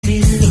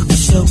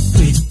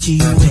pretty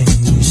when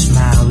you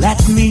smile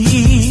at me.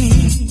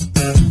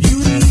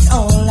 Beauty's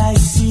all I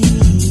see.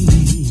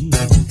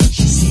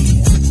 She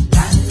said,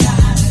 la la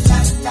la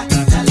la la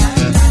la la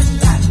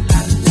la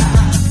la la.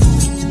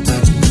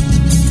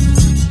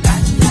 La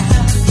la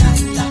la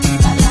la la la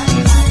la la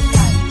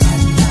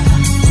la.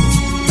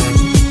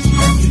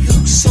 You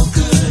look so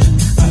good,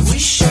 I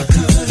wish I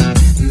could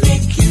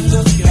make you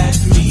look at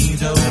me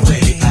the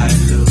way I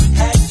look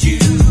at you.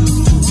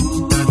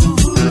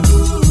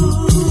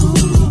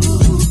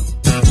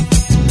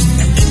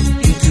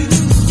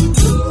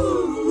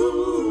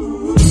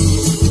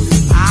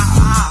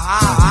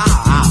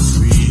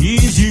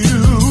 Squeeze you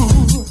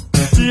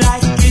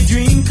like a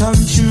dream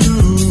come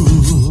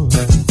true.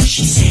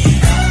 She said.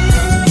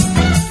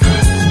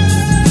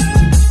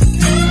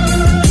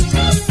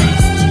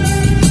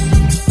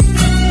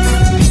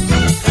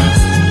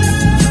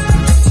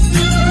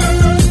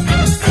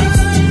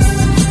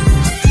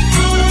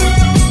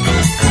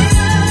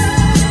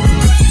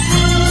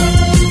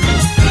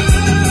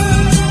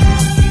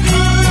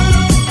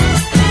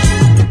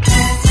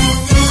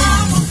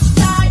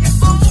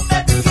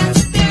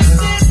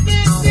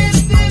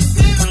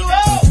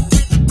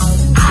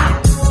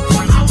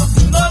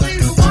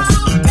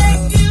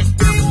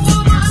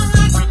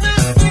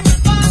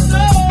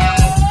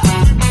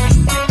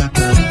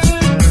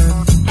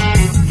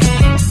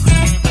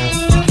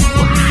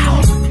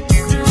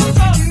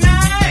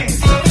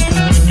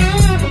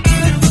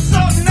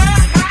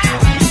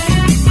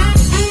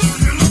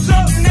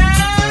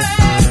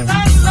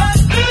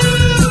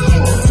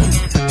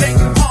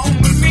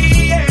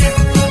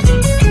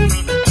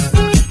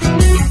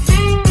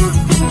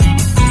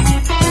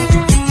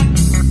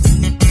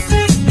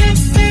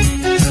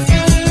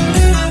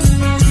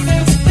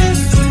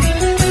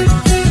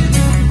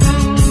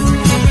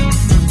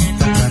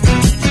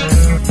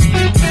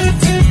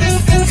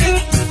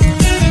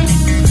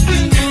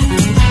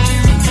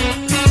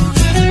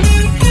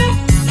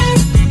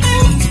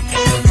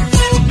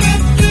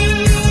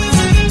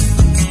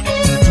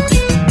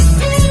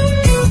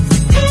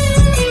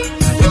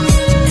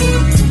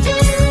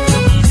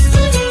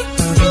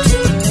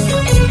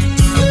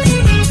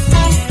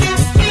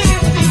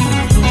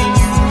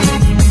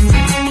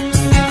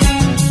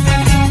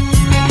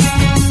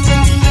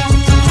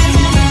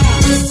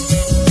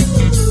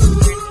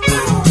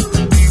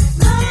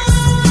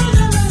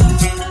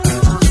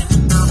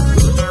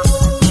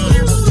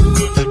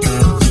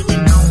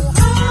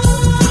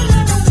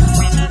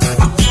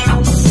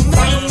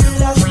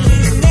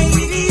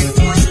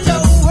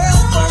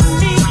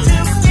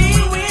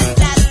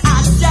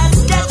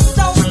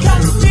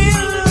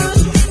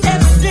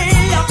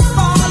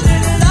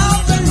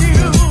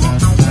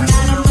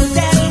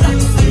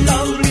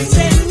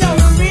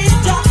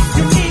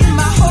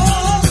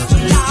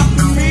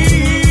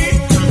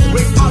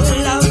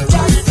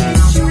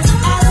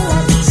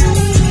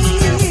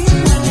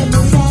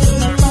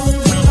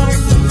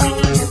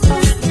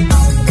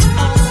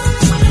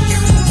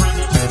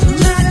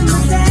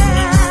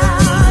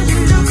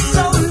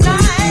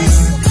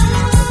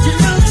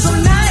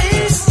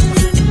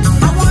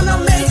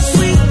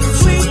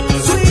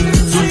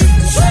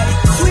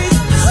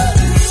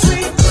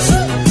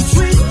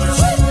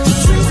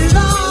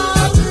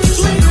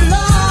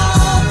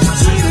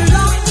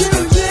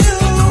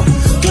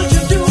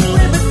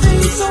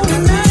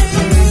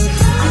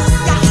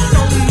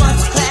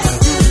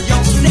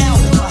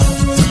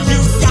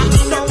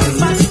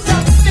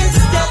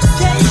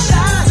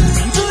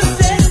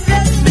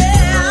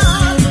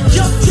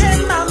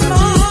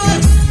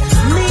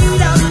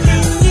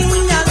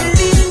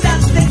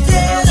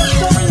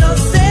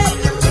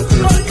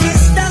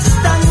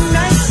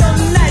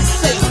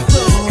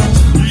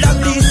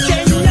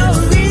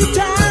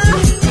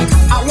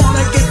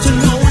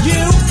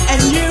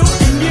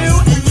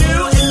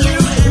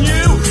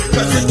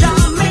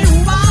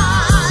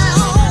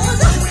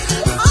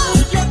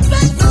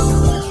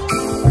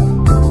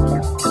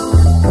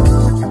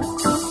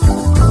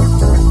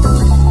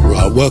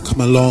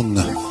 Welcome along.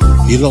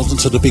 You're logged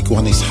into the big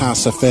one. It's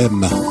House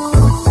FM.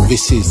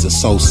 This is the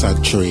Soul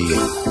Sanctuary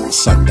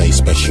Sunday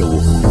special.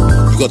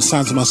 You've got the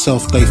sounds of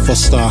myself, Dave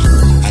Foster,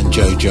 and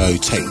Jojo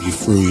taking you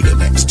through the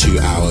next 2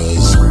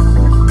 hours.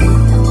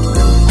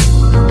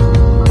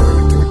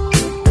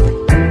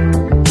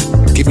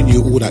 Giving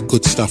you all that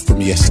good stuff from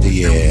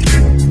yesteryear.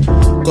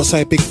 Got to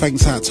say a big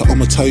thanks out to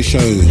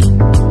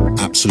Omatosho.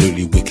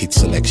 Absolutely wicked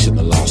selection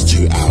the last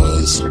 2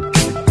 hours.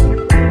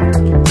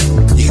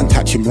 You can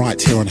catch him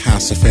right here on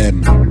House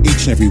FM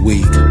each and every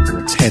week,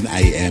 10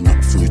 a.m.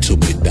 through till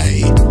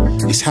midday.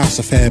 It's House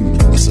FM,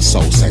 it's the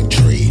Soul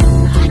Sanctuary.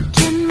 I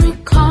can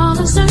recall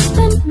a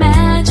certain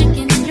magic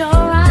in your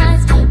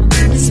eyes.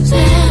 A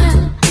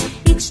spell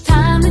each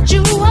time that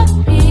you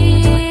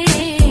appear.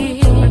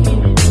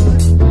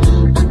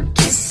 A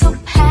kiss so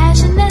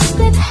passionate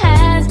that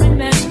has me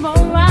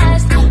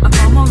mesmerized. I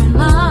come on in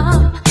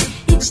love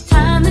each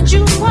time that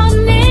you are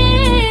near.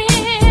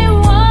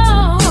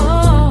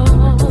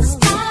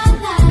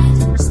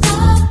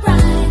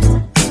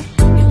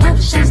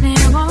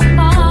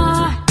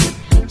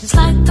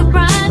 Like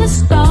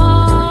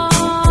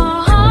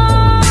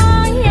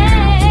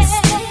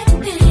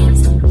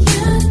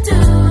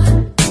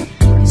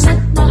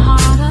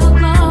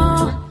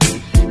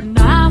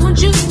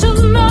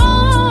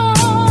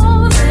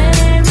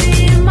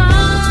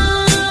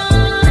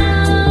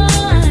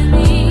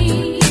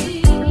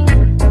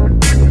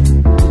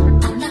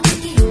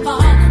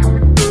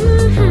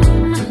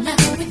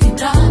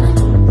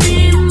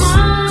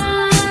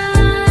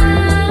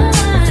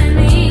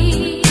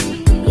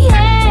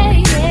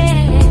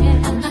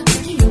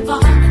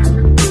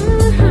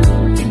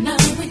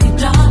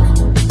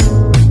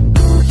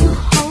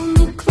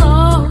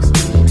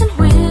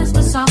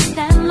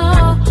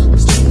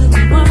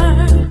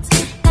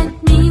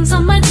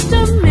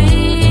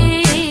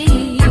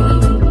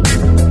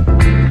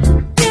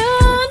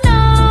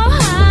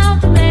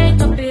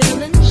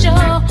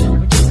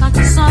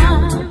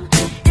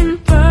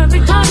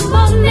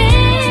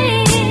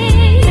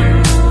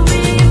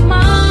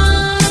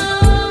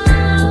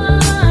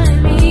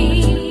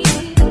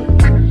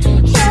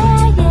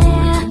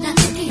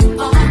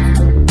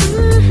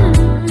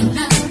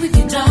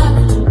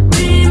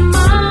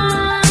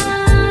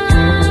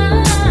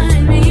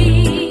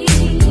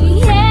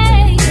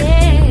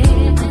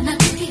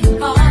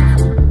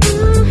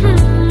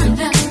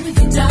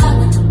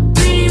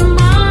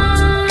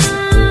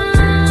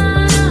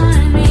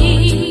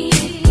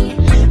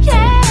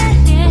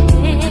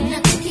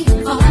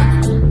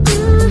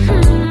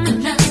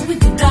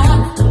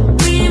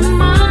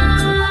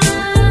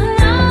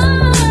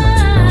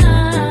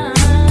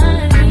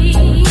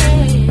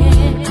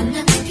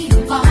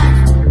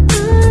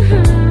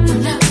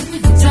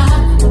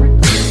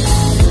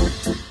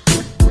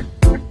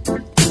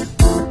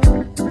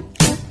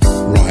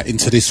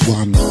this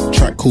one,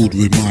 track called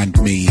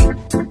Remind Me.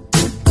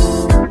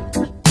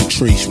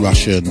 Patrice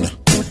Russian.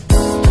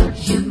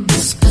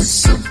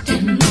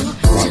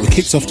 Right, we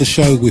kicked off the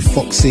show with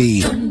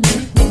Foxy,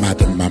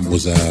 Madame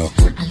Mademoiselle.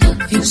 I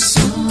love you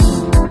so.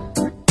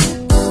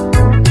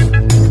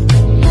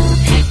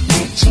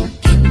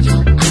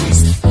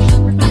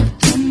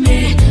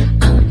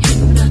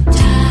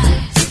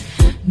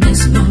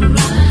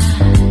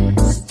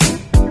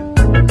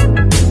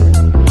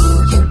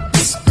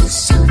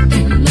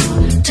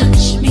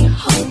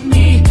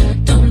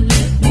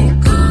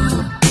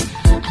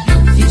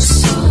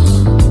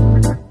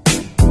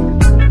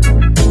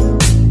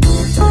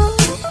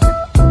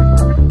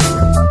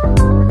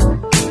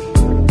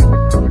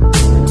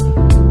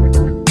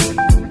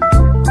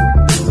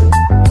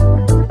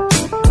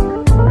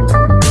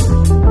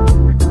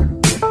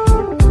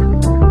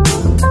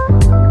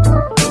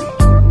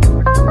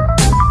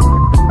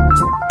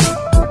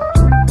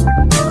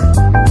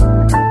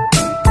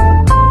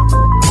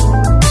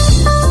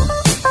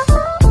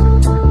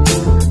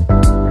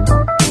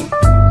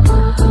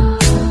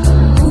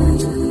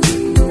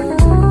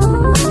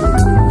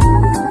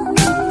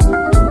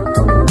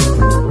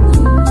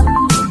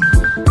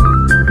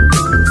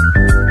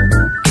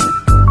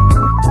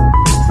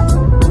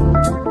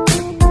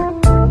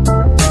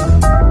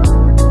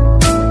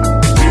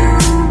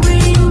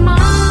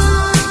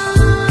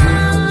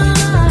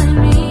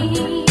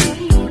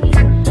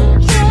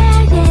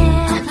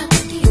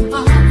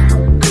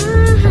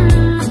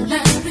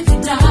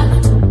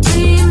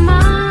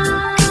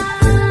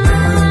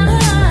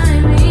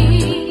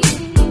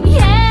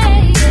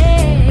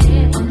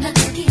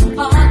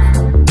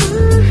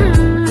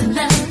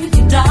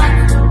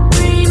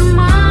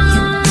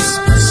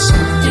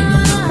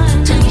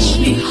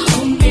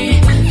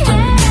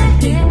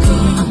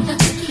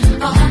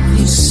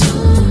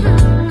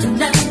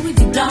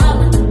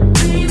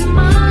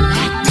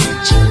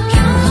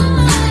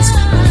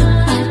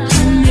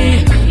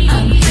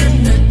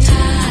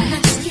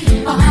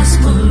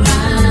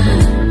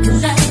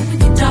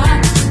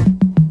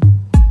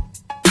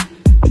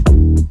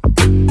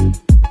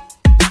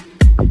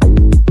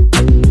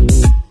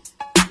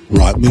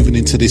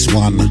 To this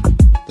one,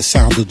 the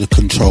sound of the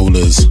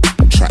Controllers,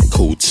 track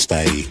called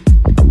Stay.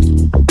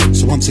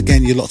 So once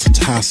again, you're locked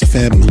into House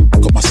FM.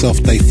 Got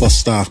myself, Dave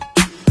Foster,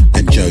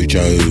 and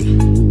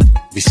Jojo.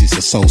 This is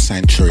the Soul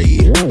Sanctuary,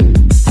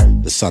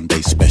 the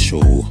Sunday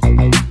special,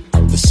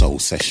 the Soul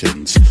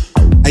Sessions.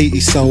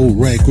 80s soul,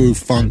 rare groove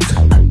funk,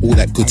 all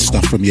that good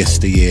stuff from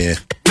yesteryear.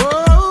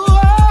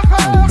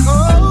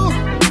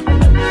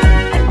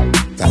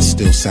 That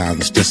still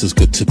sounds just as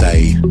good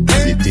today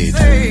as it did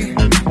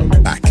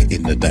back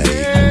in the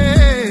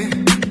day.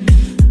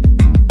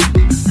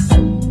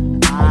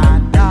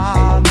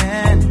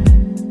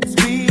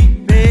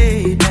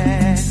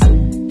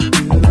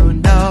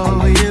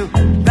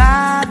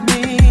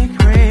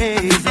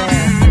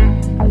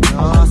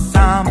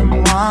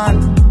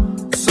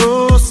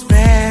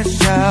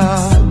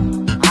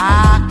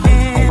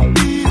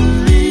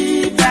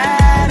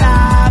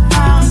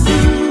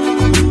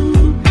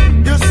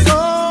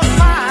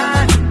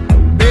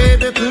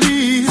 Baby,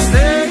 please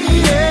stay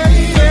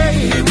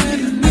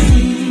with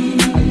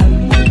me.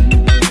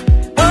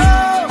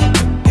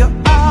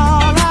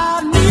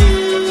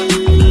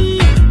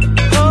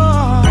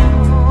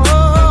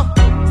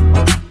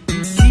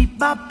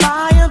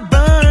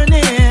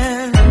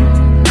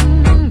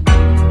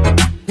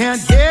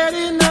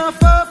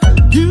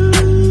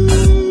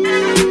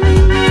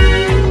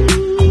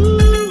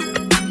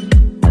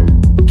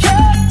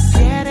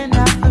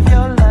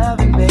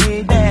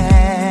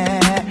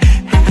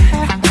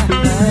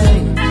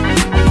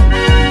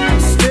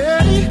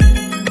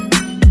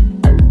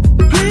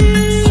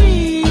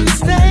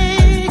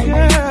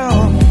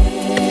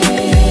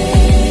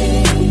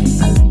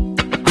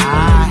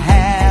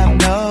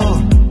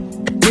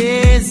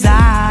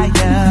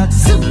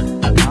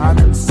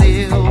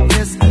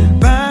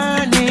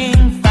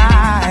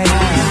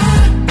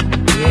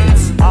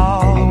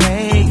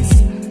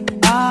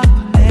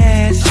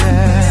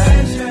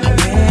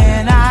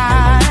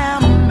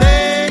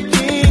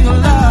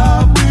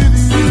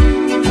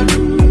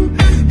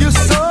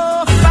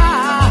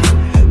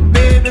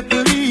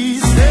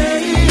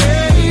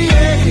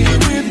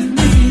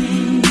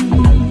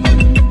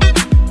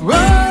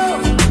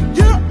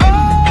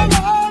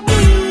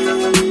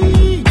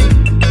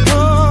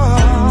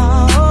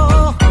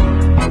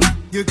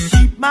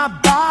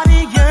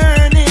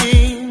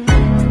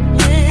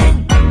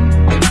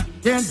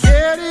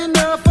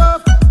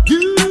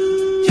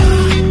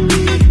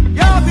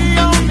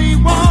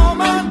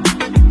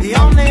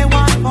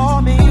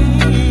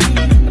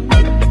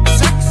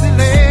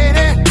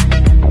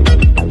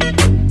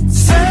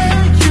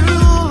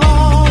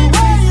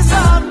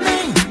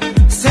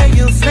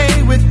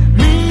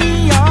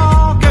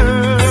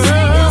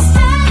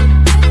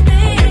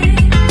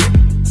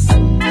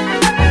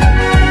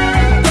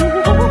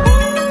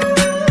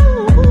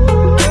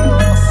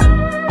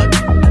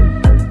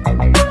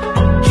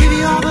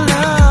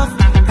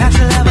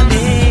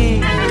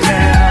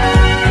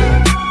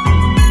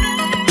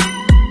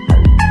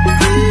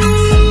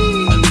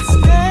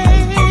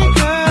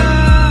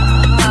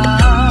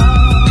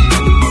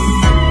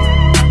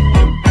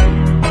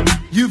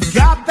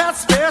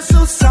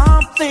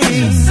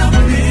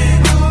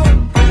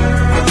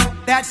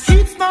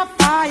 keeps my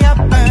fire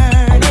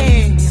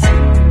burning.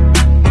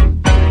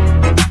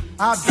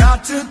 I've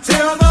got to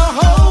tell the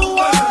whole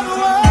world,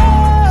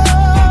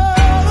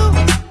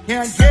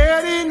 can't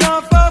get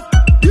enough of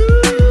you.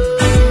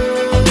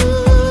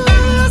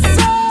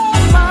 So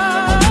my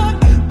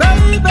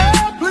baby,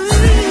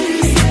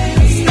 please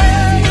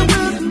stay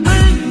with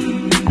me.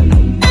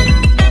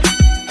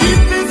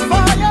 Keep this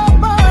fire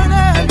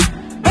burning,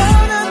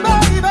 burning,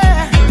 baby.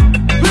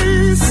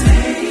 Please stay.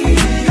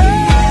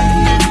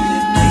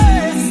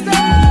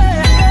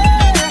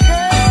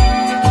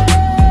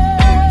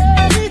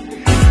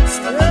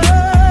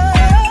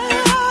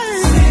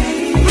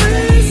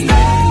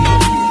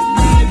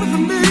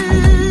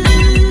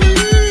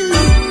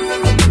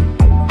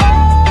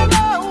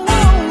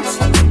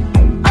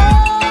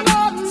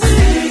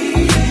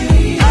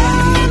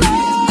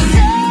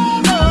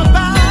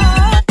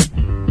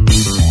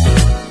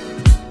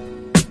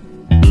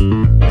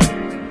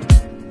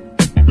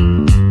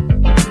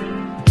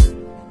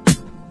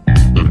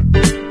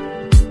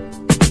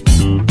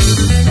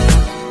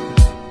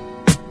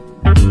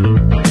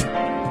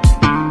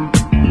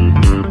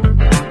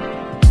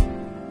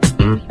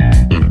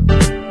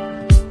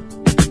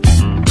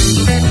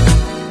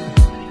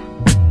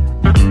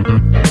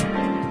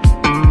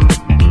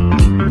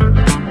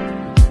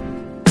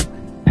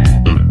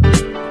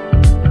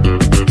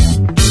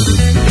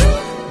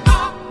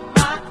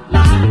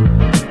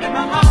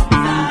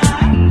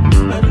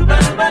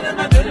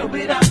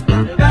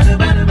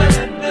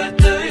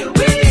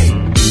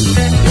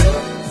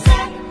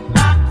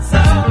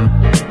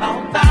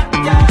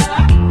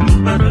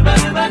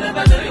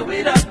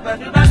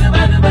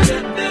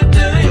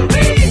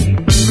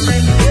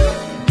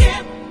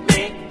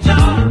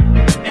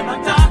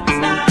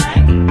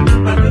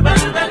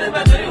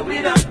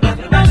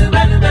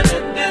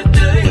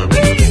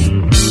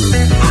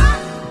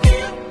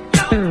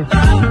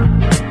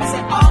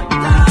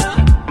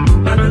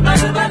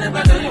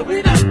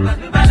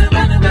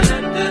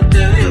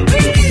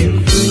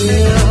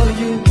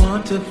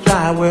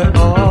 We're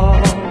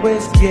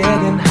always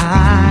getting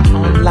high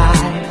on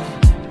life.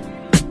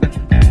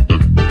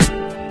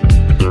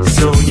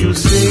 So you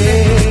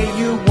say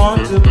you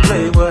want to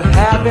play, we're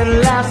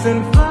having laughs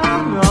and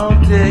fun all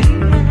day.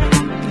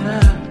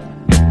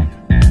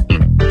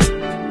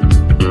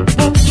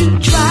 Won't you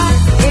try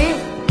and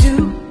do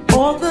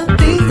all the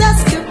things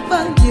that's good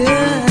for you?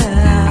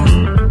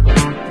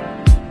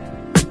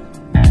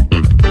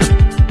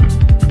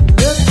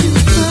 Look to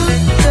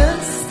the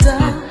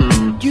star,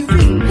 you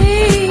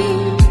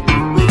remain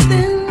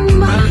within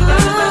my heart.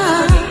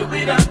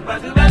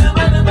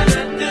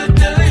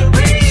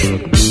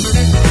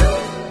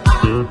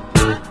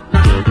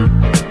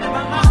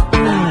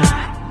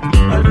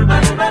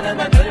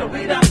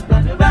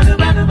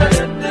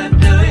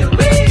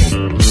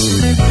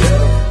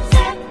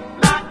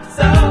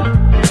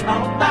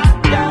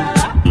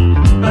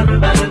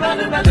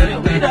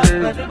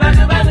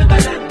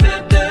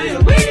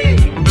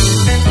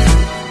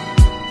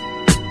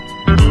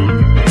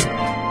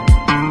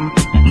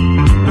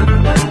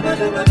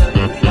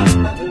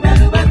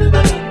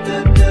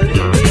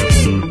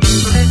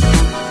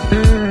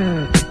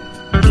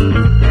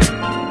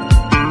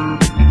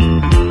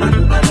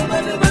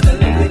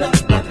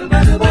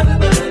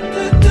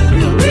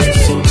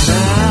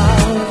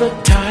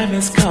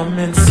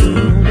 Coming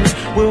soon,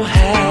 we'll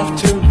have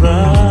to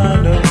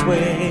run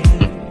away.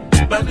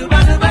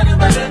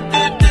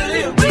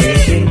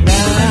 Maybe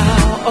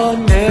now or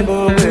never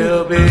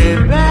we'll be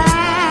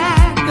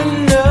back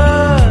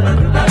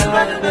another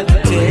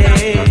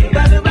day.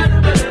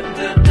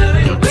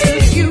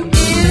 You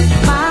in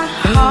my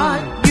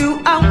heart, you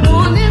are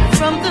wanted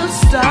from the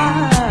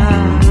start.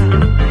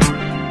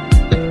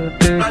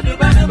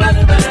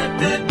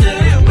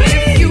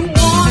 If you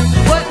want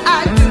what I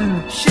do,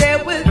 share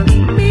with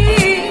me.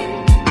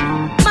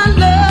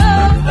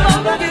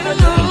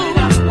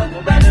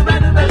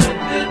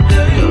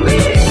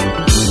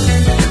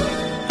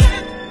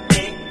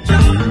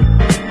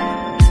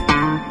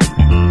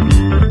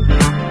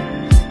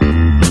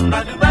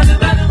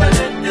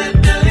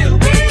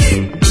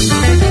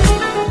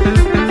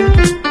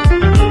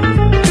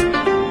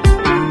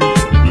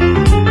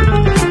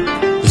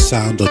 The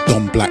sound of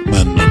Don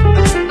Blackman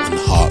and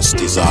Heart's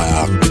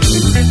Desire.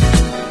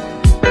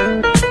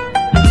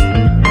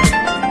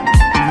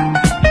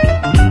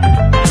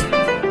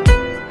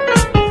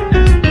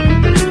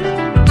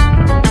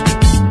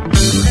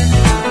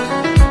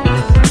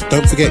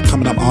 Don't forget,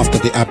 coming up after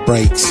the ad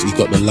breaks, you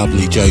got the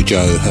lovely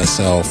JoJo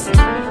herself.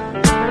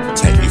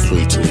 Take you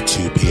through till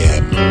 2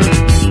 p.m.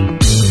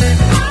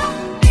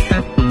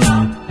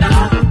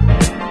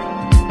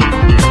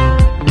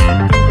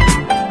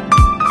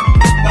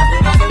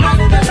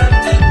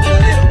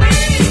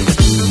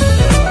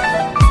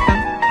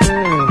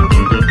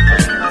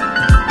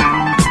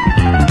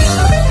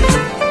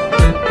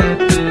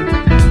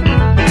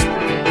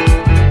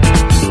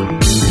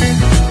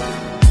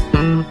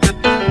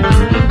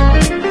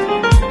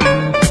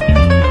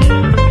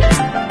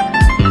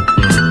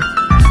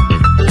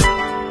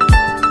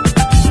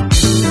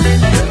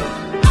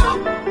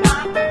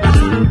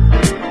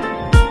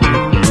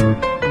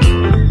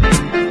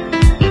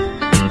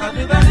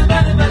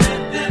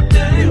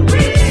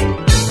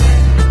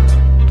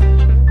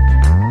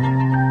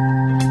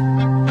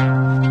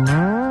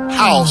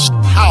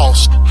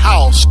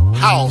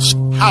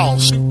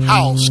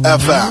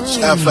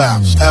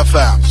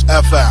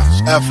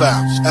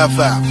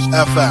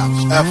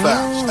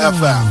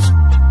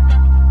 FMs.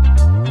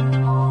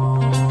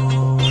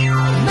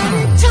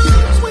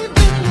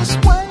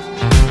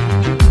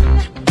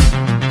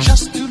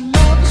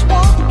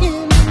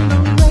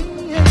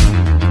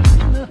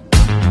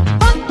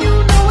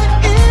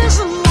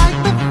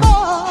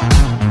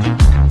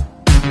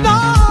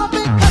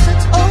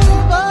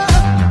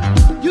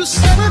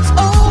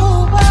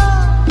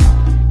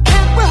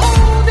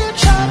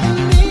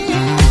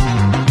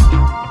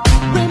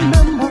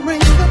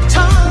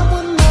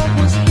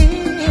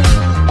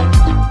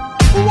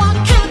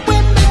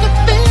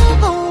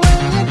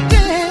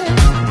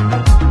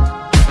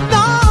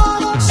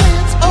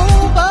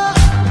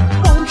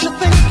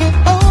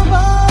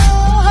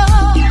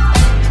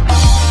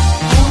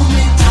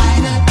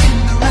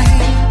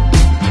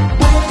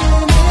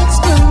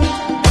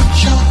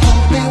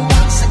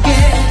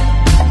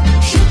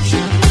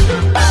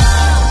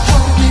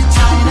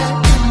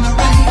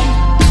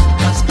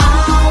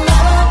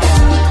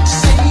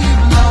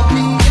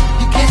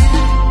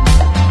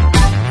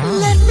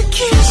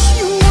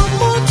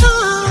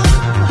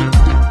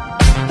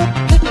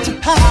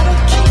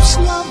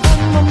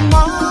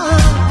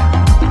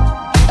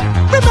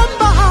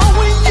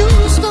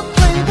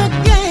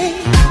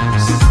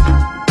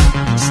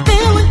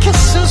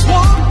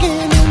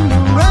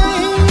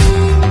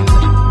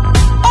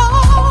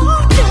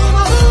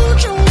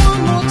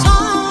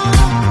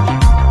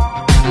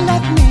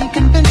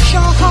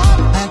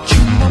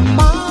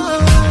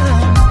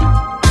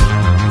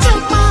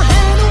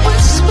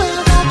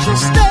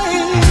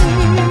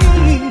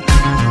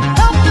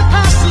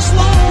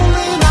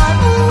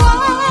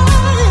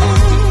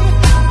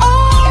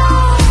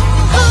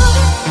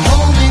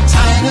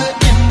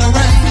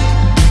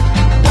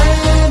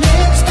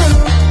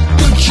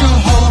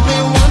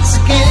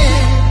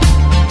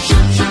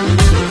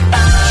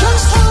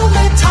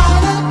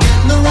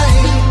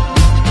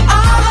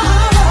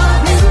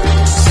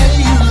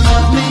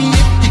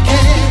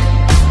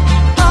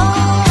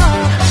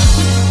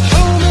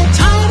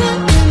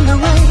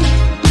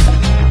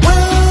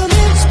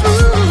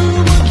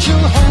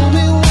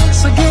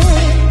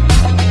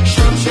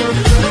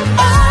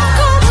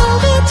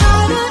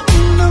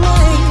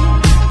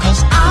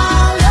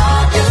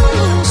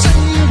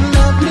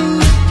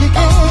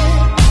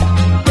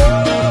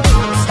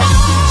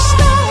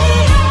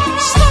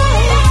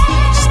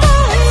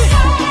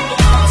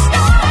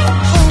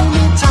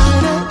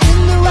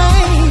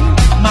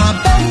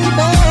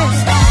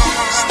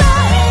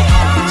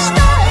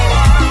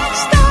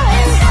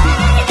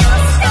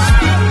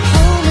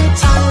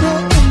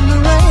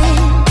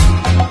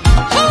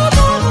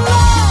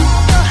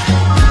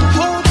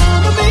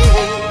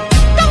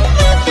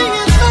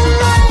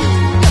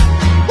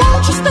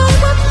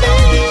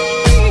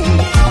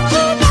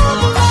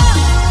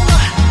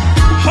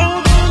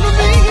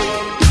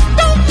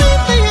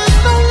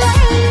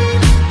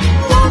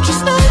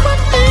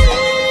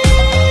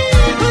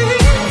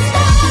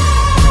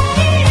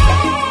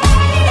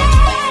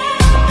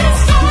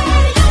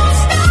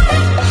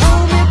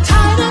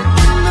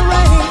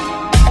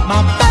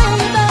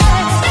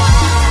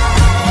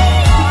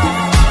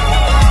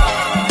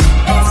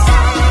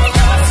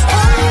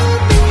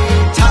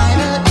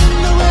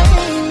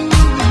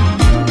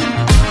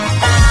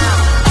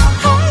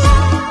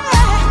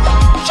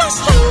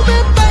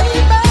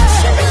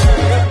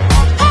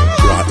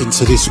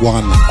 This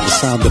one, the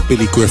sound of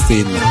Billy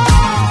Griffin,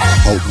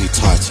 Hold Me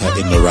Tighter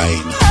in the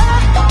Rain.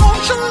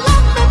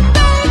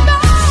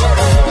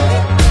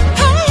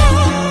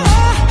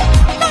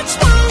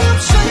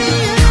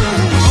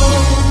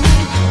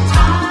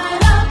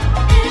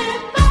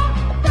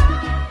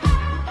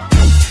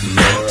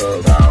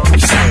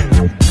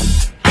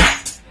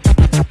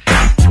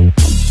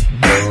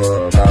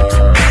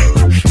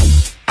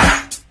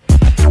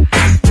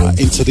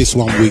 Into this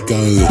one we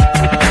go,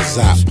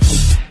 Zap.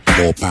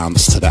 More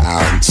bounce to the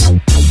ounce.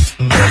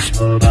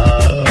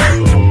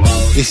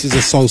 This is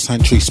a Soul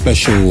Sanctuary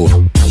special.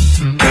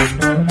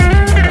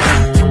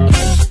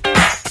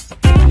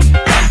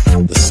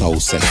 The Soul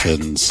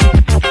Sessions.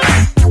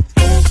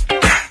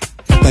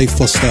 Dave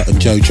Foster and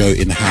Jojo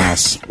in the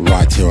house,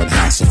 right here on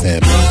House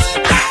FM.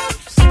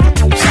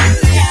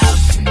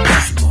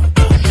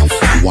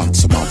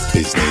 Once a month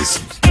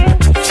business.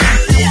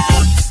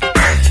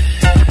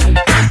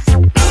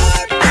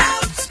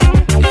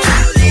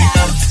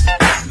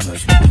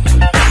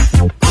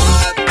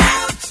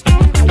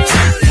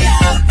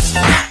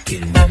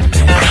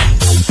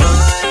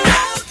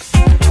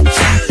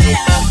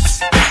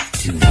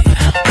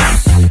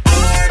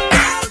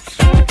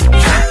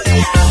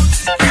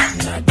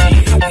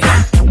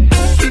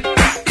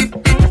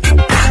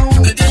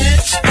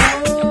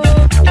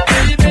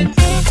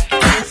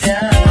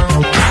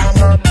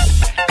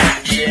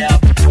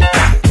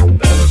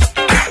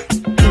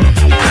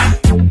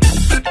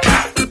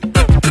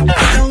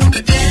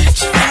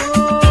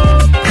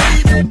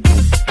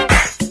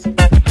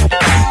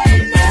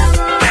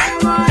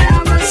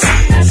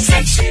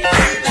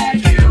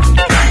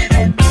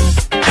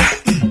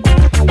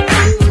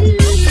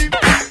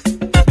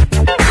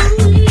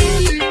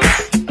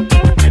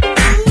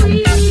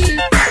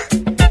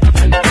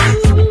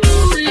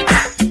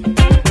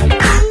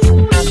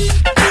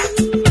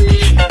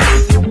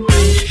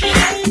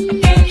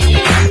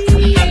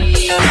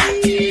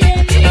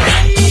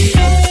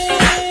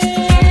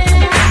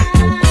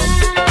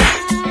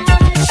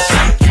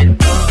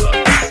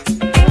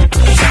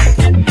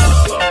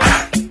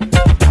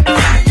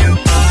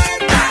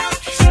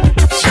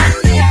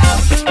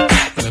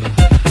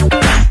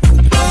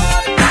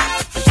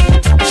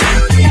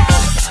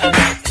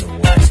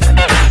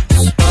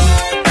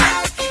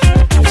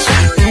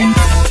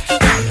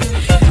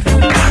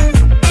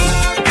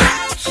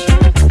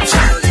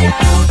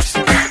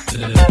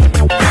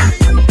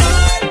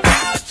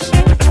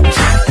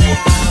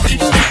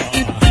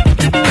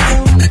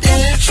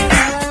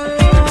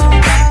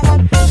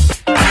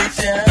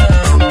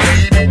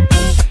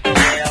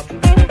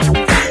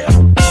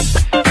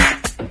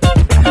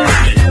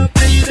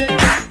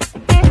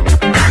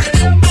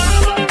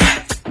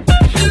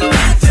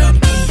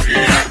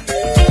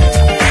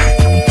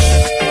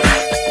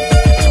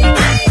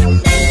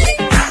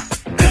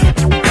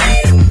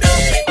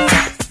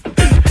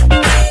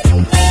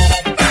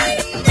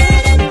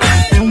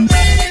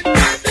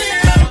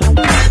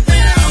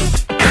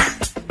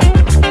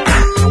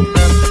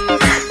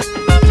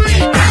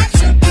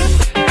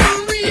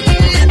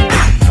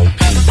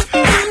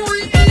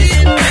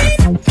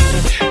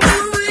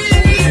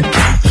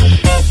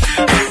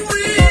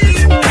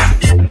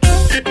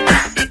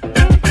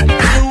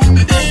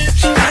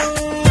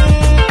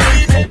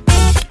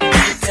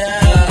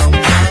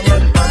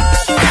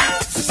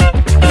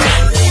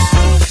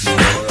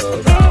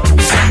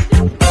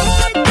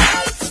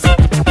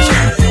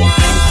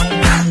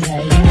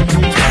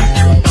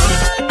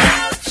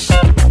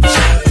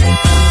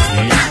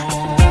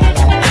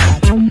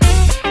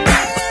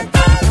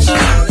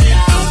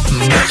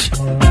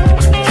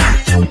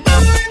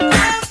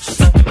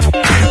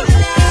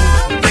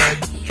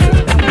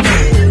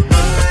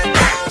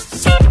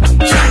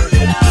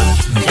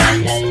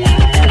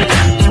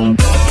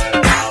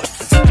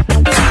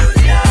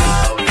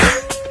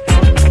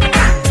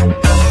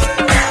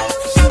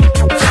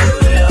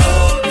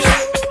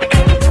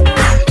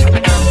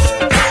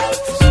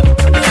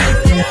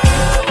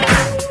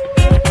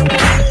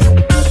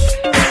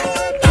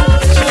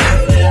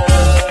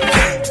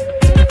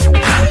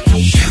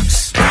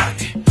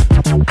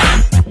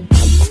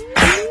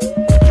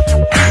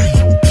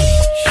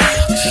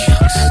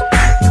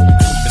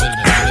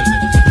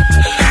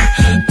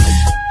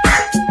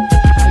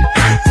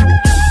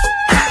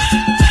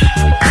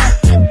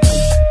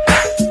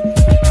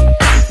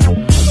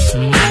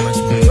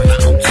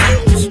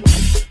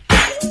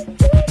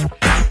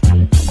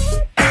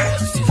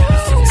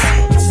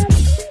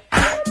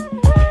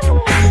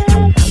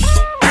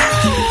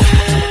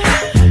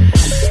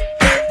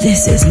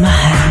 This is my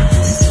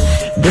house.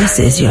 This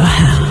is your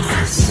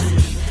house.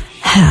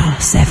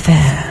 House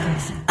FM.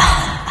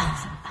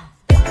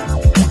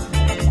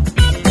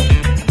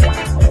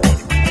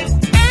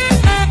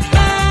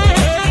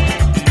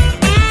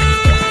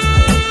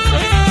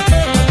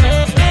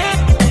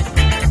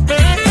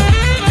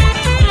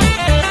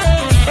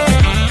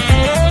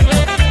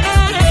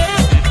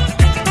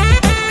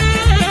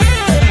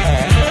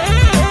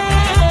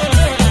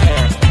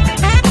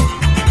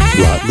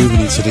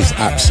 Moving into this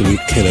absolute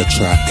killer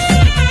track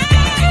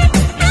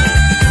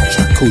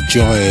called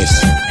Joyous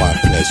by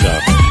Pleasure.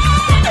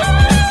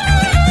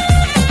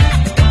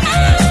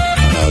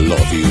 I know a lot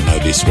of you know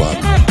this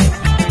one.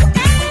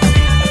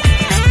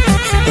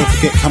 Don't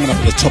forget, coming up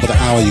at the top of the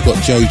hour, you've got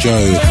JoJo,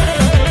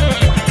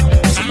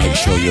 so make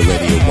sure you're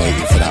ready and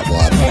waiting for that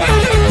one.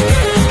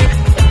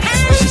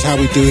 This is how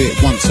we do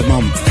it once a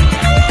month,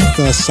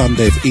 first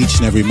Sunday of each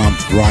and every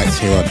month, right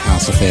here on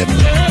House FM,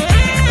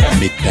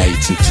 midday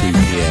to 2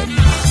 p.m.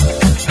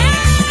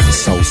 The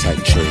Soul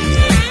Sanctuary,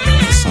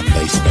 the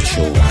Sunday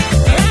special.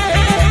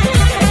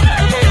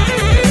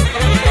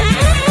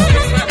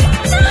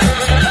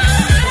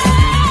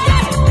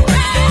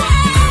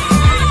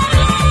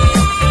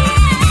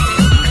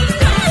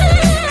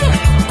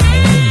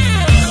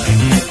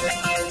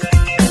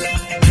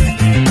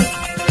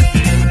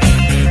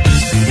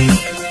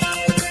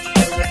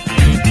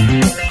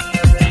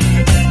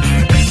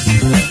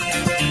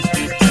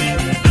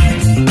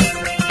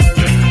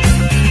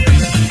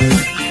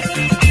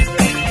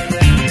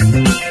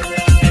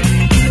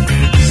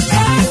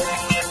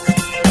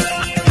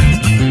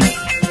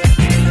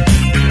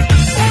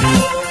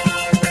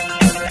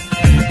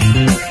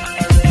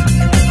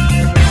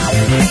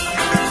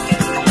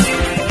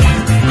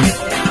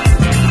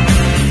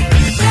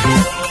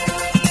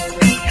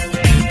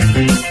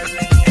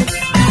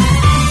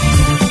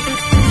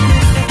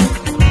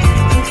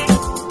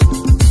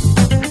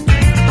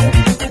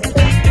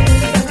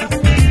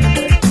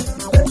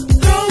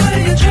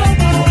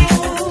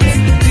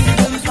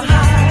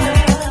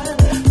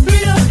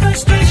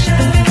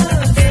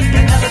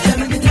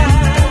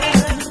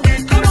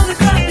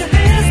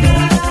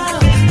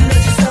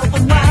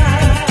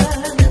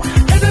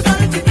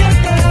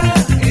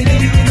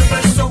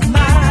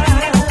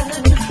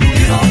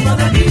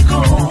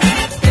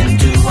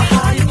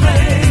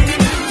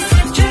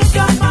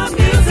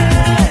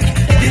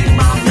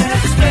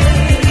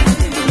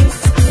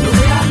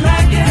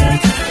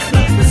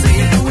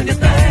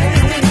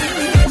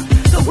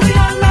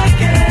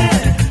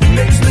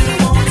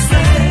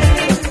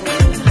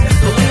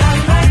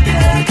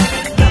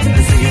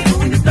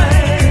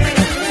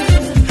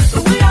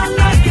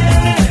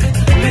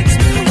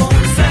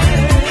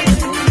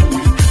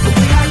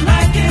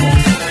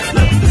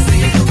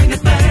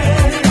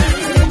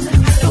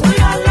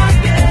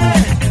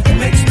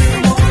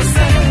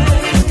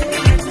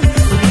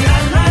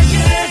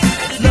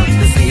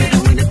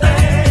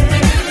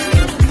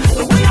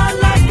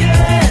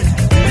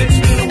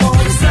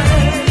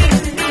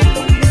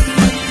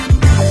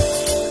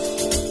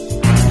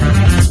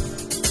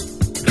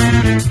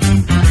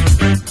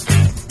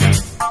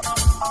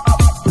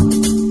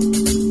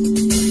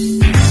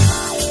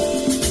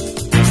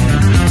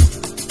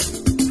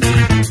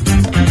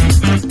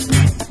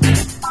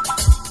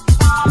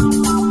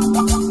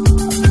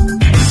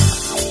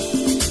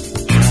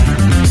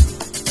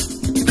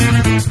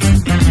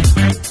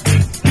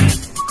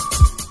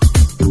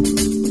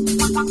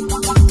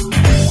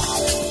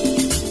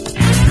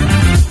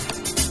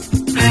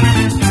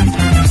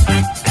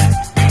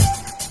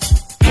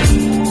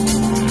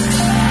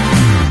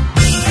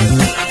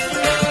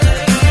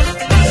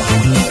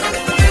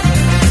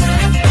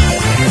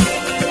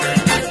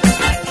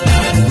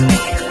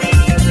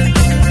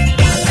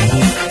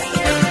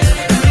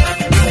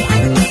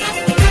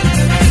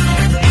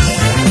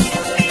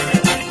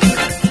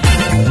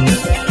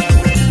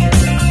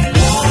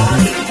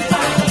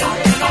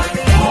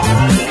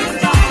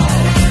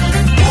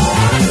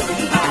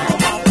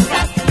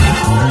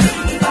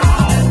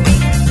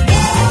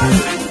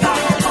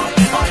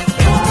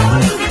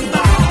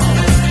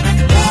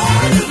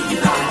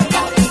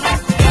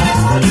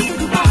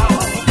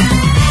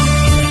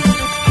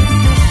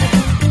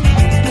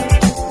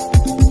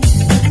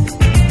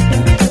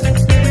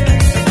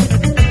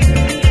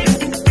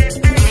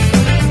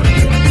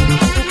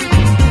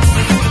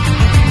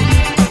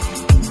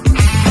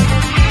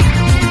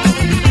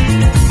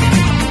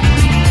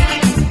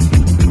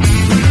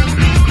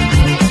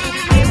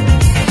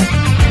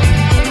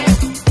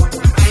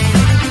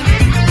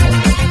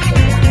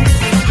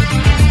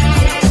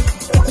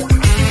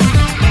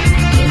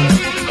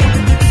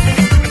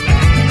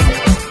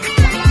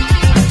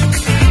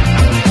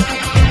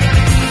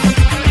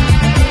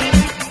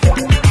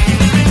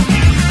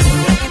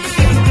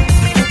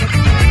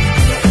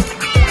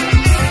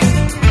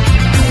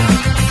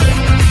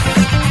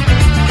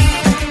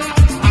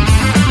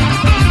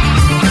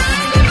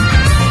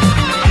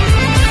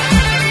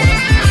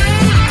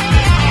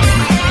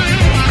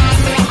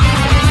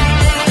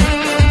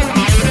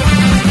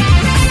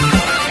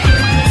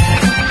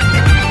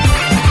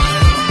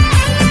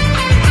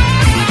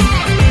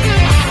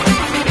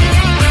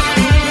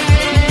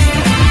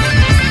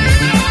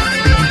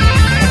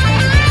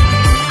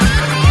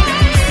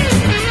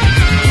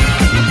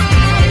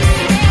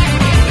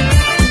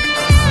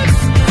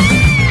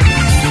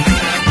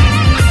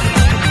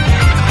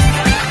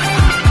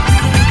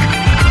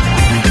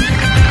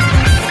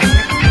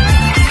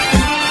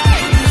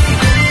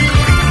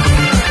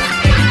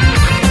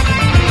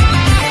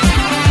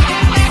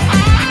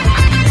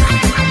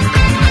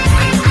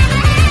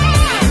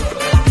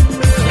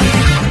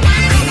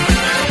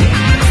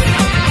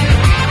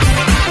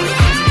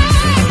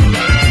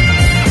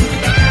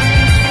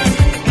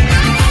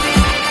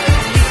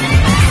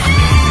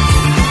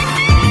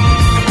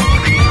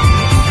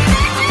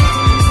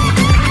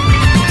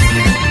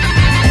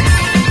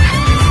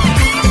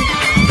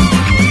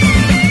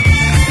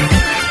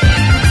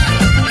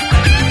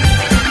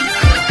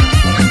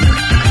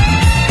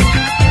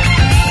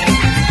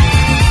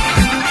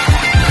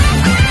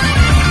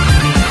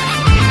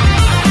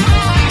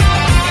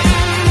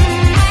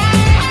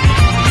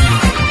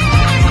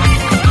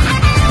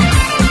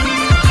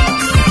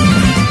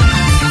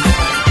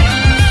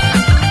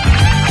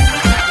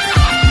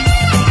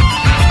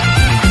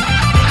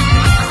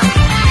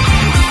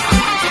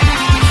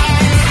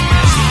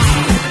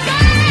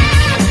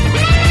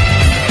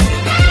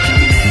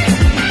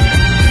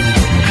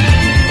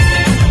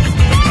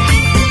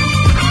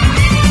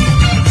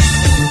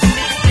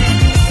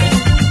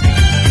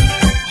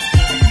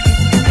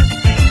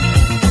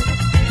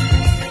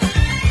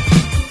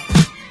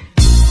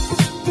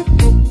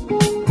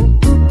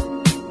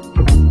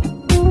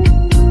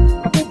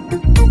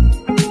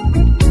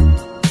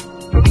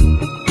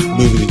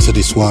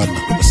 this one,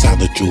 the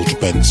sound of George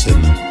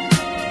Benson,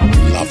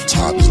 Love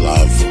Times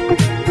Love.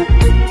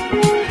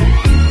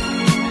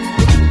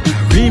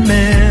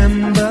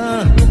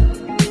 Remember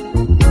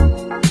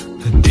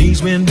the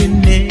days when we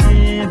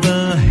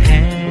never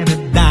had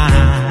a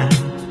dime,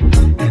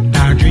 and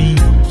our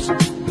dreams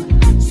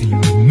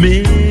seemed a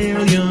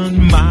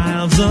million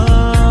miles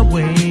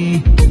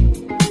away.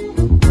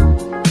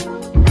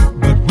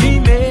 But we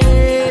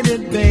made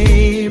it,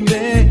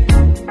 baby,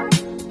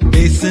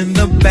 facing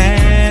the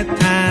bad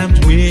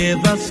times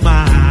with a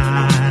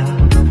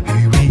smile.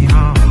 Here we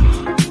are,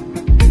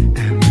 and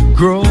we're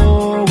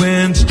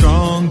growing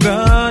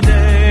stronger.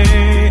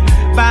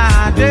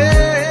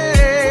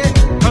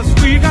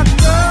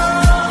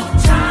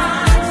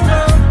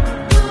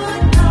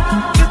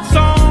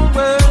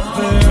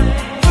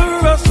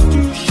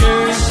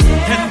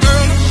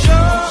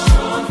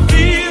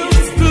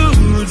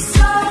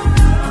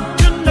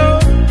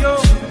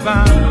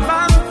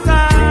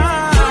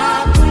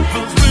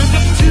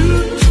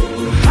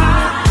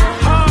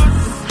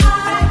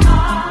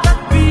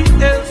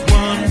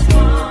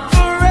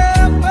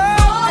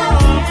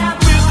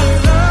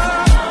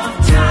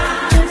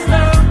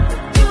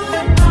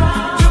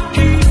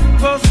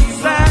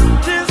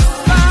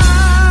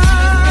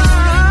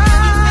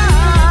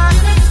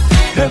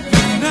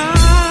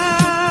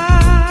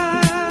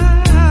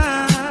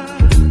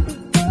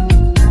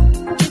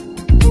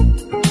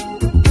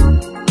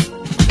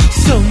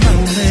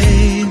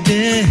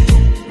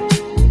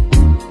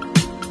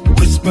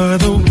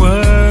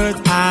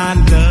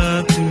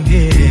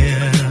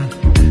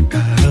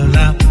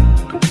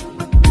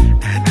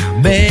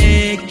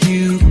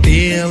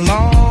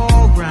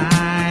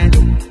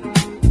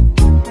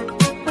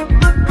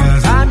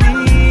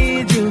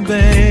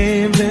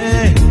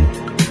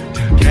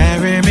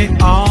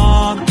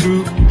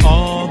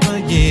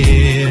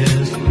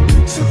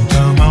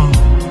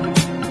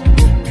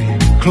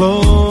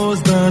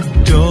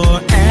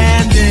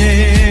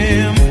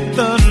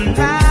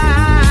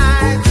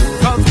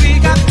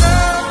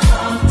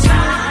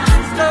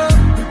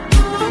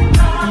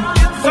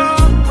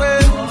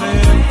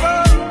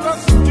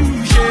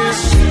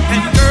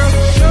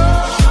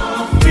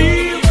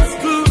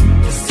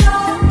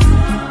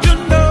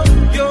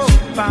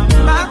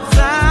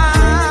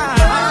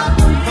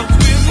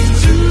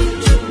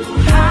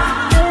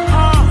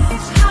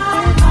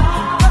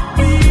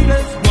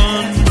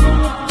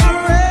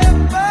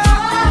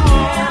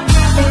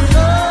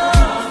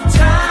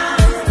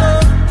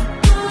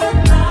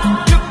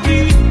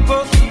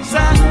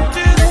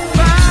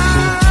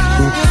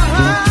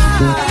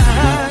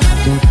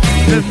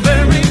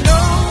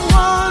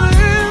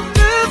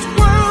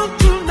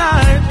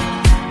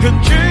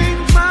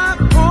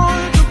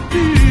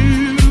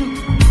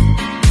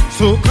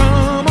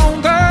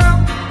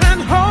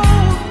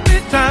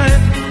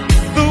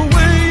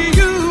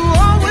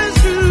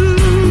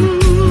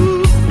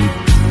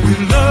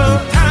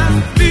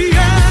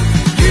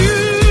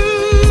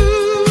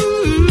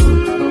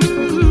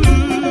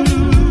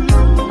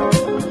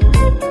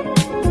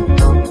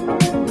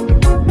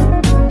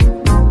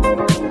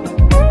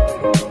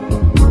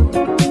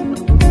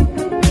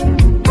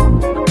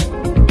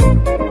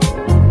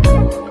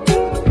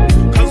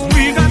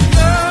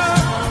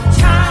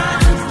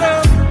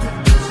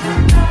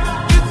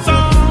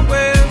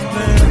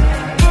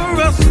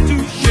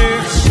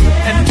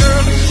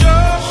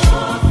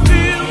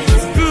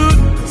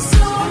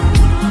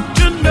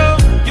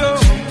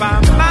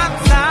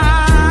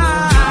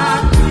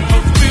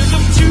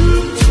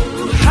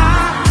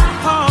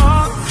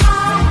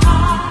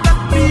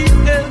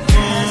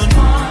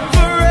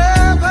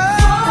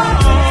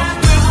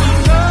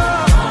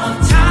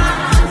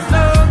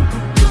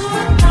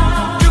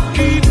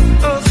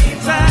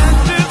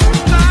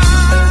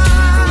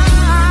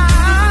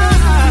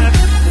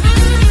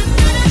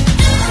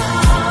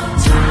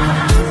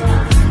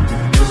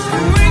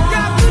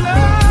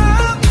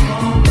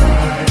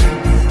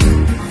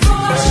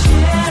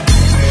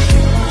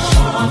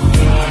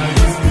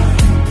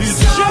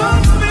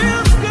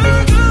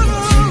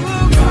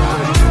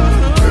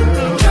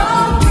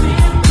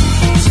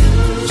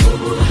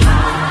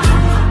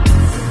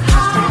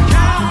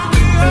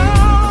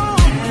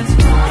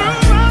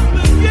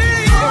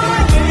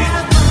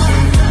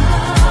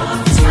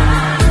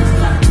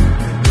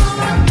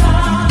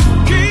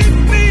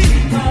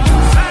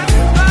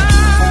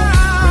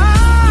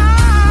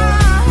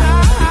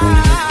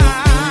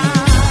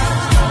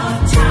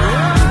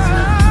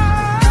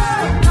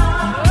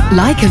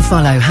 Like and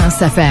follow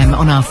House FM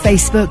on our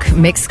Facebook,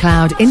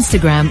 Mixcloud,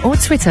 Instagram or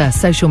Twitter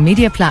social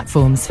media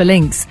platforms for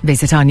links.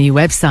 Visit our new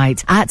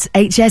website at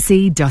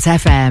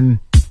hse.fm.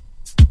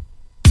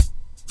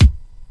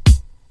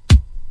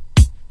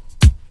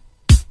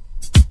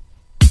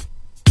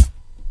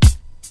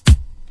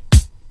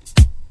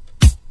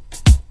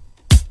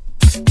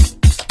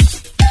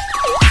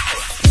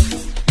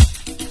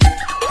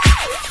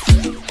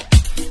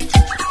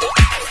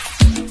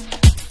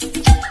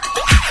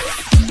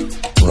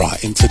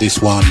 Into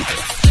this one,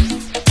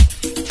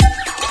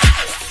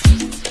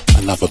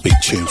 Another big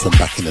tune from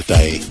back in the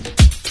day.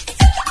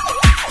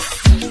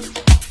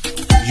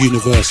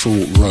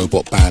 Universal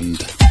Robot Band,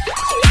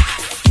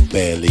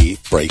 Barely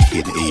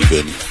Breaking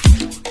Even.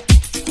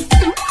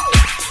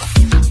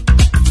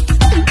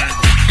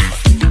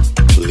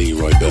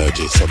 Leroy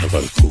Burgess on the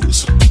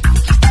vocals.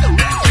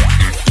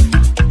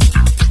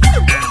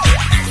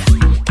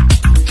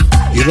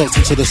 You're locked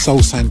into the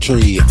Soul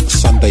Sanctuary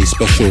Sunday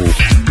special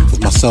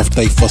with myself,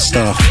 Dave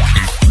Foster,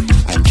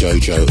 and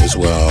Jojo as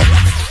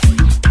well.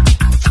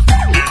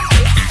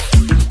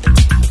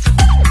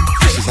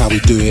 This is how we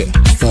do it,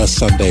 first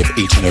Sunday of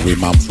each and every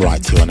month,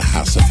 right here on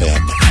House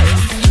FM.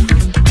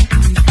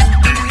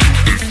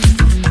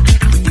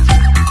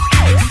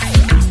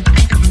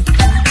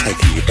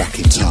 Taking you back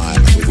in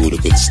time with all the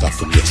good stuff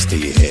from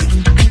yesteryear.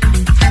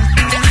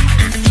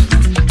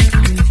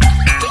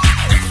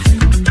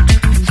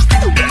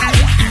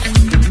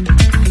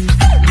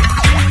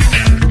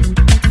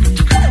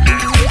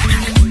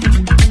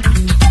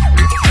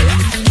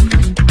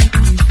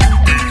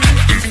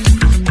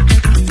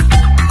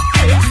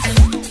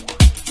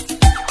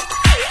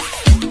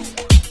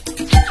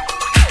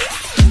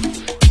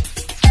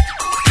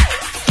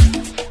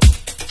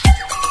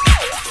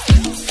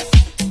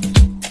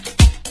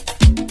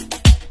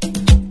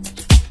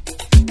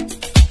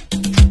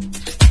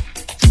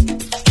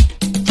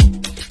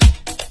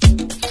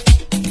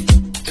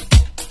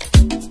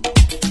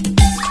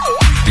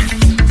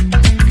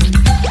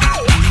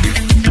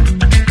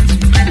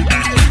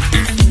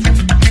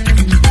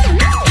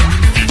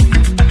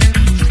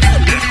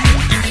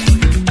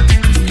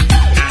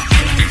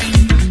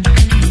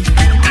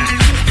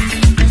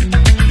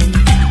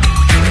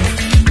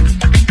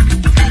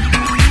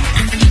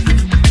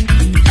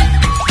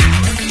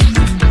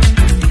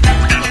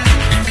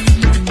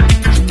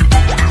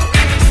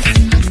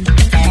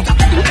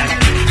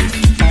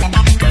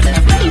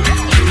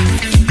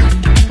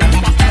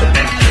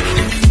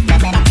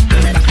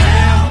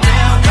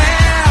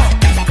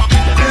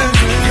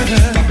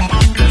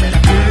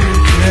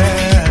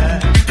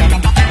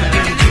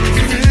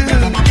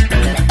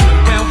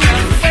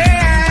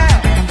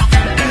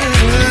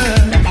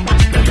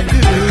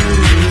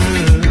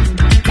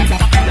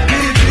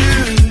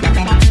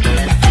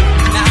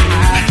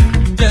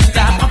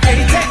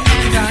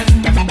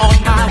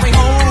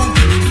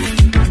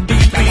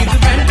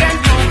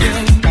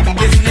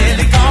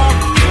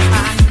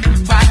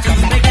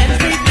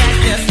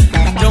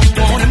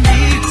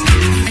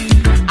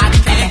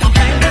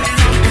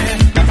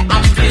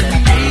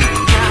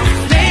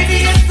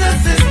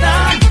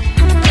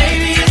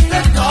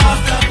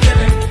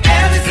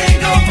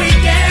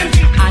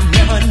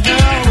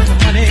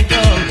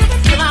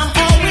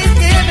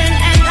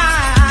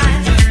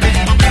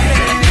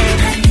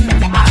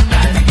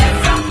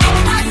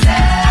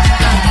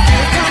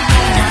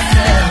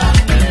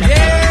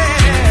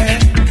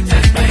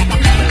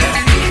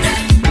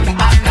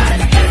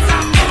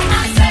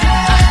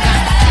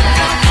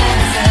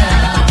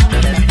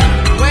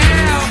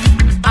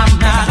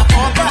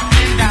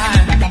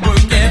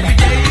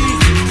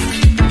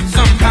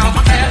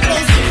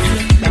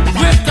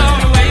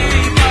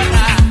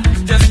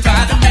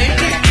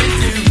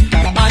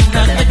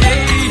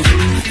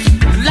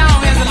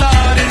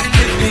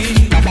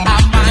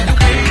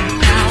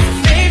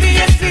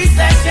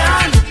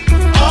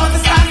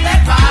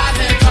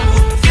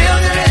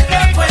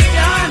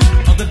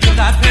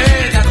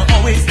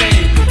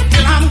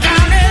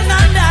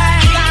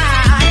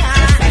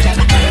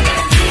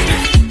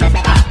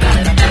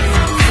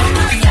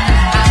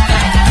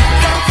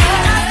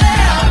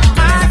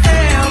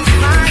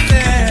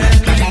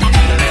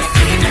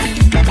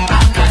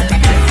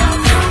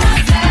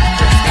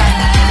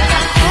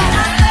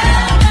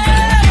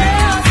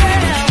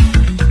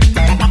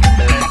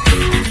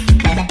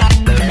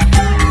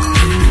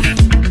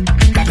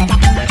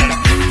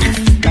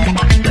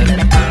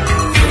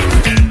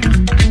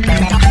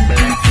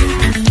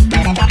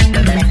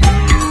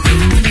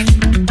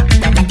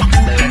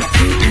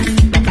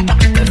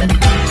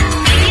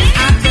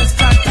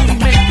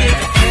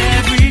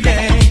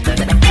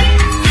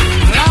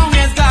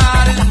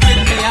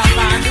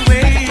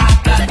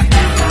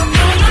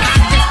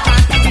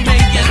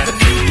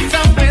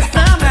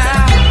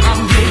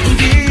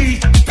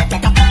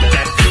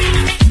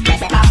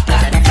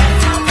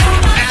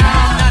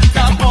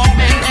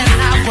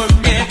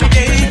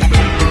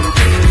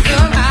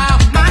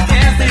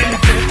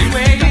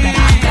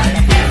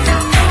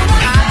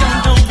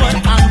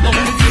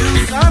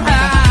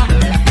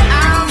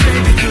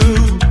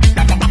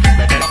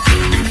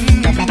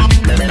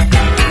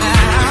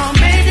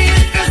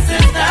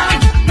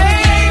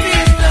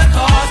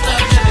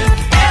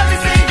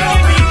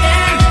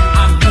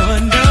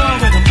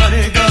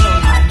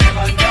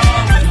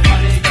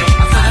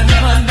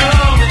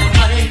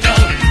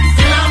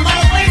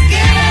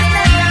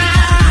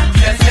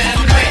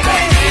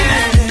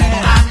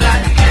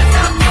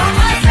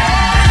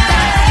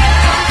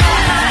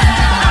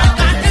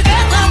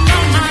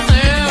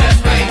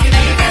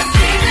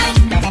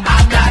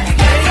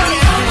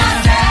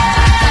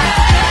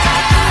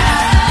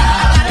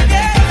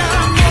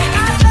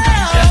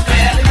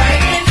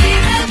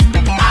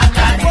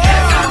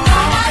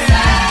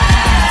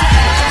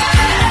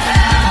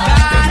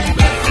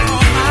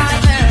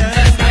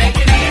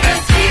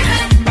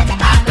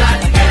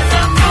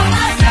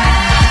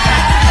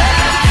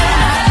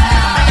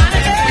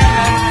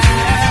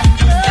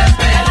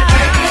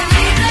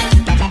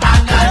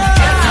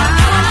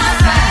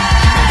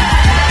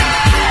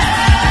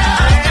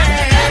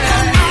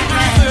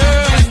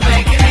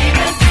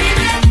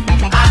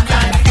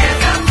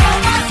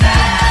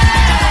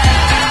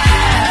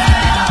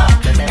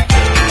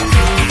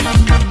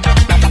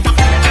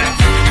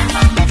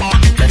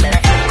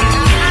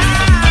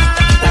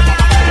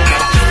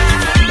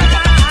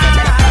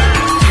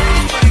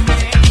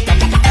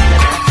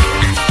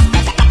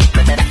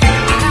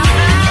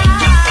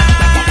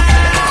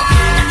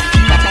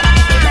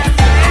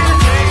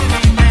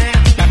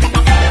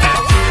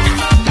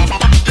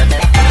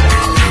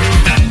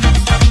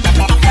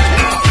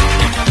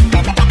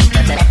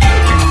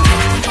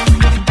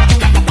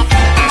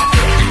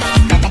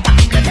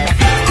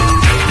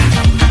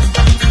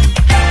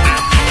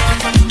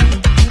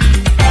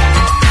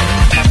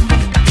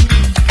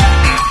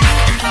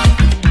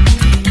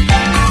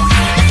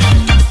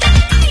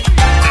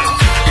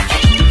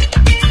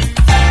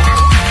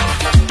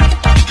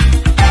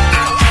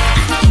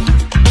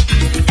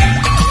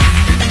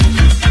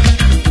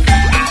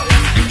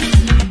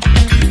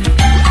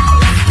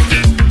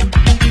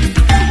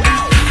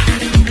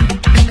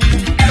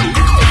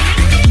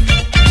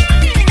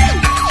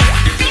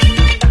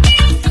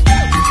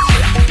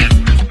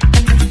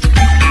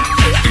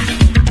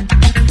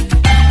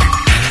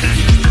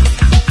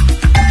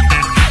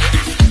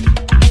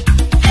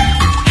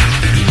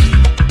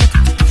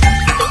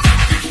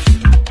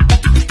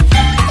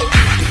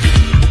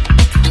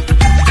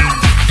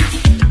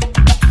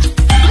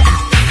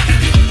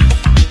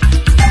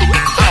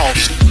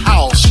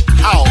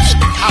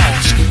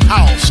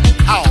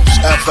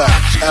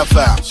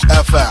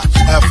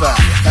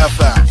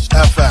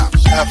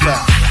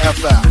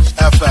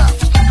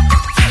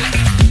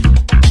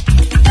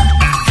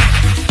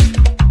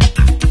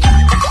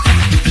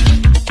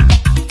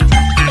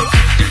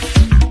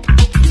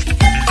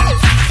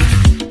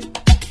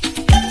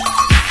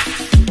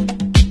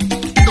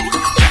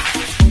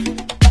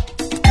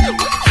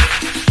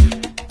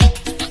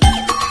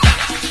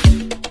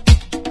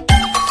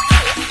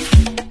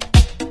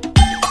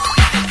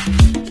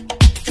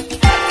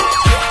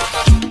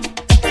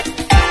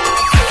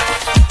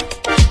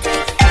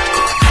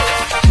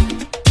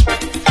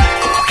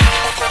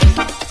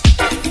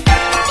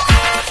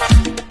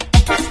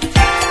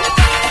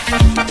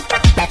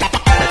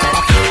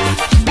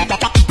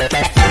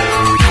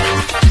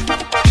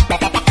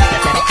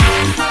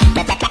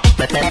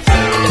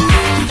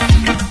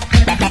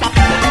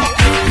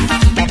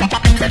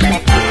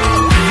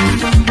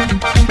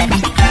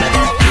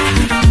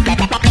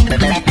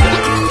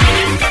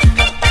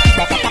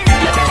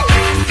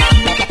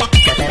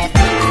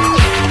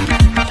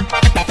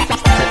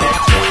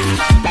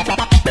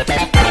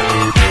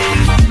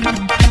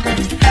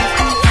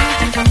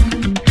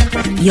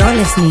 You're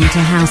listening to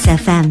House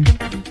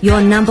FM,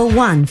 your number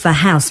one for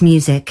house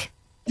music.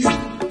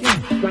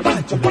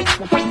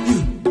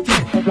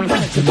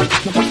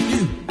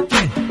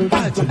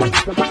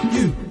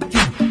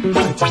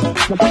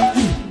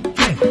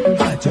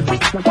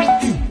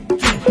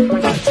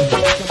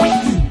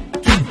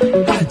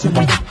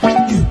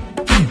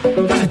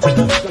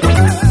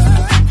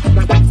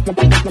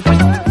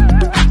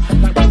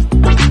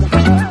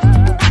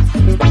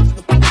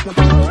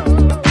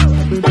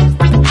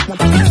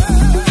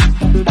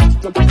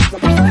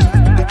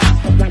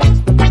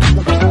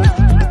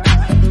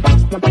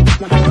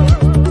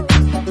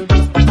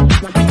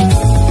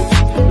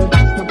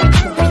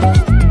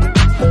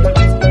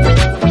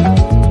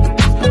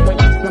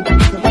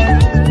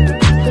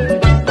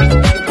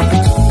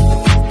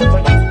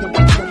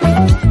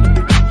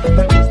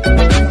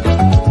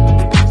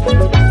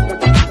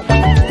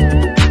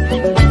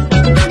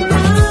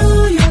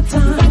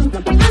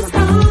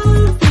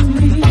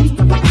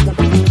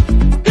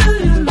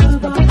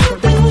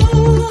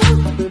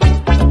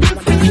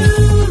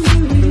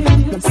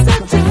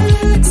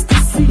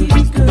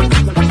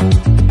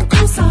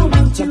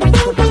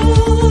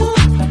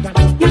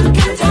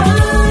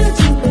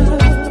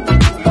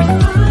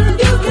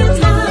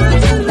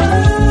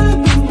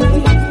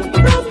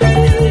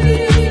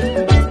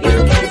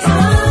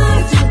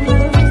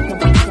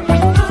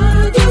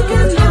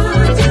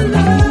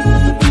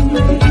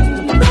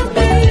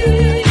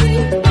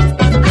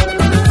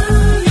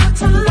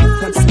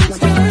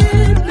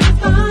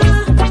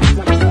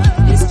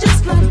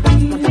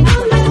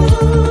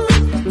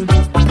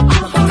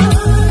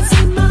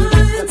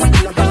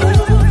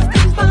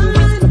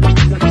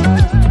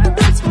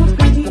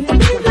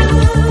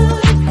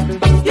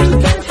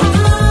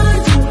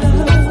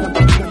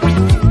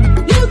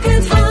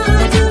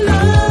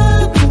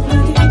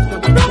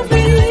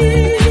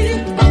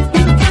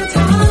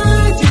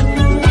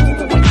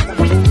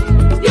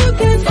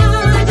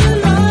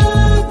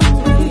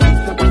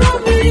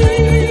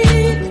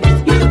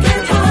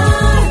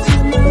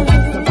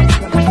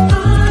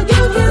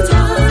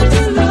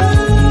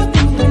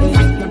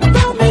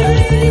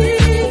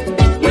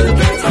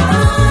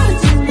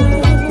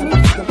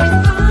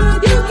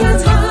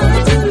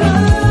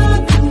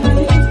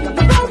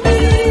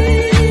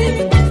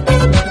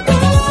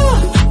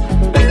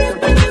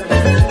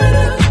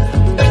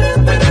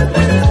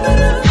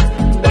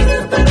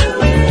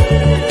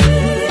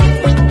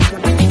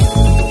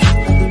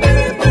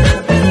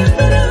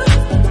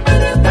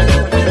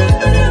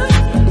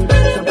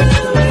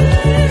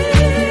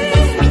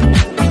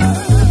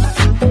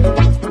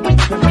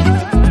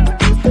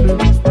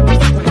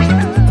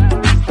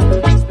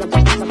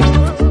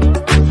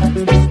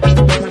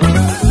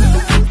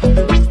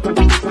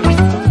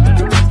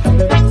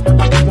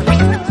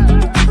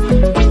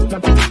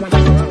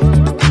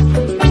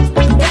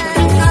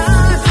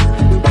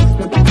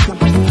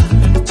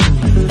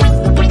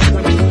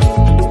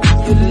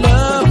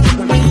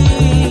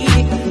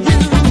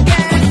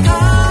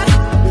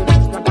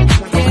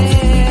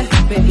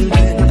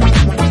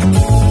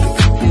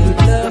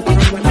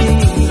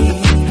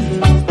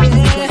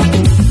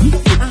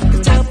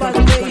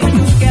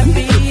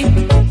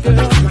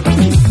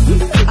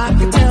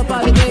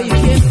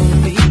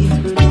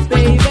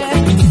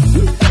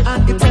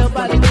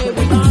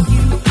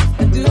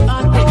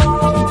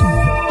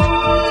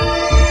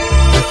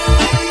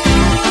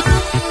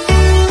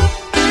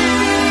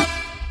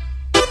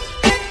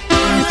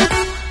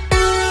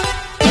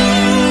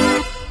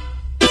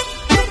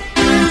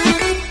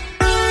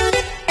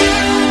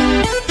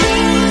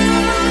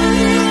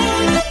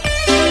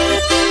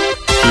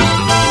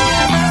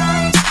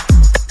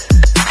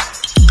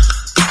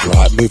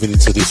 Moving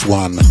into this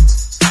one,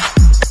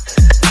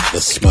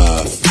 the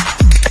Smurf,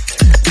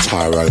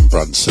 Tyrone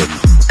Brunson.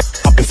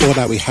 Up before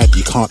that we had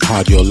You Can't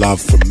Hide Your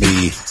Love from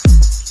me,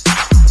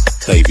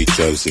 David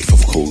Joseph,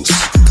 of course.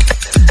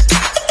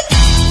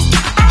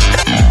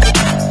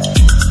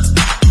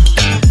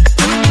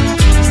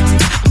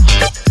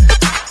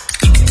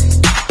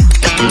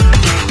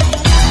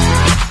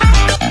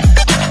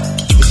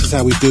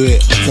 we do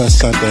it first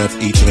Sunday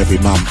of each and every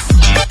month.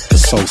 The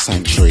Soul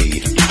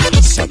Sanctuary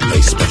Sunday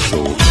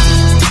special.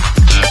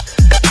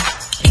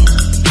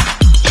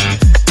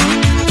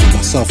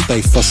 Myself,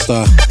 Dave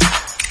Foster,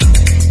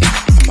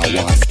 and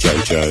my wife,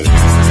 Jojo.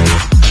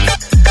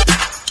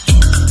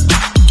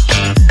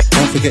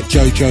 Don't forget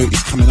Jojo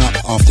is coming up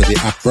after the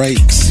ad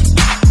breaks,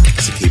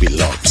 so keep it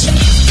locked.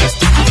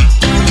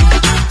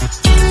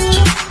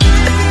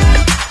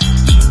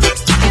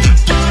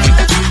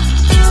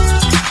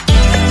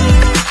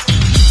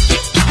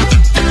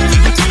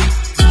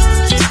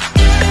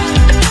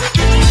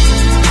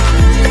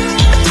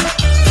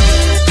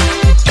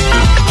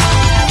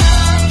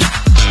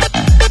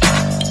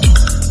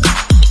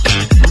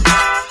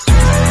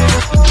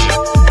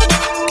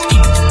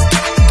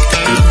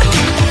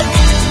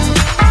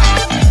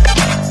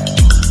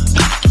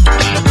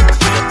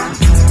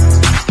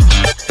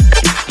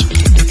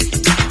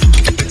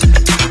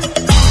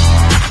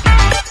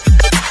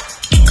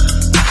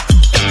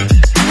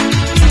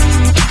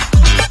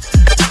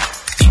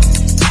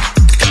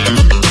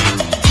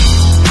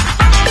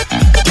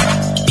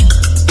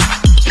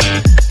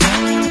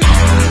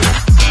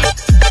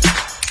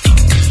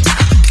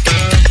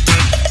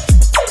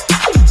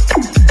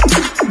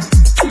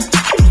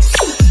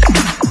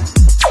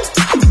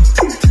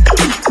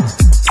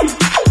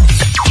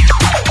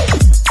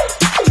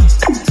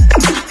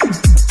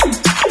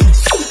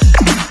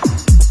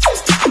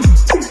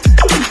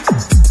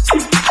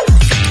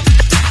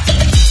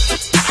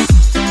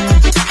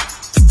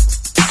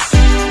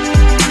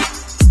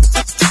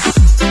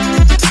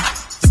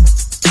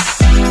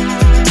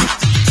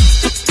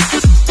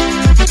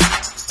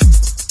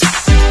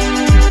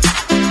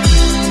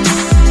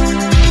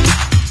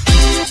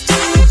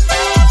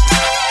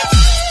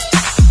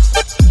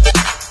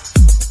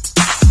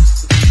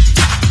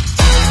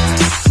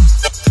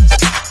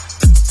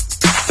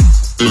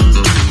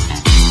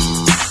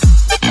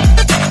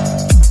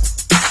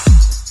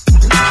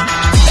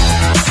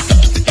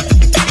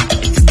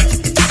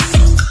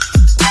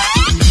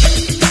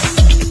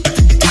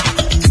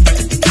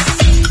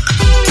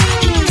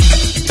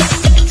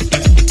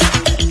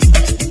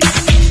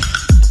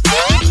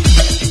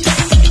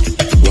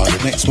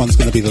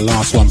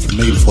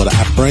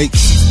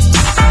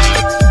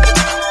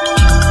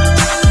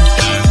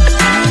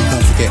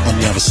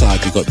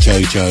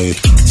 Jojo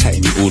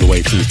taking you all the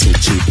way through till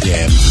 2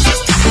 p.m.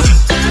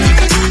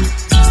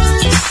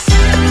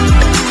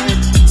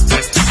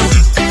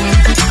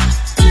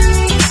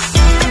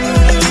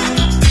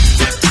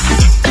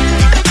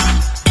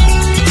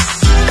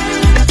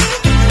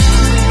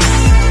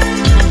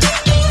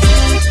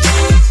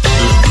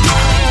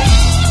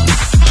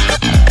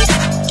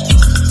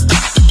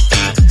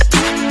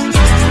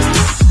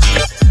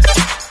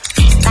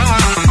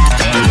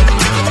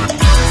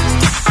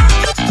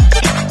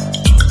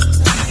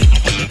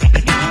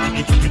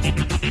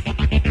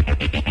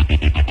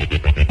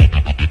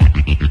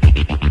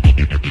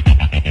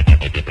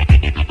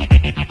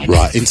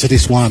 Into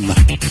this one,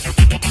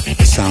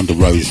 the sound of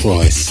Rose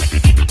Royce.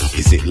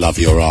 Is it love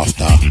you're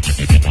after?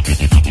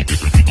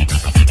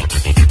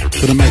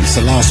 Gonna make this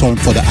the last one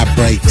for the ad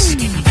breaks.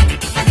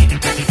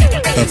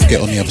 Don't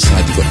forget on the other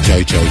side you've got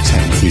Jojo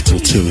taking through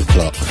till 2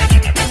 o'clock.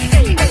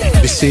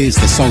 This is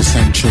the Soul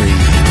Sanctuary,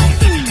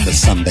 the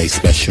Sunday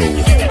special.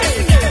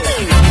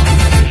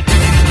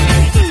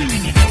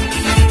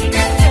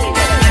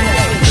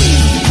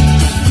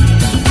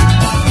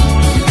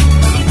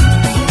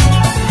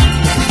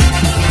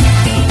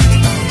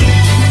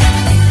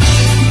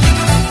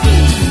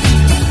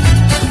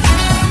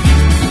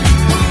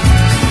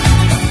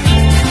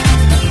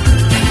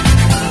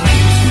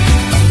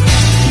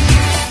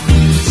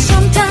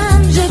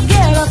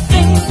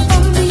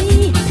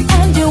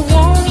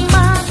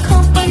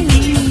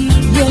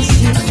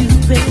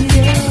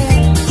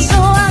 So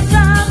I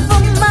drive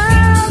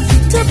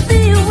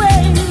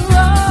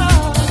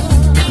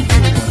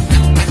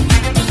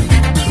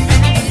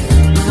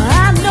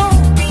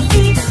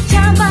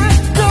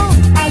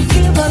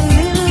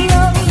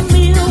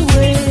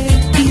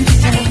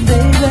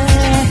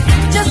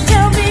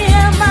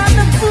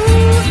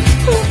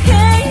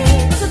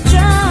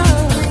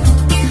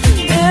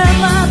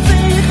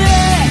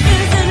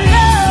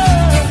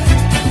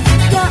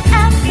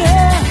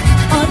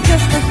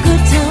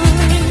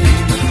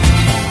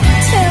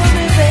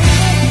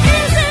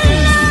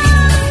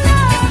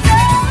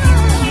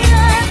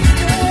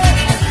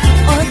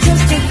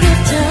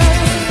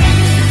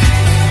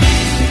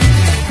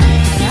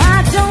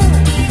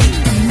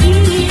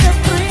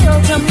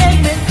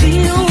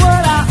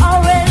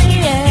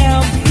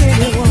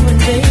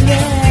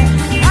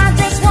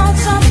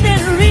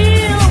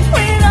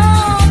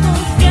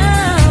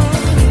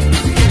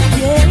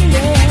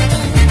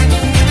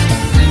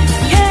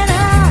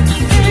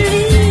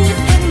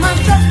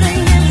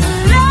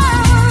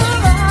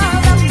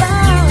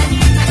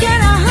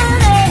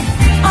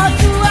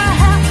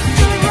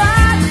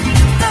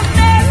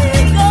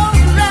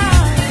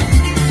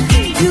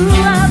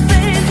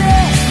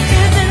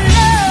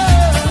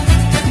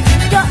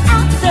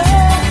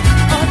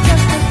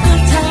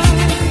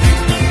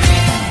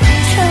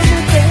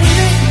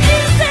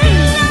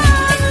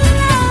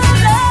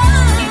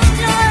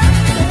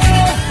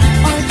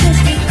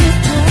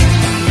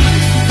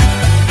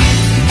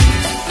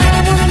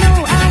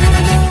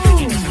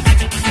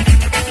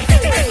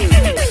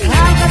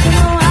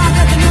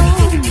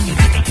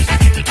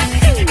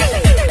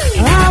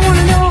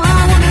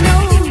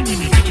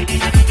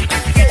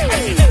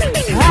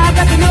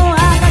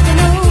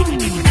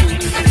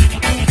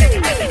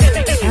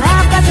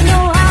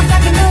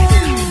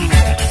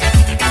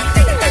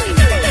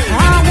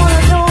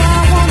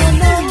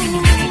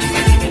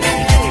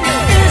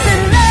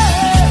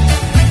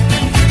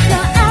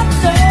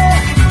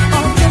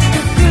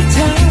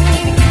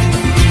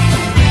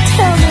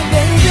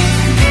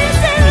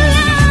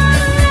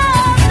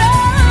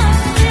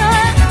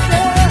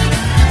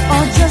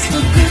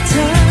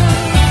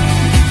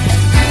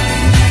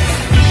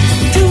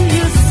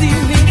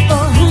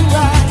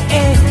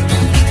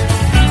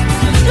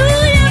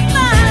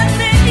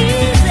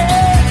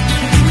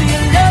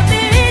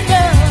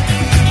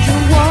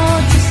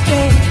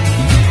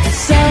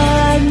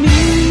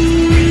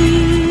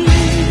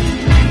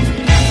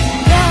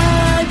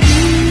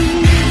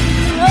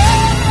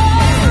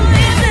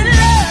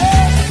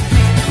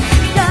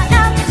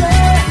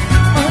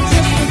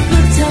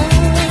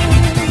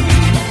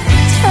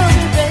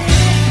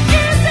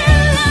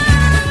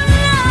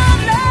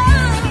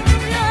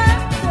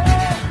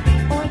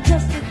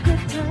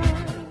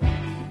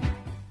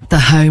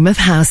home of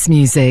house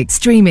music,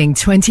 streaming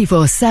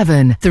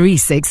 24/7,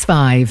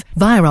 365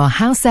 via our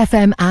House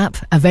FM app,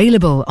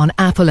 available on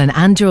Apple and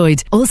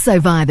Android, also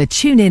via the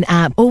TuneIn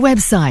app or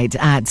website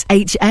at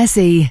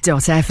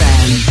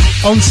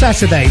hse.fm. On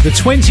Saturday, the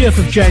 20th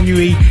of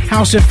January,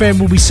 House FM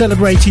will be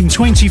celebrating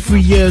 23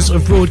 years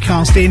of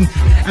broadcasting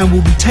and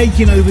will be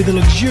taking over the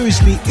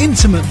luxuriously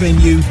intimate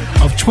venue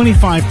of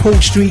 25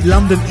 Port Street,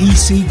 London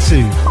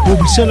EC2. We'll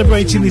be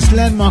celebrating this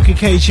landmark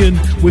occasion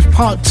with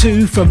part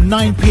 2 from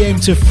 9 p.m.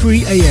 to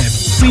 3 a.m.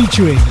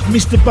 featuring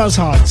Mr.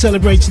 Buzzhard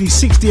celebrating his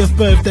 60th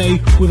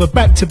birthday with a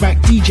back-to-back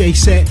DJ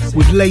set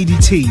with Lady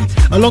T,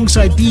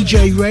 alongside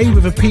DJ Ray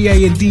with a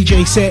PA and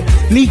DJ set,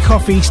 Lee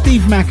Coffey,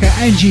 Steve Macker,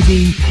 Angie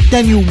B,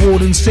 Daniel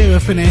Warden, Sarah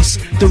Finesse,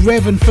 The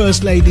Rev and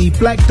First Lady,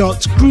 Black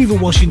Dots, Groover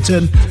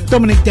Washington,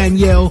 Dominic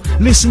Danielle,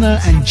 Listener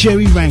and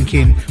Jerry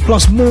Rankin,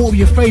 plus more of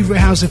your favourite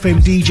House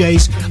FM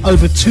DJs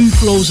over 2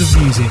 floors of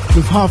music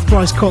with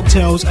half-price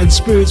cocktails and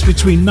spirits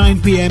between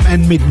 9 p.m.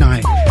 and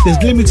midnight.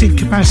 There's limited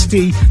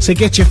capacity, so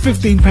get your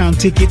 £15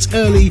 tickets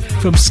early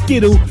from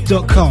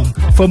skiddle.com.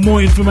 For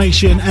more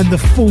information and the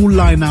full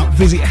lineup,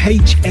 visit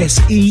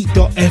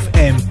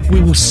hse.fm.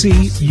 We will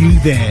see you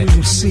there. We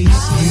will see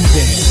you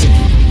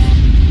there.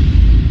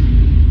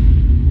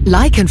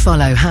 Like and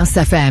follow House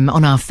FM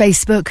on our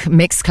Facebook,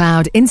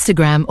 Mixcloud,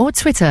 Instagram or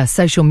Twitter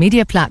social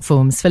media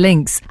platforms for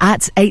links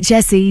at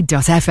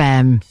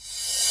hse.fm.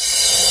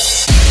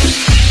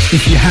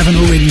 If you haven't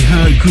already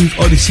heard, Groove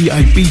Odyssey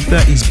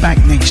Ibiza is back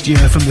next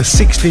year from the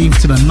 16th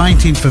to the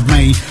 19th of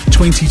May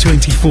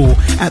 2024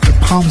 at the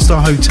Palm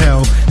Star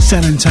Hotel,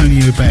 San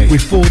Antonio Bay,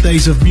 with 4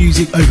 days of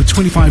music, over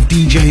 25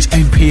 DJs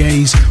and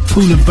PAs,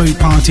 pool and boat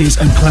parties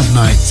and club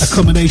nights.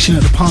 Accommodation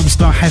at the Palm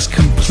Star has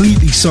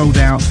completely sold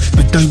out,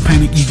 but don't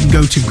panic, you can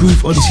go to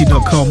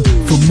grooveodyssey.com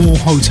for more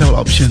hotel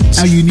options.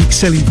 Our unique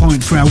selling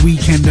point for our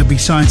weekender,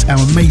 besides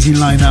our amazing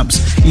lineups,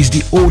 is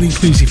the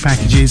all-inclusive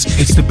packages.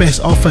 It's the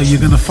best offer you're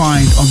going to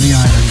find on the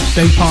island.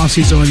 Day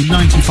passes are only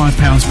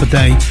 £95 per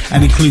day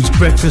and includes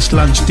breakfast,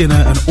 lunch,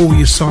 dinner and all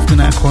your soft and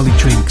alcoholic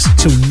drinks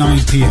till 9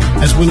 p.m,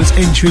 as well as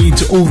entry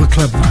into all the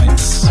club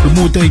nights. The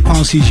more day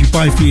passes you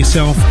buy for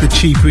yourself, the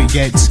cheaper it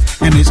gets,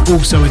 and there's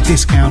also a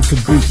discount for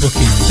group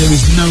booking. There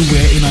is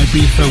nowhere in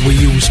Ibiza where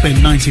you will spend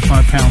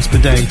 £95 per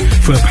day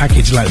for a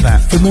package like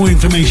that. For more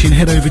information,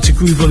 head over to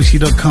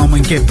grooveodyssey.com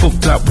and get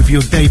booked up with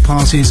your day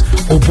passes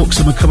or book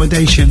some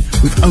accommodation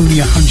with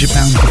only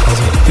 £100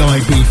 deposit. Go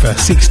Ibiza,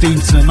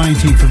 16th to the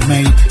 19th of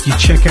May. You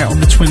check out on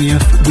the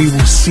 20th. We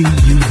will see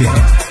you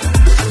there.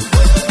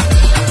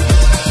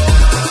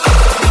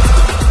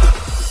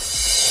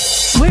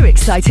 We're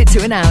excited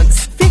to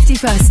announce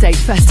 51st State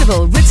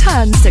Festival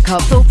returns to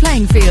Copthall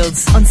Playing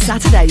Fields on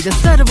Saturday the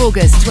 3rd of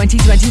August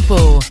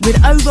 2024 with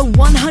over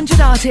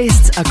 100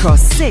 artists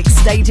across 6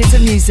 stages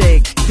of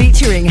music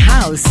featuring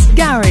house,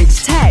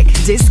 garage, tech,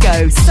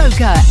 disco,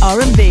 soca,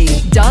 R&B,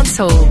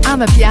 dancehall,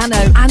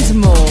 amapiano and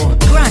more.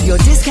 Grab your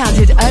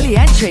discounted early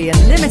entry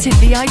and limited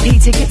VIP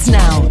tickets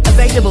now.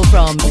 Available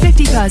from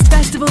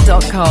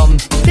 51stfestival.com.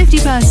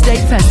 51st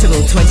State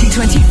Festival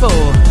 2024,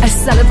 a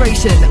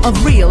celebration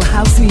of real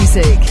house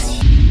music.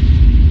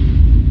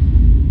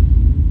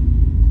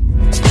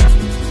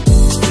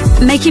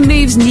 Making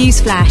Moves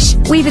Newsflash.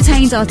 We've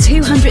attained our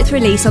 200th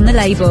release on the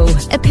label.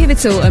 A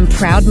pivotal and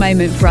proud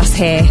moment for us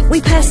here. We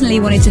personally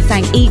wanted to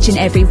thank each and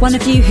every one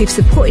of you who've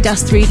supported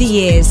us through the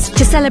years.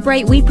 To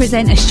celebrate, we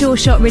present a Sure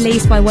Shot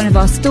release by one of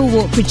our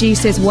stalwart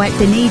producers, Wipe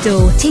the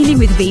Needle, teaming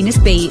with Venus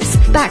Beats.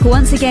 Back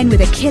once again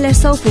with a killer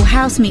soulful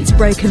house meets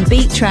broken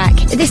beat track,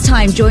 this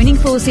time joining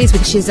forces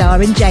with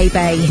Shazar and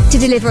J-Bay to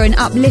deliver an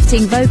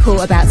uplifting vocal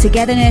about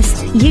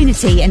togetherness,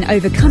 unity and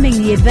overcoming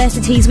the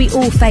adversities we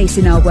all face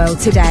in our world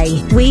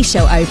today. We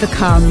shall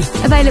overcome.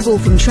 Available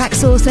from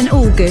Tracksource and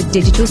all good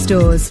digital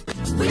stores.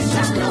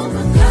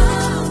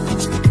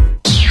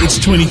 It's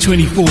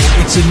 2024,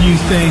 it's a new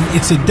thing,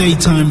 it's a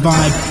daytime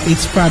vibe,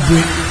 it's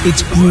Fabric,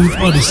 it's Groove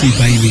Odyssey,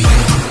 baby.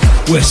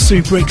 We're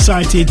super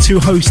excited to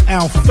host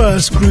our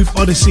first Groove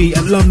Odyssey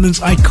at London's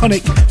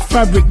iconic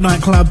Fabric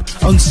nightclub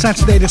on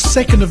Saturday the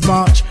 2nd of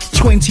March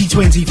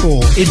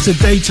 2024. It's a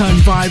daytime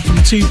vibe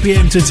from 2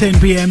 p.m. to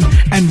 10 p.m.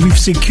 and we've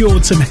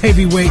secured some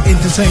heavyweight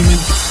entertainment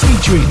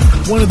featuring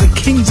one of the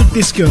kings of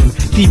disco,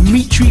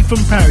 Dimitri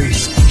from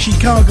Paris,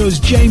 Chicago's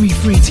Jamie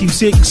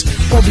 326,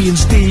 Bobby and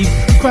Steve,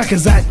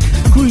 Crackazat,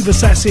 Groove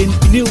Assassin,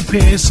 Neil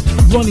Pierce,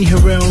 Ronnie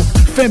Harrell,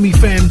 Femi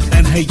Fem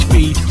and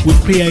HB,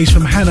 with PAs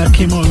from Hannah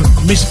Kimo,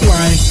 Miss Fly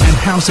and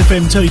House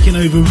FM taking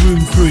over Room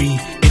 3.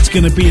 It's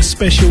going to be a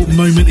special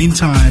moment in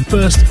time.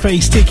 First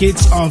phase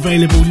tickets are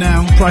available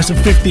now. Price of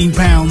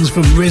 £15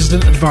 from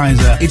Resident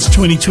Advisor. It's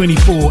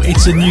 2024.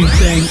 It's a new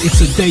thing.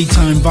 It's a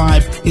daytime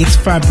vibe. It's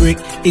Fabric.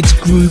 It's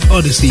Groove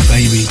Odyssey,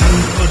 baby.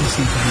 Groove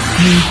Odyssey, baby.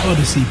 Groove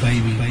Odyssey,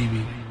 baby.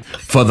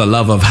 For the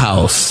love of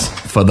house,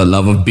 for the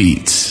love of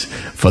beats,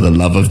 for the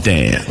love of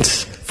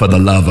dance, for the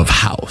love of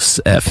House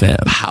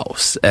FM,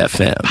 House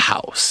FM,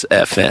 House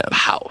FM,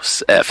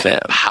 House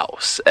FM,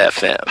 House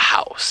FM,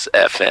 House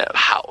FM,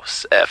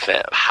 House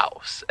FM,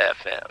 House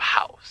FM,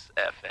 House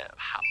FM,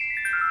 House.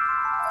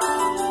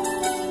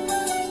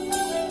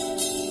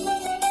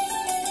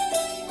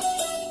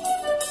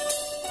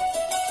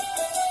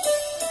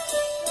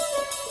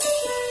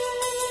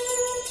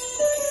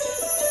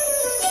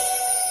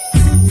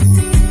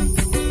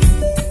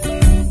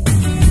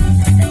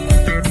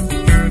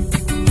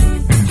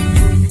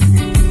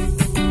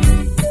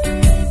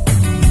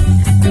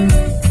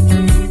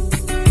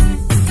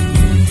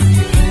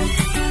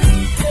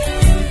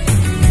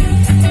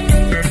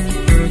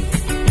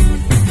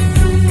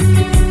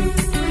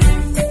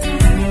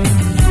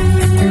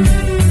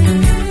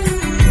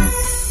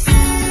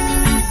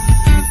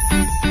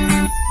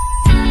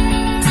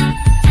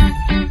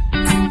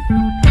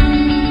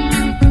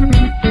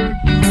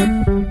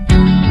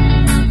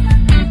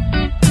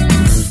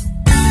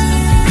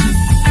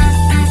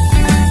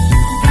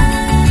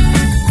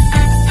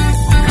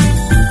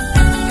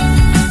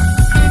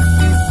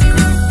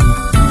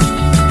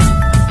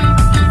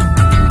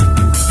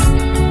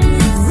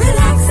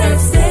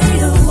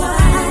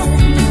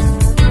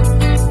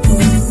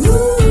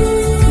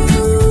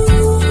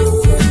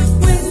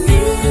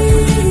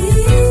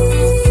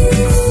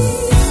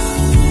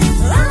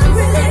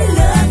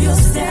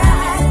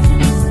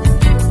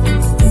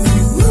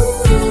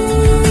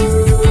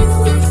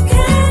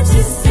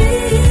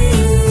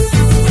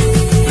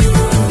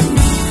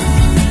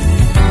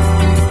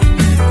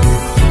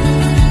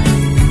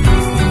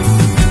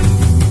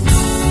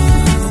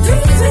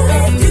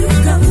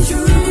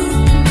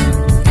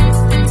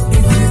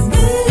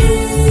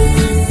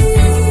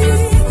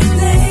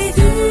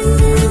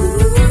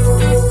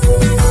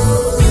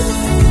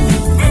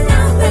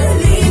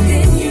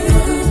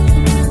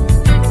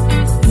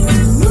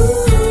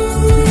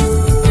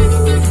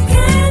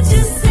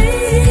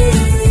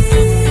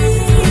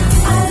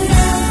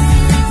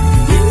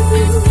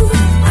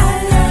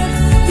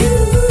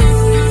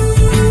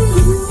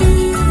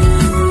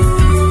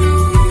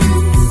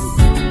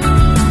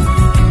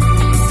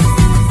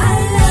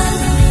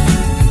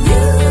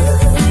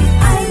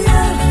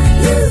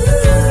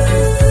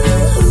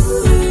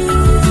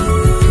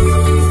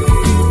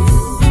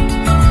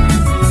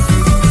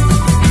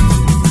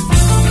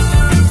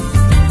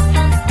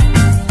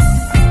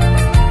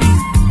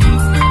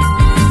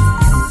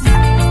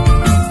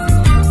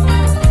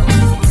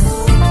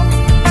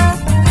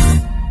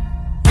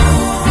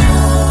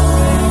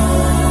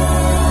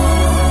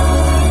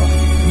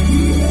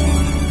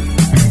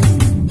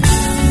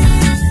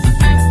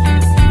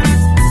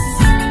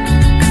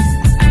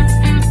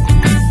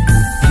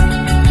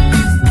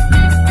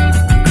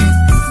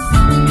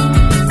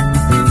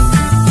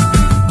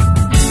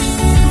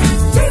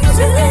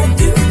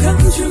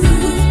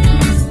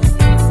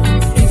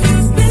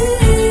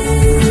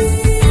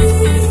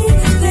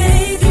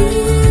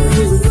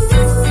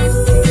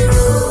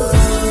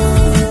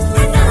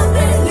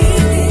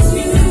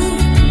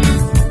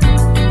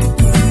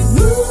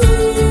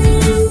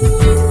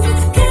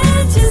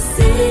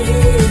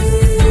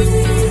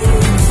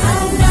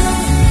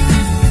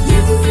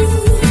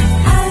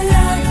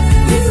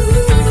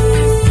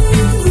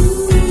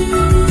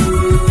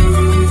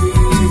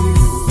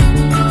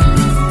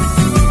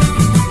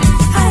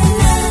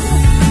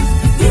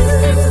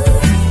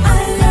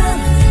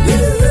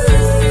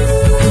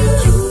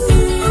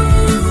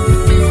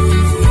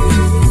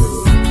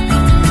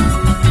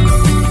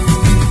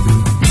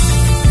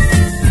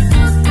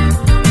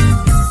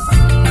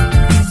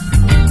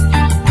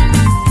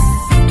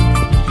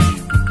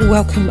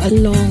 Welcome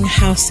along,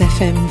 House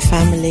FM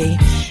family.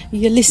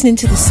 You're listening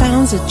to the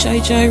sounds of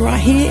JoJo right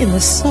here in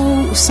the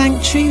Soul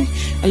Sanctuary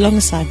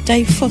alongside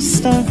Dave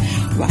Foster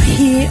right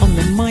here on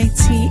the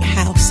mighty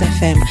House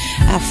FM,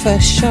 our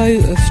first show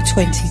of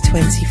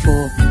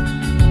 2024.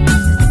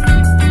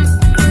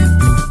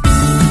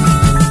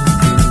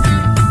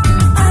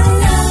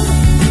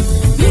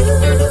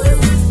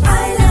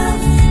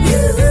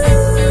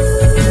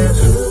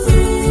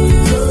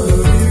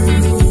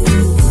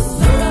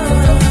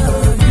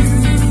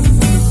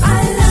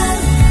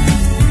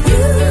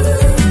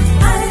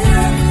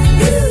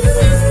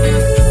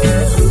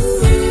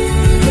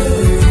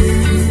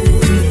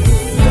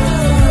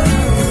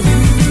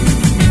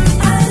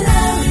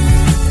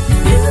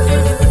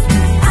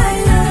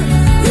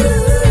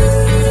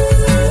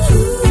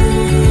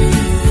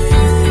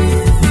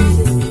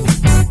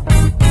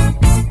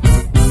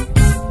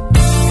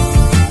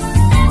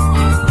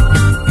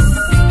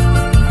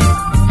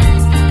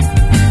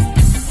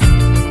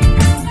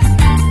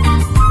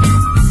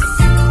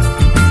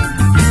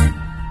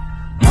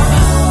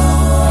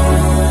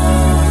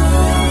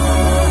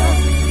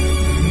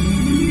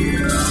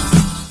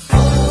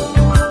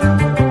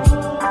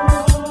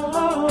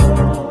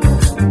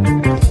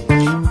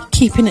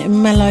 Keeping it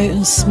mellow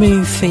and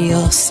smooth for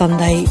your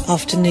Sunday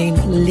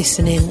afternoon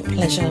listening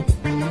pleasure.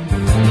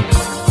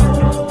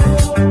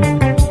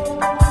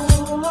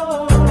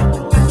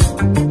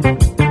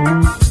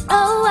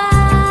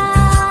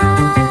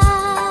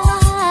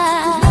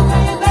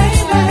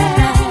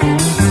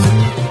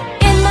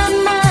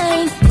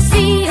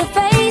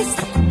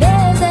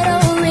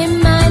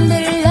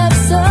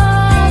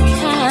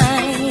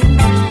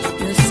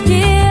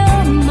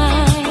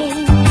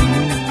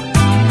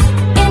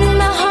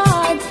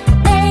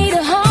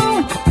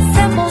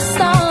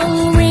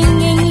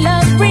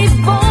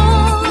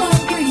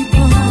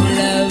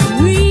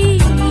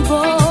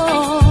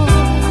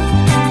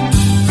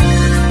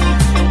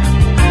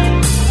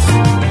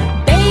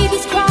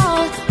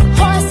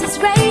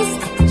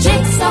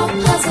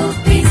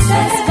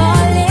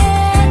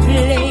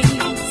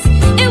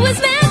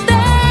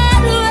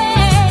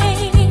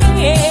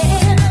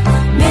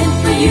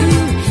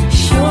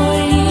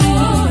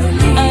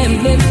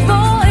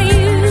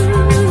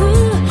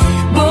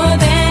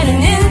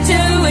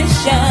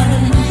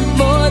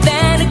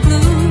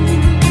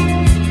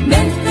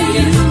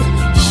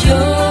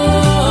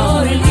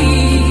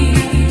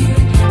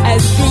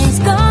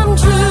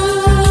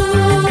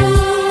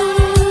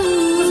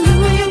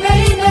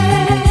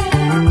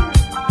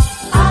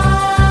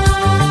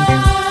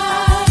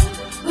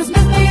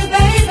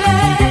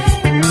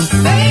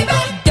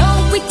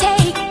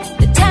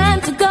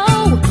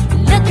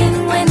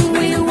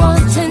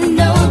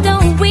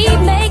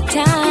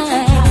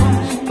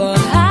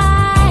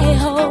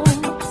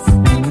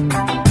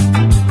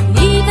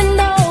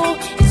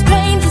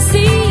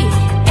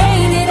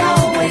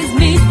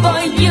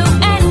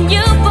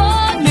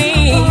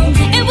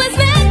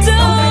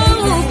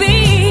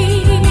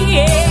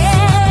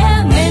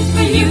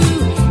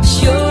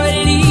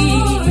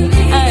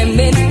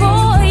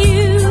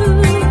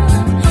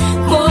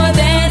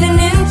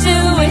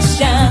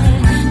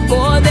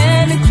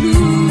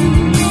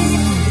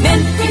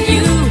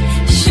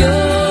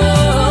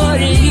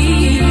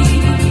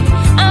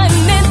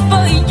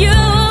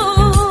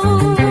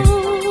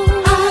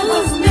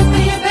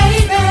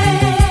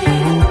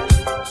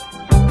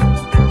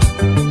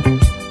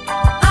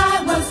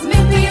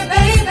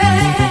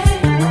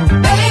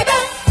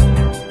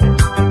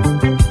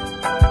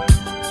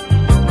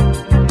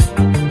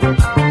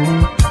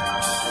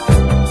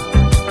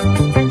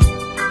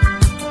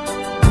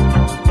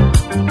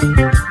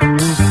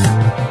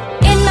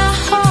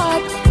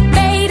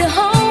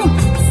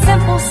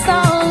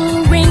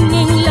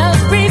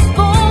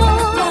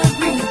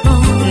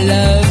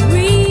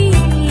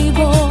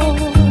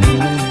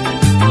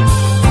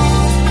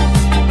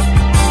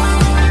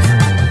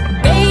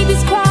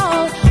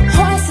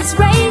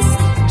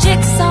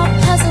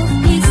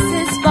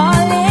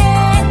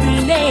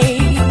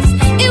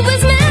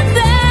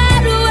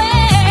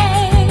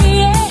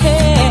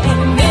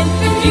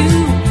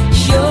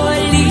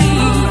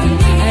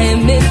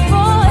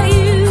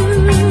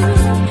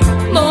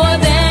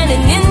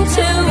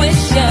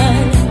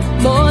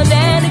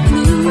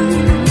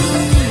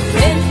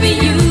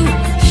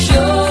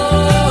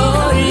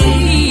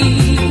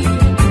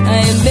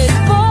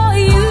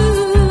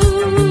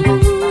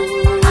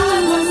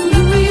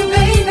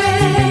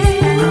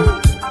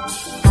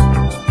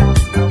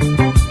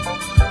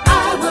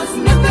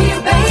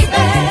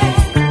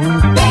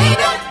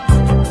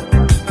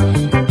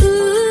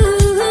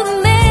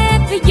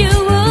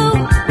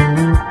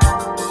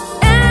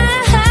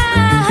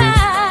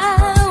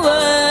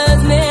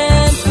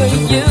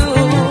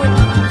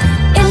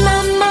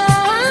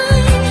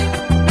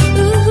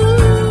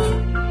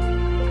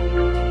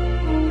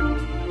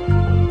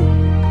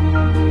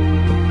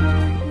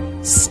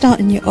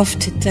 Starting you off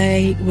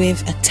today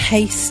with A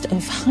Taste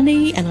of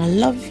Honey and I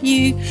Love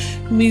You.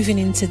 Moving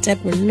into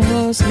Deborah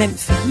Laws, Meant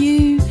for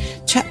You.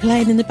 chat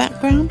playing in the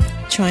background,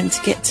 trying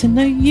to get to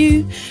know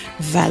you,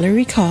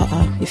 Valerie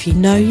Carter. If you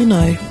know, you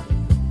know.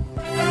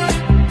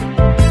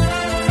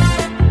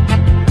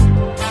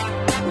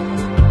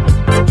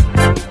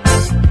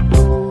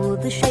 Oh,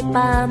 the shape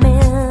I'm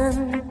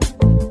in.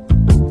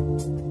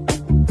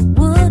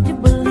 Would you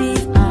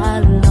believe I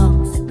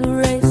lost the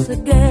race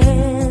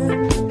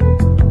again?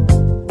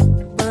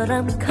 But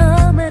I'm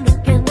coming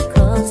again,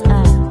 'cause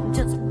I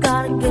just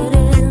gotta get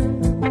in.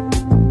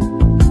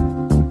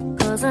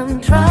 'Cause I'm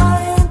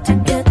trying to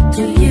get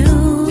to you,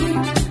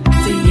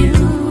 to you,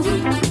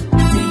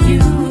 to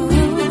you.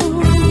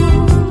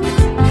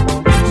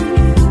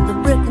 The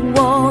brick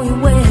wall you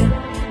wear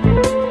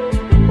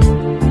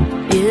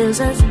is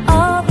as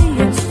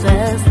obvious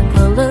as the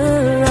color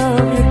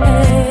of your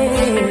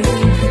hair.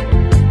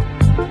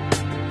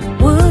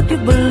 Would you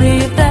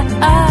believe that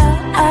I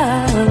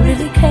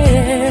really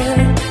care?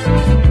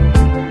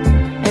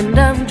 And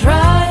I'm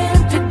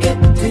trying to get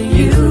to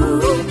you,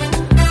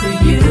 to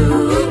you,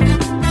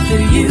 to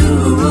you.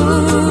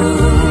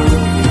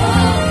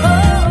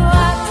 Oh,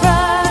 I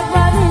tried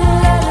writing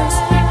letters,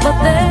 but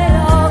they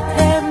all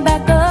came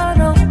back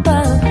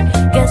unopened.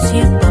 Guess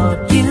you thought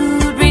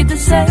you'd read the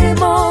same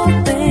old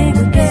thing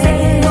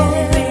again.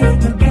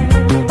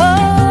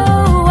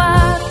 Oh, I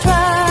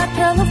tried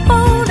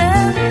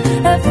telephoning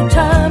every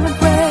time it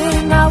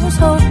rang. I was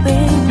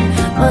hoping,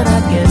 but I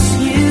guess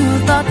you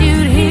thought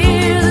you'd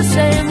hear the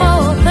same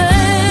old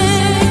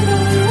thing.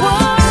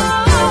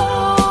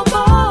 Whoa,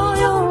 boy,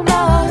 you're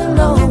not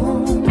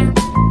alone.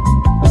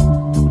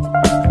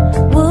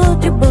 Would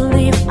you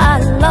believe I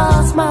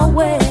lost my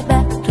way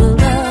back to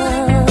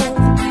love,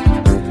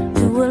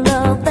 to a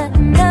love that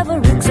never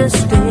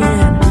existed?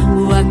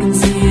 Oh, I can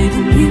see it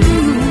in you,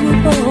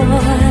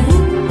 boy.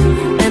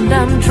 And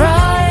I'm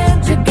trying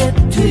to get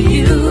to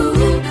you,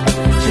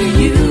 to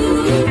you,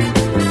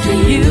 to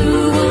you.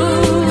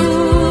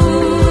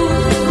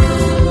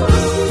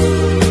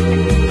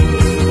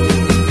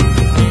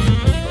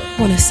 I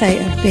want to say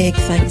a big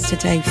thanks to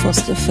Dave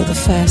Foster for the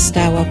first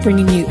hour,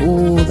 bringing you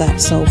all that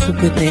soulful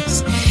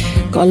goodness.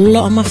 Got a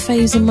lot of my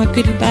faves in my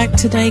goodie bag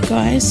today,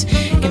 guys.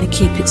 Gonna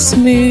keep it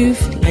smooth,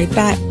 lay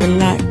back,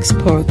 relax,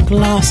 pour a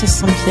glass of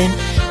something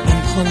and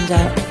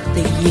ponder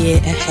the year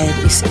ahead.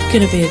 It's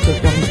gonna be a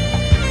good one.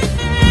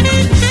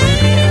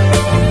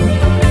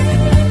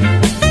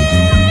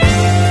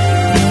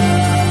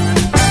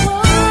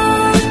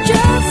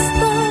 Just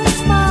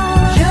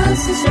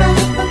a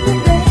smile from you,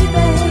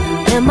 baby.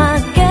 Am I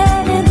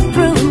getting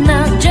through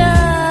now?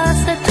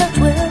 Just a touch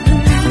will do.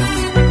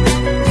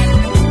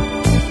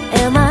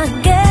 Am I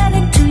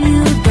getting to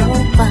you?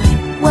 Don't fight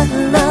what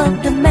love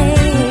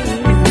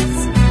demands.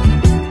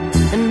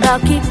 And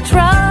I'll keep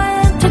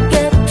trying to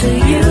get to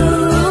you,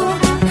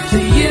 to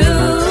you,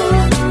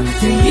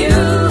 to you.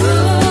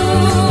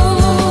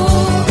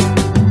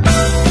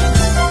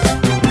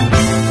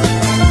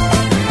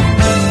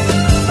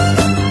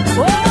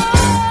 Whoa,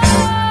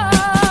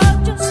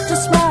 just a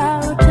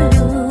smile or two.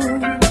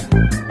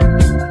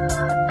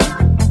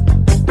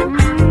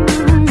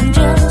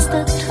 Just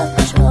a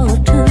touch or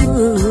two.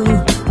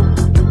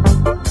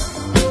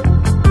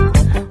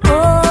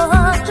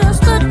 Oh,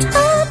 just a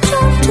touch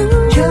or two.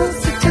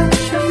 Just a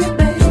touch of you,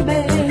 baby.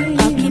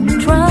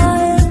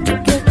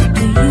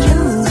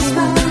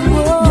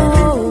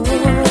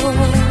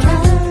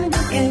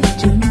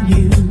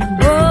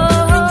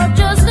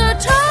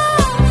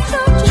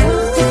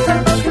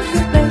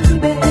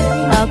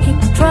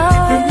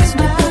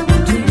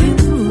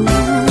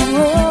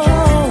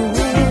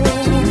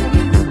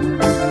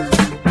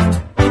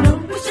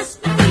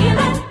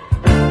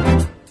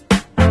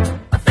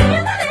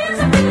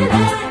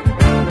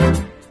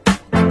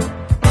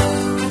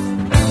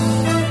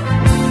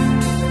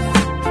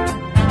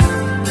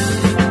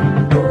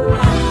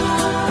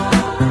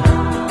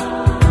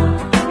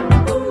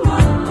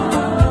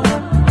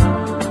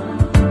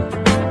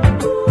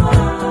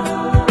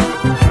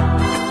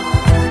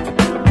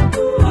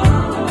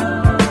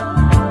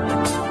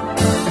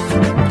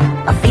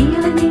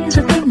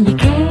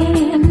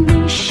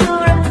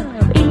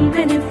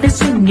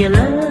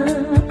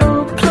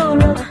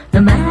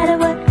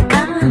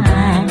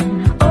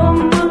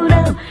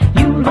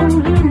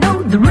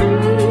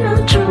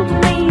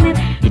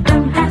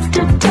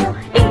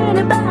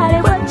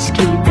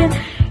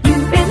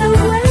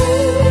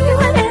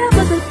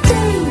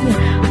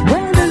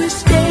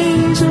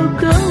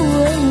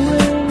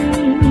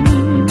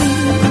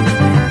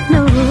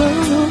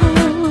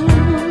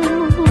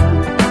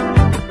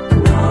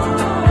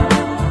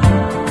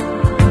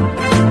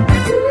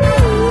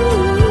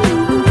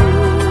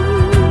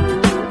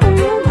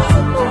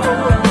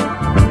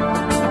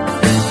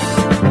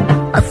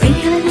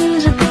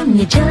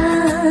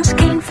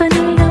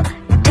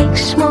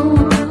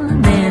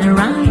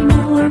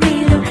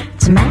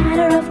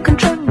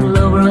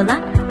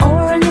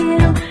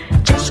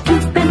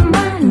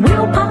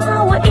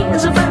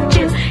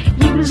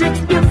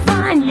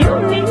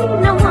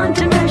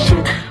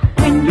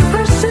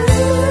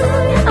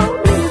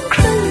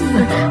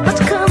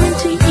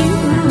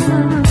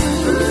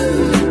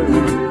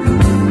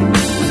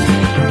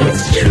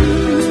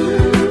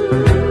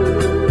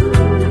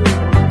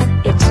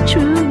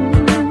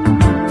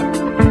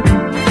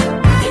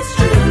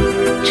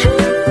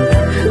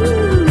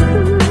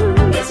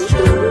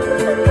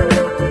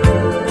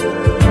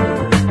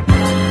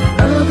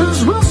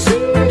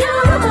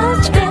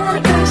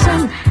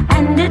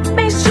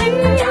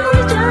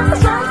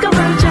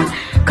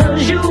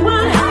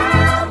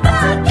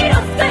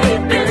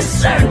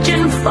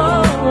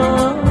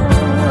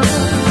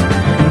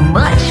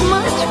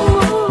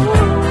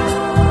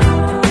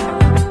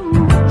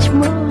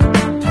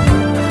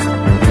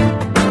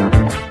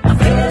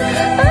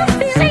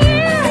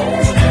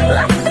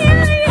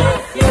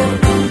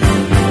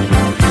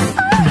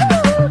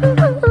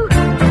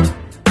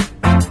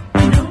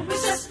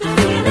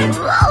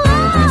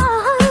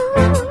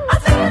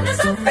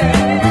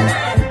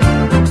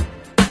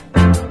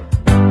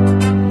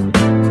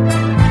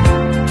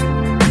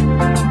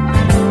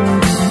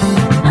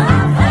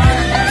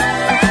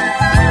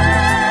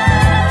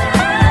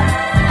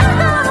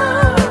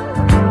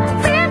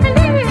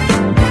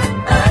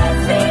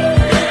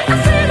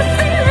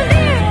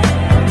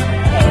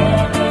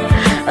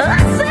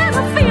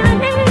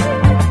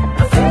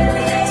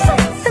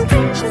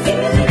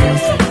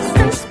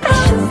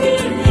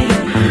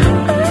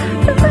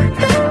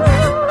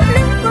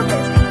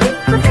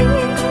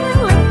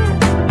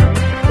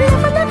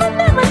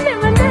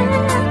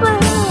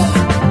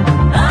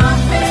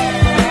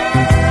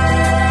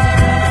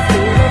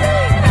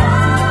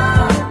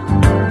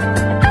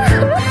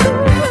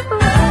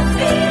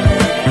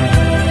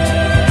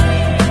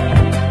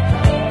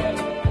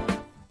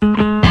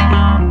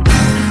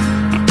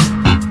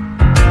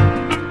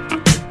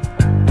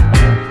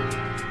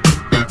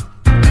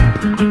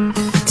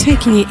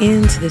 Taking you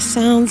into the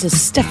sounds of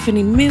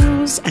Stephanie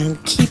Mills and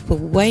Keep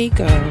Away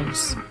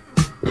Girls.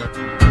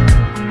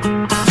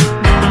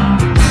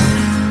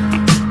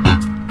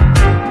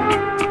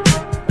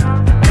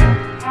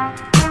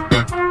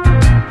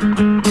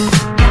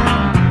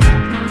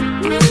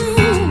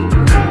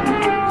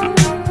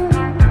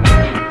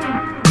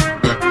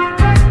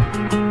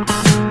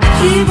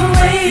 Keep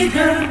away,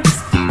 girls,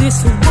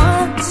 this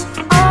one's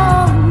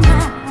all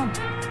mine.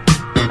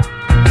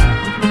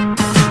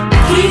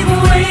 Keep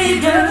away,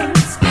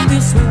 girls,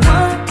 this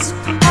one's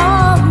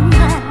all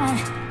mine.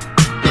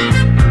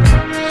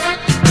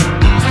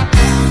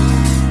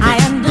 I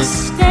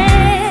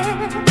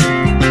understand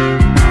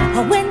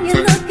when you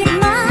look at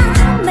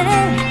my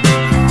man,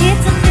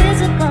 it's a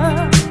physical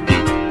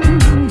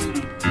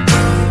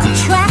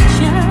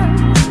attraction,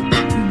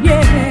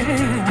 yeah.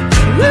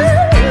 Woo.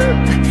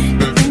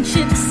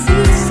 Friendship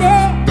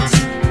ceases,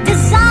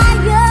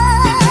 desire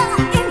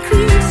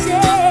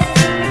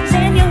increases,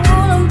 and you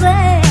want 'em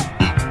back,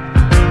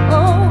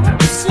 oh,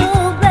 so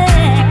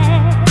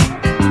bad.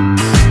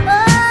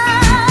 Oh,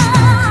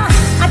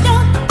 I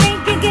don't think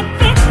you can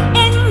fit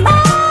in my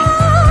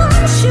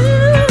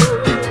shoes.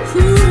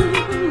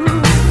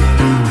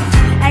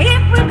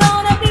 If we're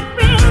gonna be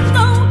friends,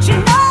 don't you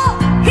know,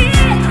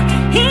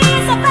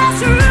 here's the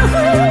best rule.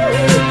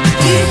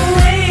 Keep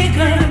away,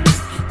 girls,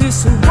 this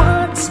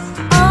one's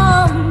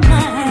all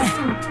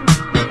mine.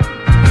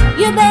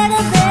 You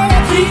better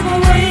keep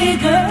away,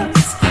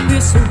 girls,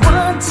 this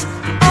one's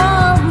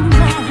all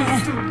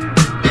mine.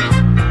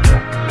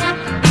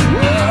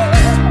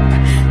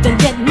 Don't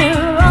get me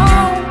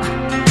wrong,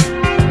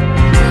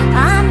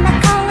 I'm not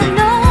calling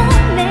no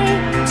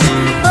names,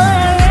 but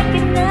I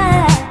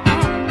recognize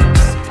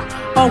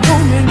a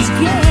woman's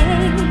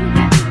game,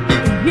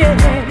 yeah.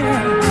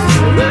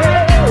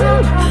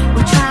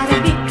 We try to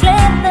be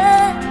clever,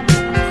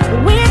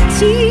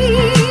 witty,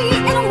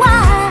 and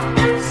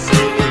wise.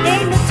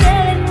 Ain't no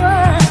telling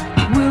what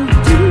we'll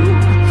do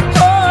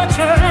or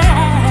try.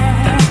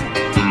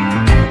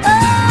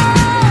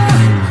 Oh,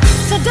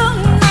 so don't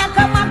knock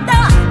on my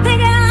door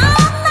thinking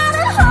I'm not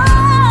at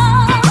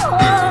home.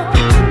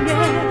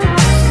 Yeah.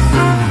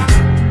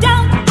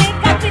 Don't think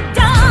I'd be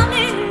dumb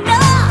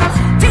enough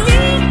to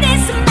leave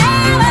this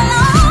man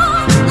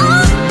alone. Oh,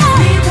 no.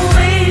 Keep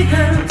away,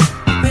 girls,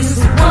 this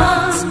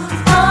one's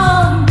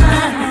all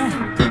mine.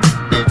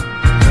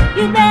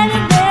 You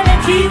better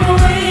keep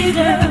away,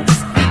 girls,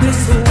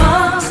 this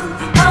one's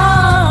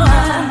all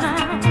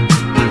mine.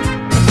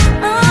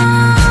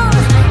 Oh,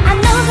 I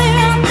know there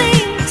are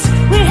things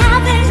we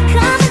have in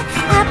common.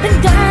 I've been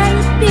dying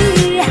to be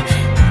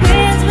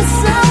friends with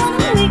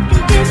someone we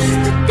can dish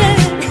the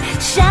dirt,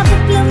 shop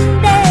at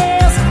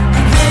Bloomingdale's,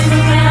 and hang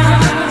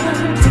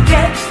around to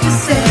catch the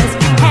sales,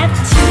 have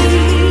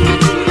tea.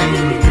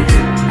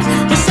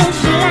 The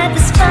social life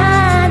is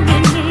fine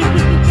with me.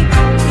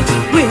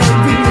 We'll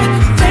be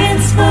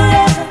friends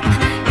forever.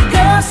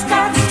 Girl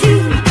Scouts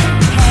too.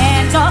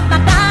 Hands off my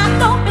thigh,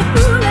 don't be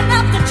fool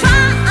enough to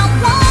try. I'm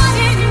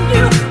wanting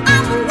you.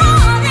 I'm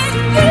wanting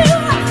you.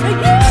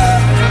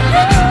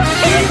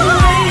 Keep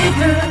away,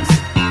 girls,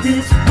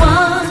 this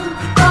one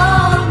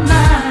all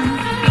mine.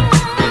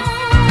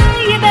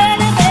 You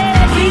better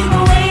keep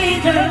away,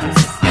 girls,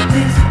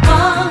 this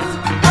one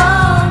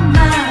all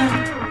mine.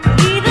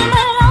 Leave him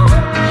alone.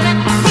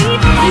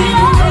 Leave him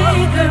away,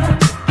 girls,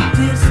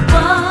 this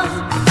one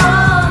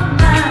all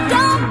mine.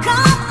 Don't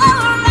come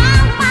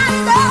around my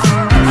door.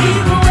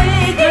 Keep away,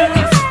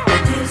 girls,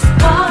 this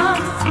one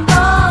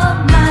all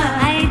mine.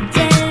 I ain't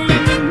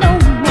telling you no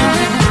more.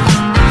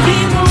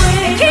 Keep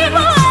away,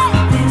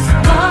 this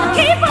one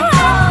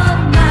all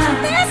mine.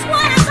 This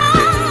one is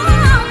all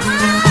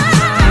mine.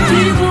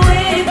 Keep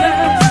away,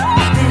 girls,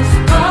 this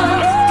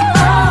one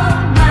all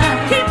mine.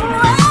 Keep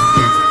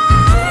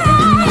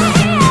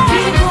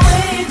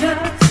away,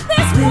 girls,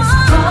 this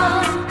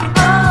one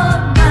all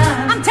mine.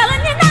 I'm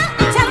telling you now,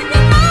 I'm telling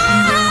you now.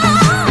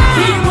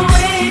 Keep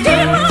away,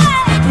 girls,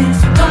 this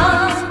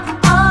one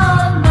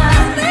all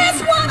mine. This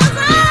one is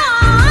all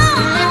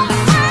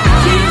mine.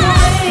 Keep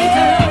away,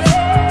 girls,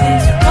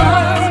 this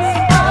one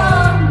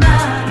all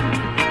mine.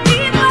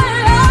 Leave her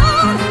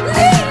alone,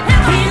 leave him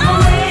alone. Keep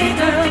away,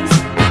 girls,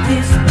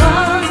 this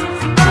one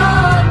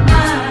all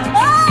mine.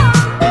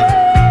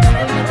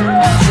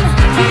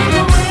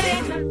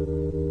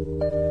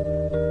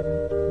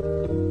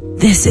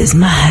 This is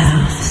my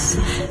house.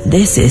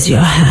 This is your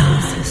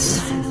house.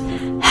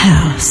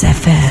 House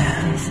FM.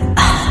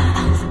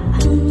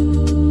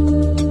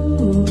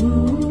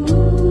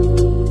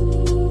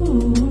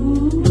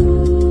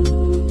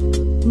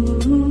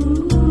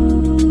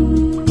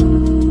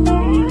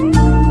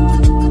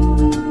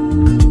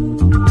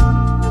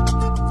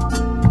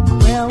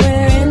 Well,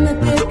 we're in the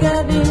thick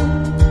of it.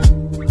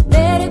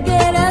 Better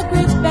get a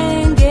grip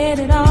and get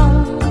it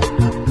on.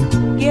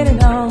 Get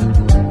it on.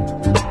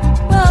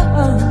 Whoa,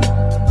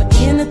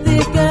 we're in the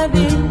thick of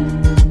it.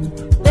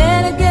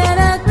 Better get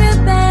a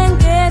grip and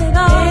get it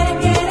on.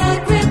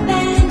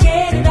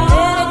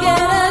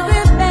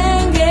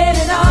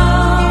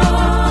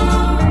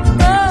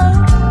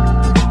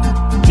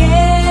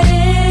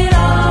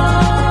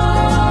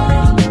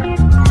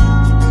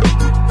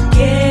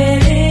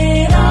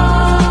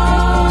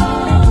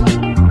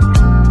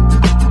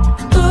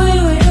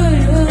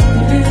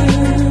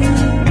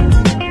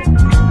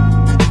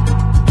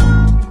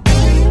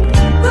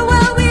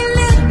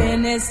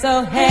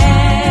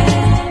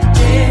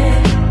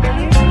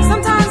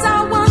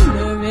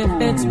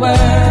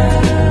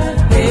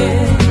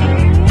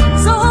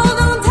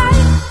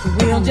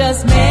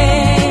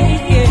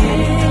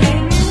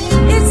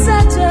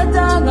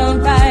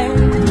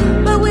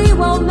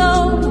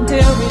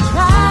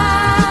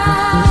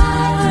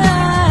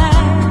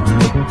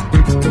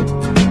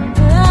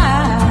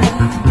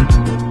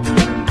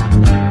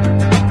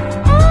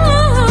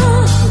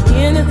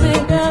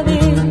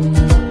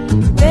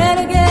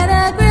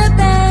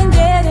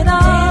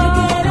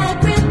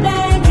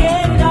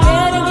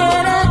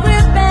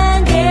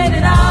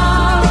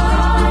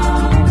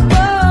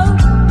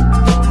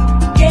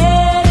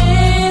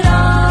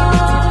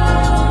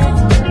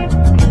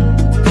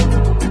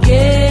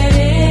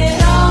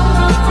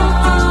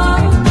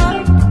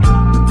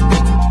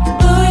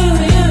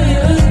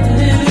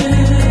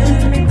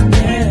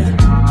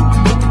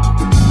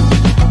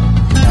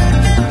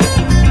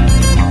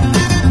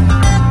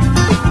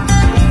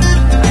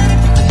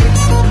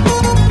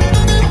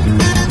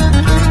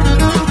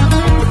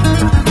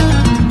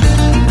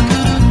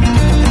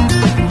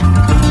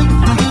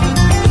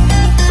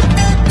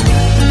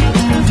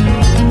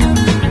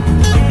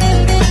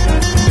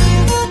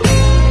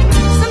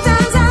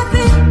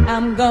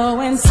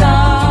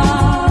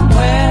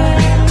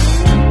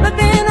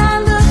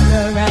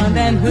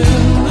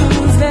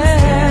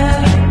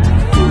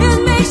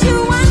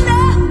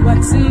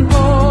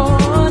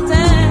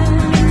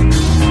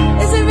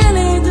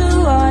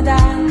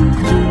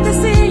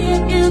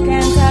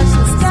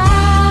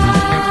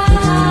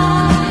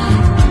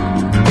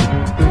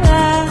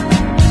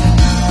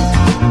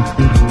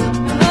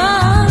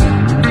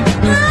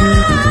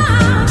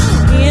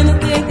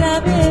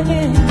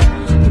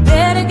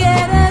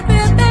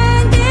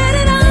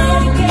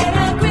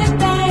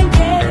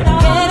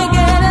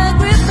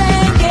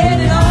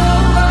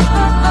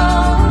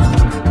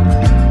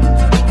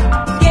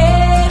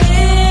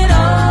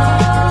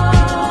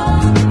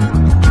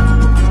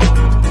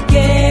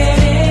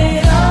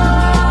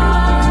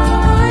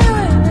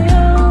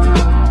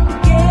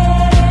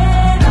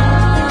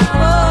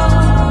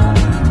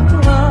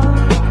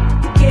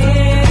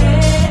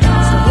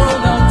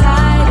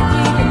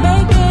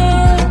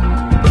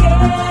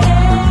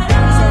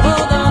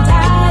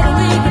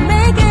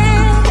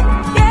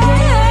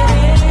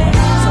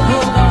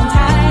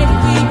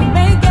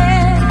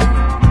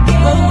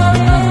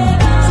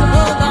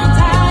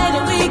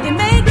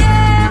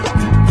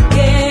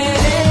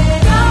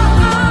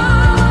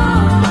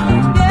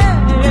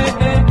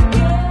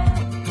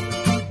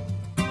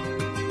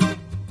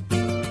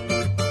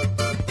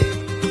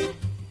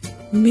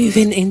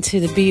 moving into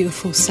the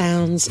beautiful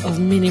sounds of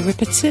Minnie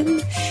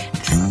Riperton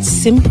and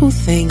Simple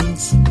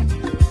Things.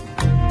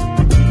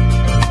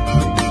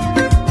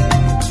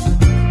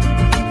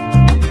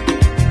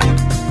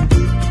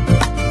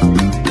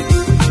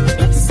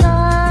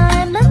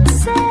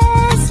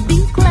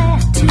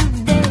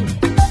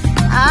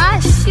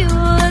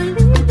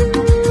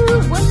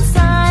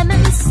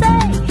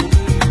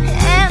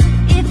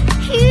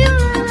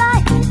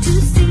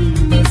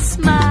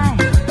 Smile,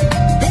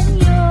 then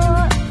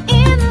you're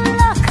in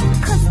luck,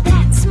 'cause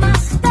that's my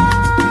style.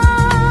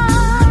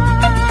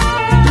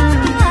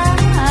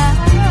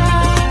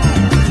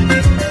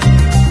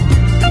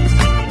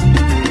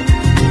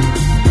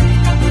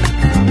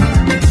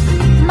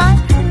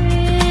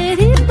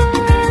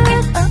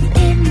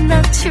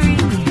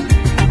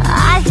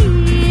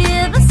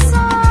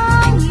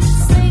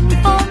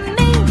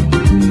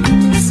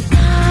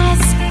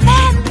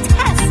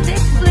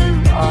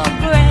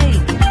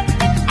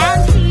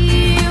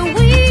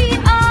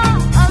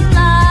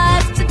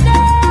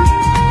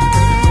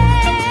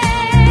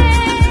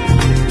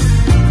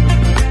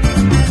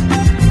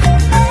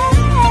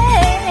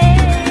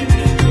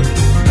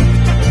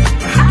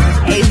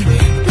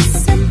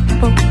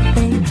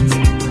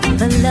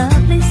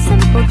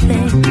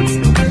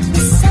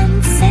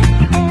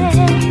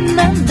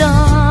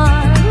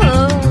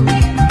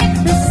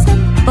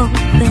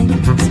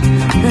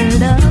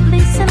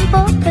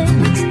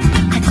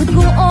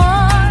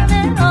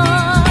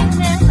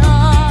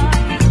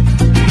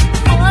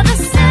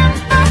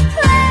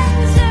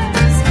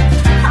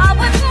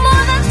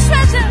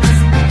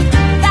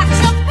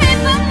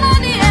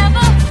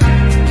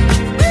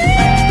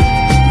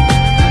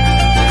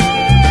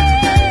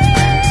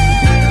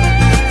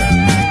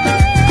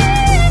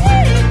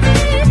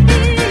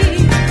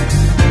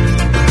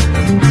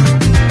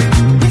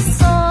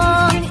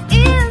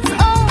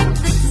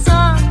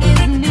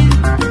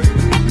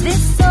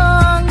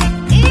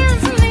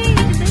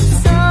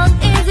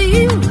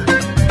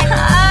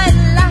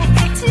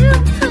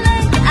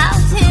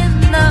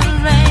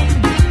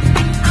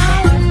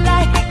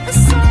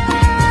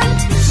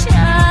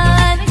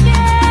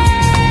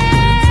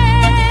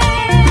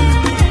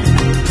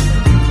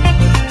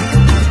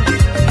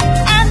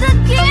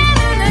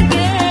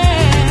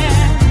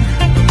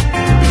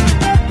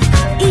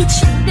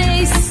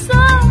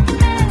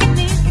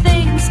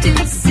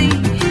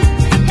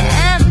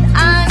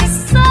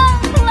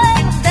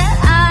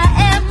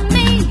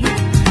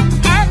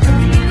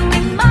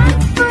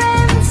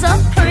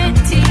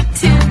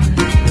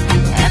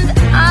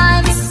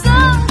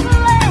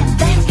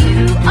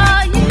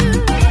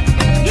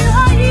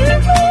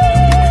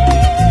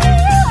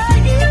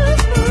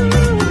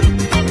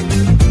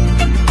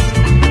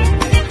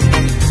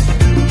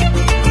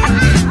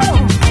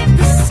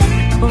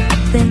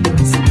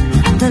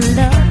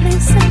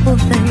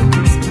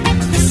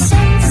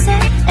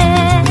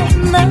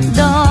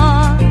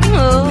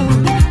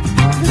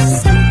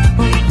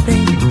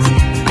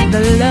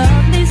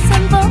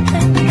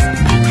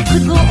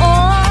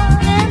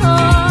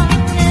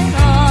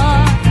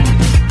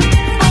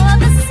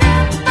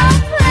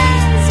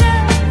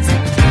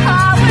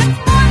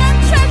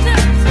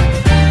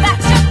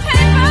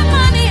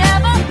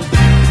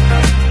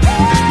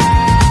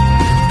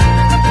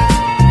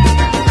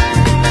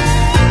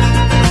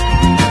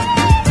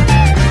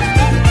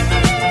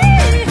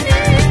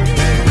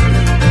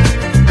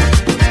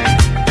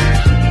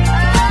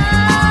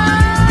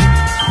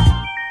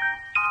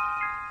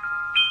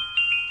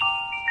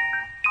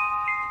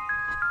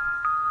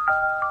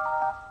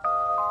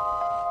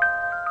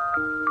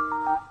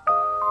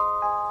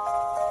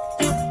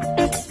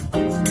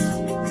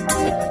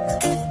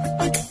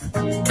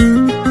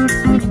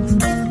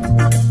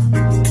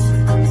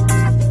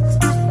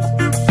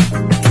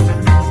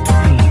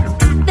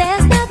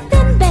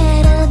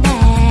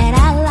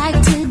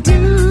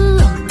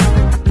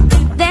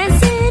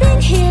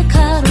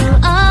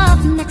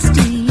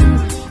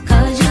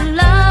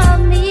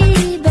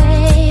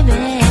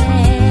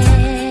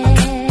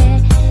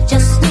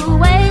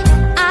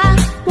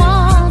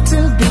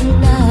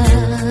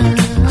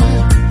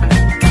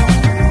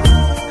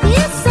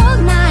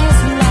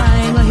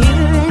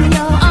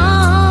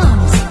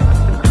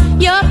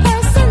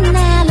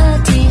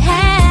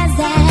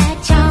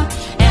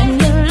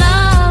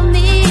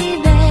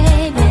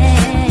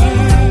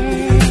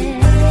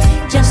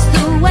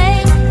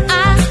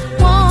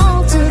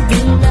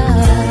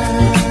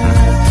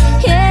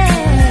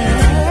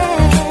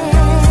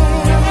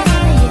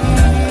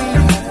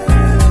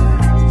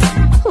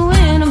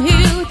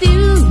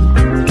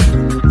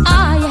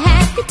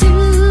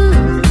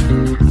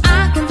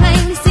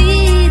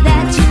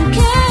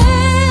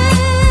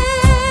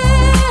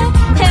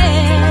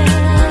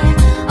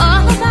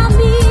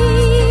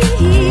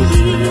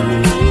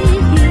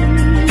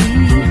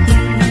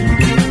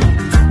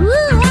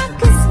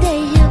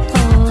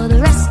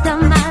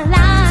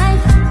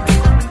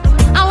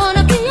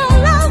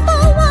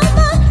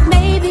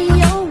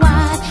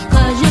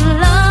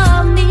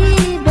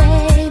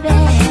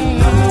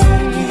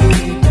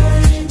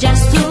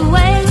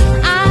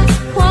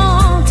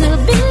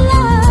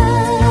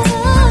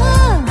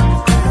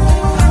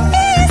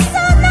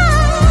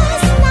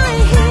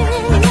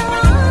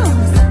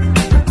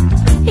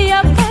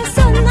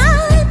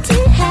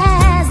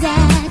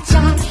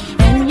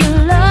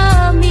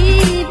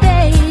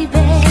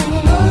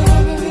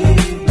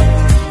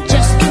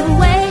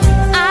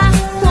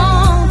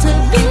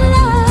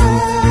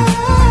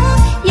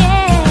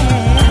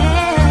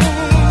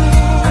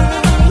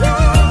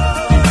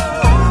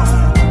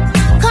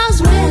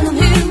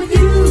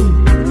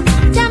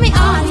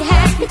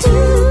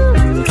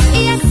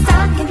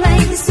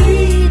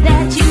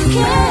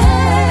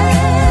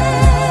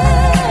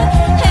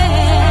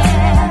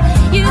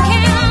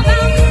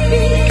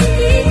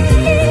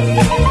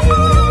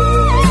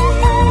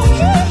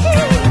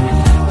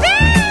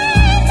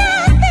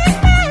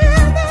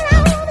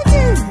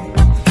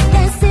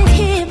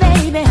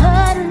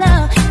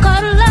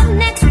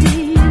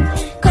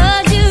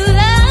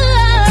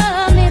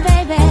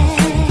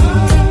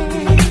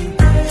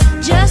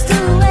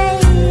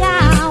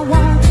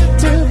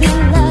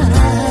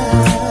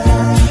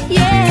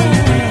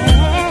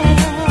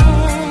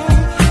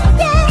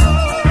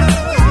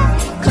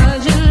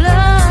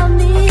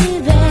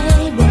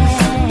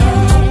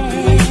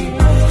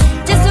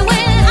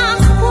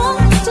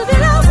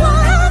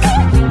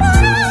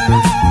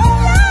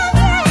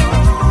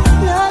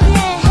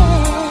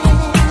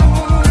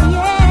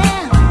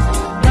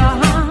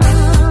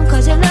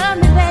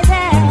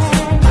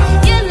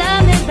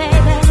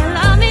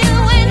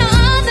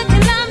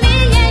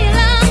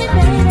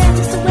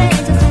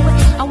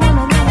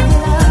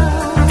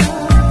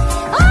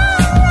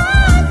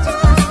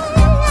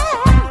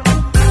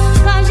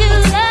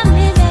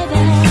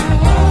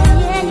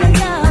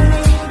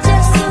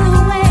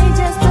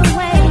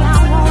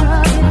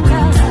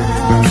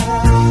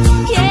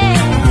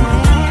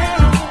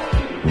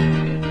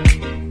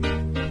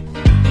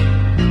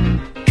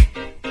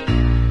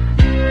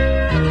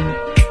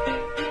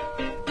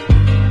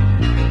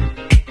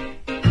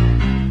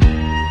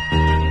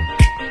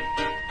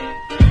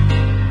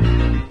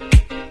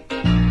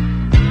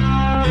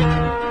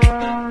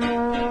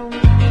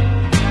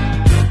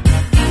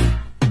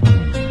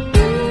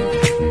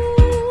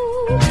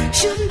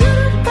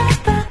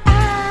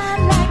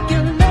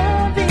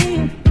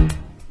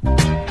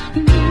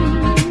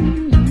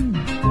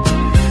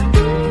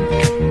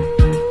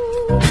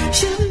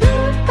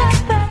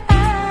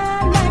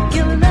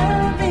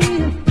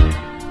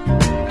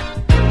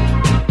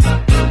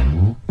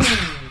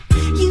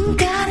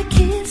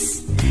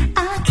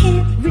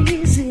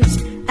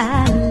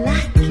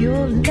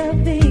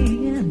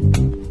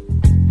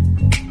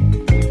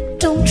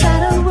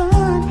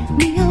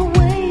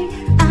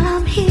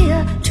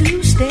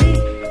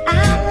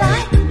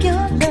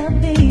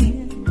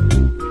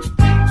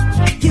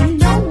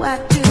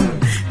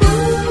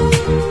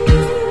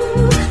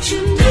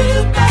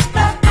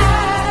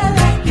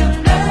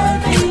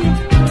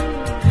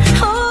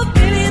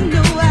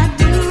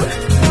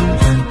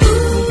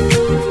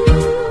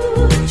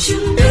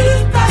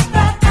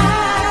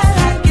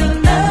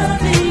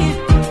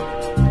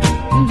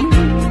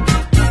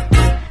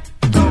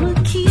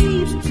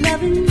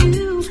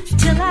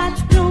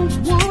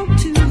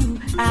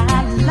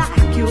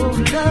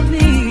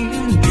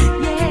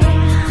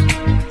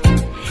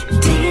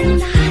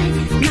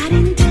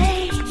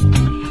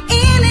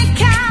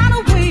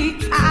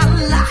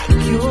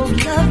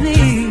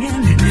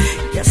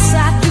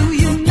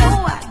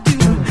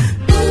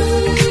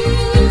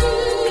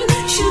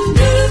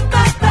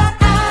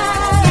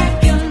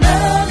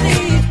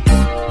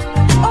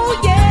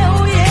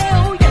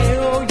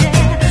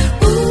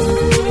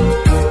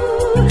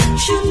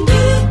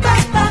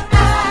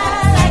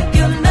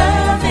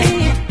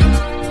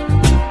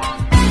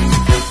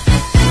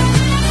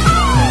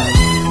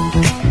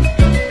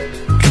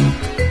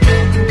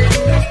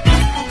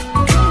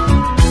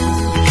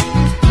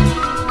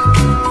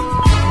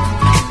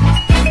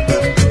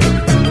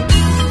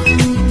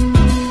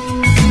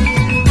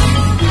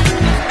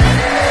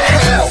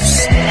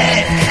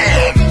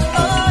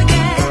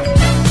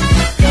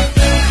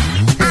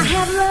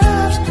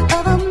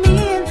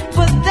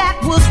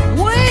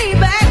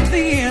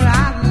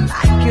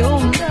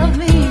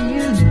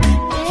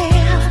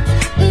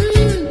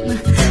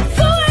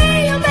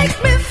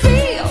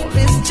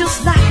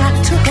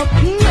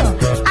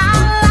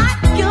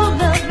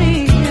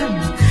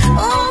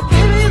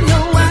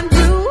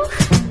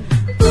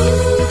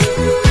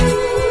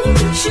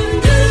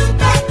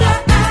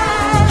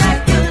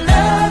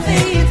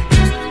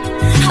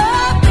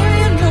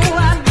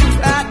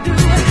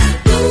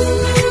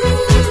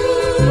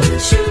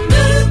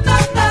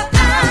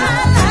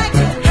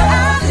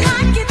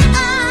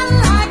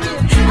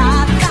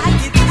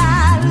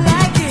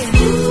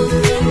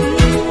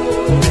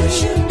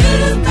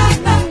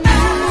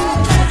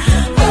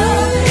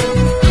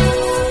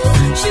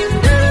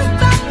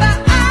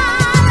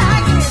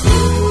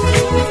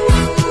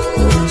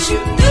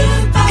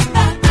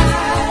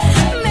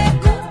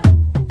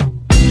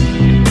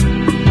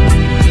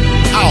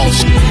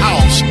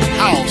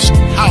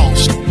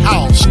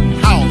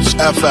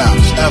 I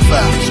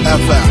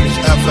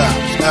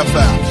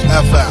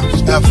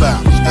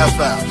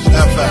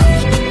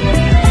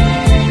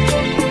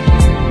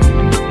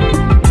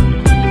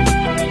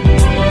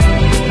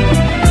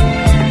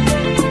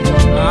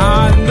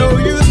know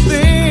you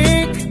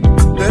think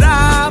that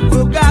I've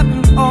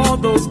forgotten all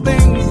those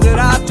things that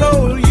I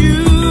told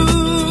you,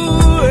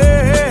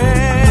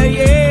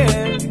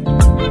 yeah.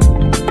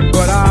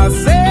 But I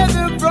said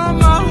them from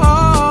my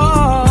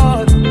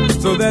heart,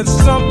 so that's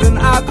something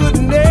I could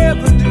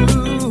never do.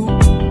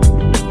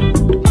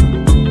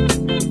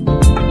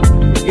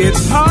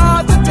 It's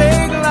hard to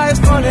take life's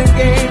fun and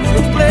games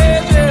with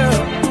pleasure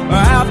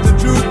after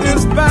truth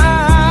is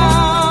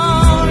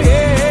found,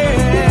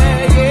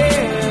 yeah, yeah.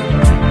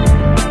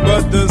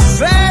 But the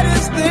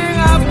saddest thing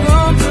I've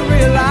come to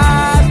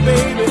realize,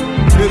 baby,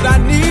 is I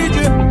need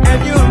you and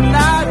you're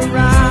not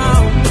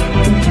around.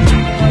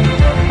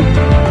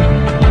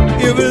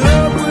 If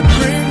love would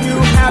bring you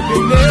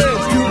happiness,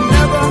 you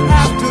never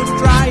have to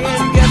try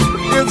and guess.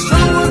 If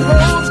someone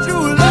holds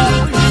true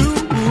love for you,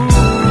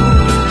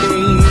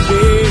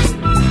 baby,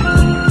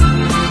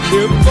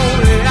 if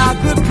only I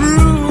could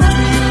prove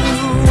to you,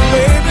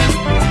 baby,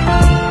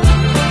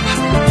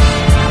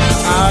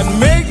 I'd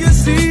make you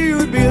see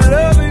you'd be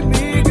loving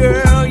me,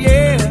 girl,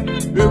 yeah.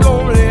 If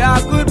only I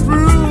could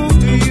prove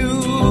to you.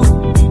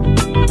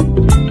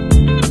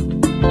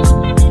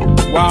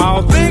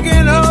 While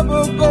thinking of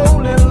a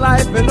golden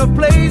life and the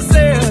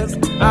places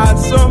I'd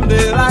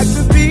someday like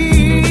to be,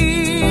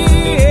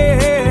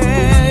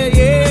 yeah,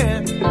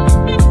 yeah.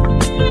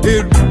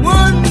 It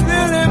wouldn't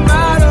really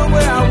matter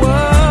where I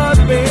was,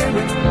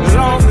 baby, as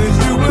long as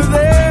you were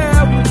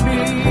there with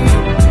me.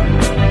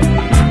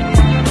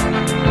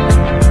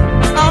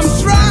 I'm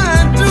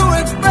trying to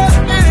express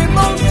an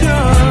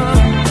emotion,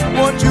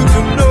 want you to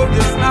know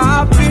just how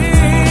I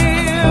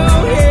feel,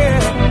 yeah.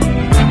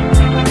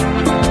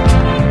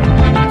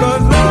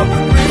 'Cause love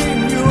will bring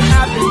you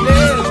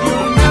happiness,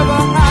 you'll never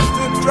have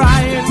to try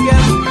and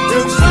guess.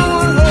 If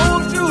someone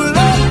holds true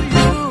love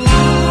for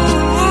you,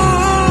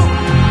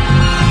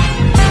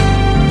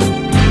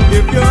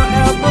 if you're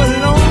ever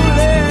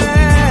lonely,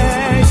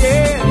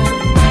 yeah,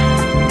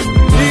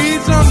 need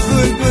some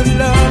good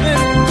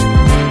loving.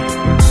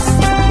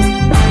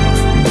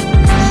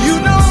 You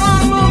know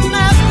I'm a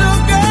master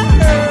girl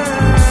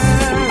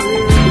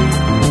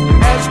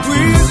at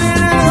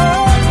squeezing and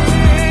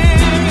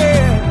hugging,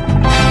 yeah.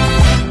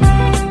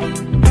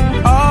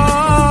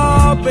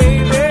 Oh,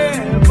 baby,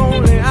 if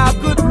only I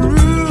could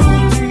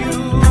prove to you.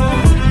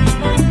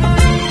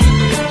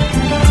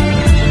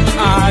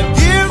 I'd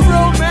give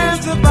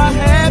romance if I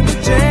had the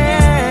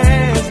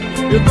chance.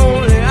 If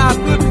only I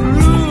could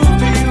prove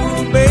to you,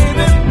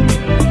 baby.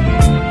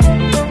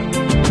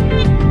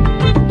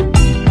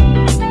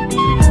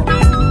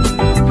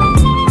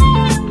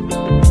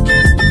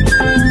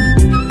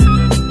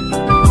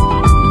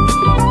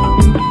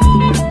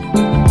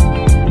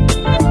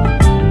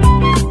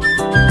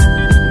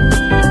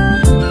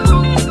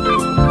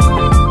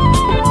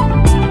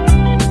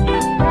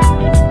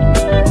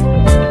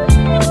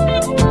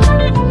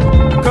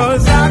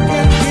 Cause I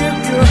can give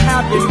you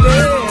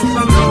happiness,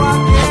 I know I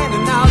can,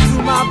 and I'll do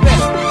my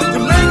best to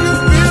make you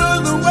feel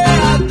the way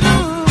I do.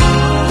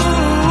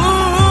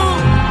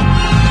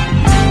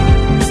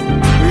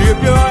 If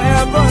you're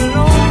ever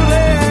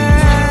lonely,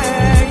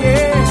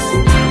 yeah,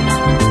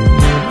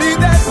 need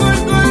that good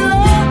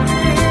loving,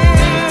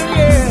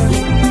 yeah.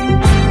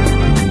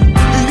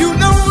 You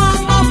know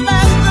I'm a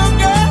master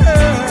girl,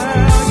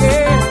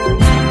 yeah,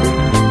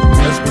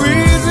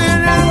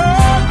 squeezing and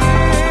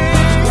hugging,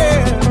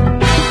 yeah.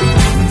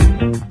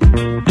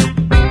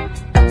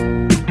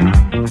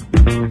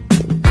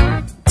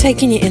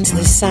 Taking you into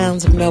the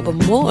sounds of Melbourne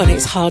Moore and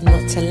It's Hard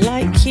Not to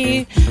Like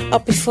You.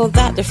 Up before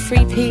that, the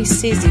Three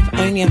Pieces, If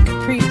Only I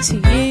Could Prove to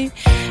You,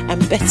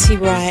 and Betty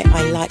Wright,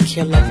 I Like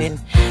Your Loving.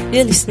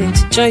 You're listening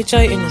to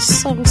JoJo in the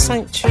Soul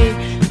Sanctuary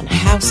on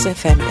House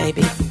FM,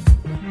 baby.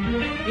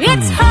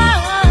 It's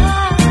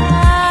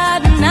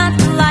hard not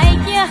to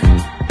like you.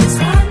 It's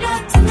hard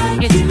not to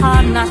like you. It's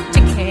hard not to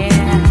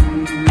care.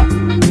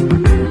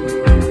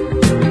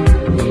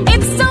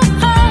 It's so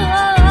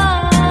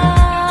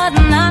hard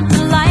not to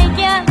like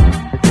you.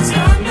 It's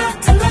hard not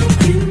to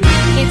like you.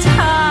 It's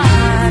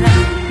hard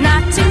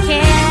not to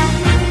care.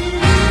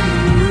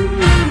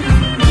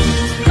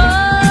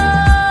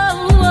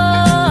 Oh,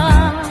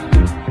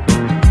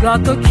 got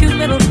the cute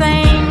little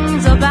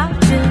things about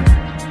you.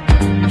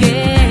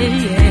 Yeah,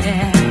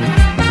 yeah.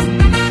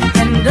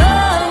 And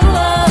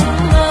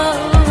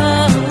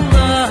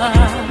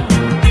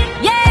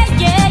yeah,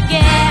 yeah,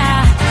 yeah.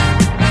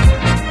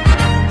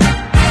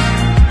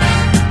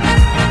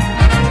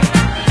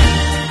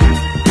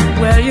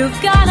 Well, you've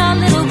got a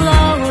little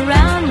glow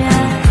around you.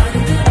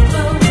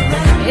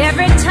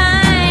 Every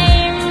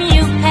time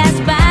you pass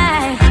by.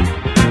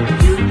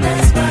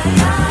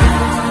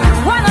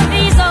 One of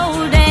these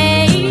old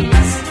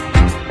days,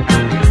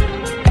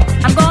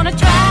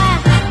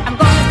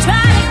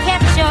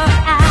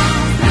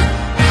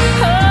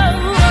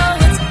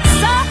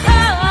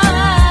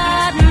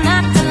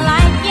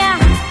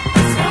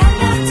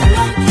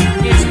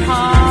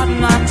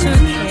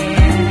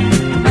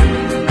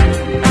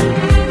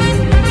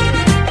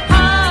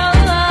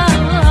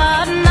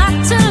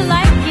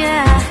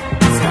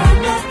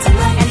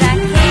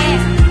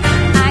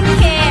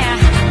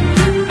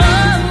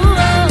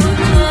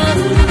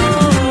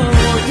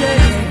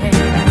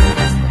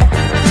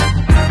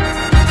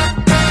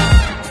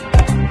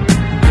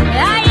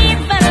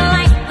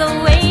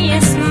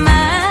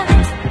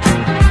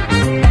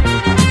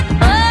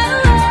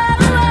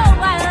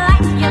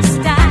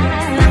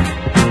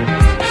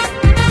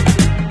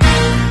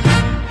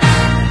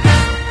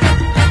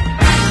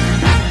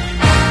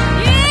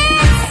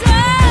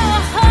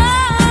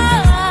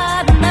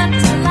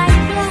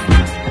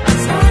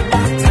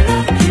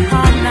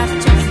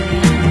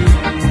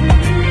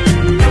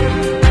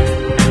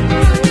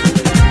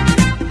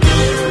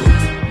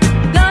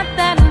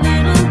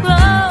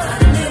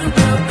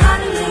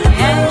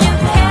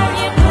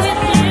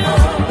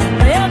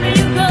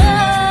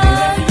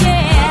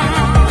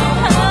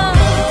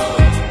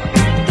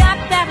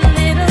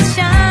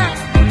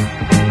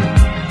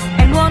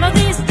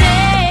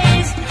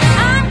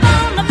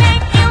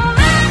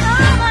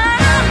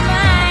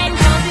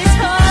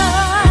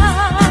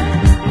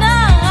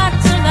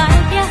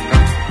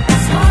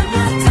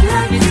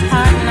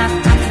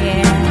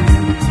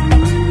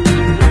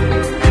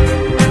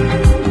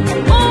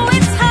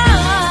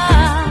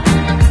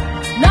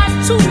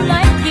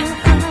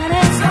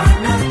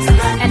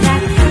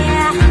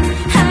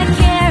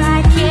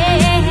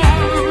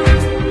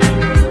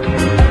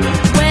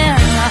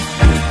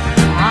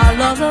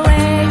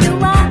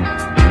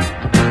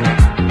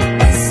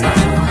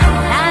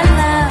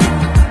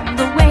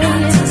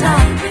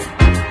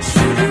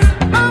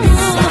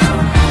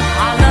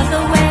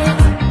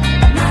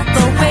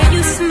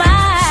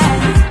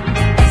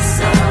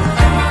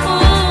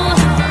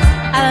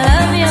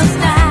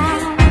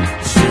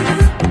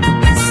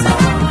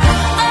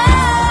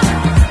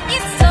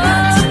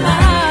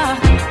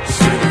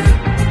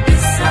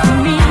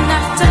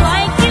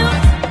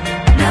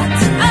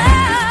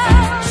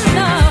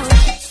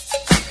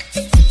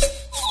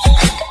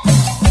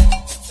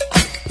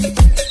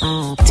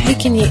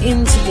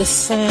 the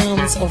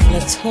sounds of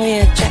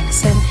Latoya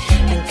Jackson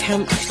and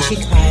Camp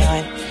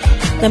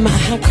Chikaya. No matter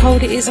how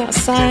cold it is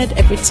outside,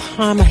 every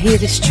time I hear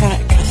this track,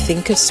 I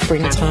think of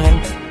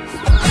springtime.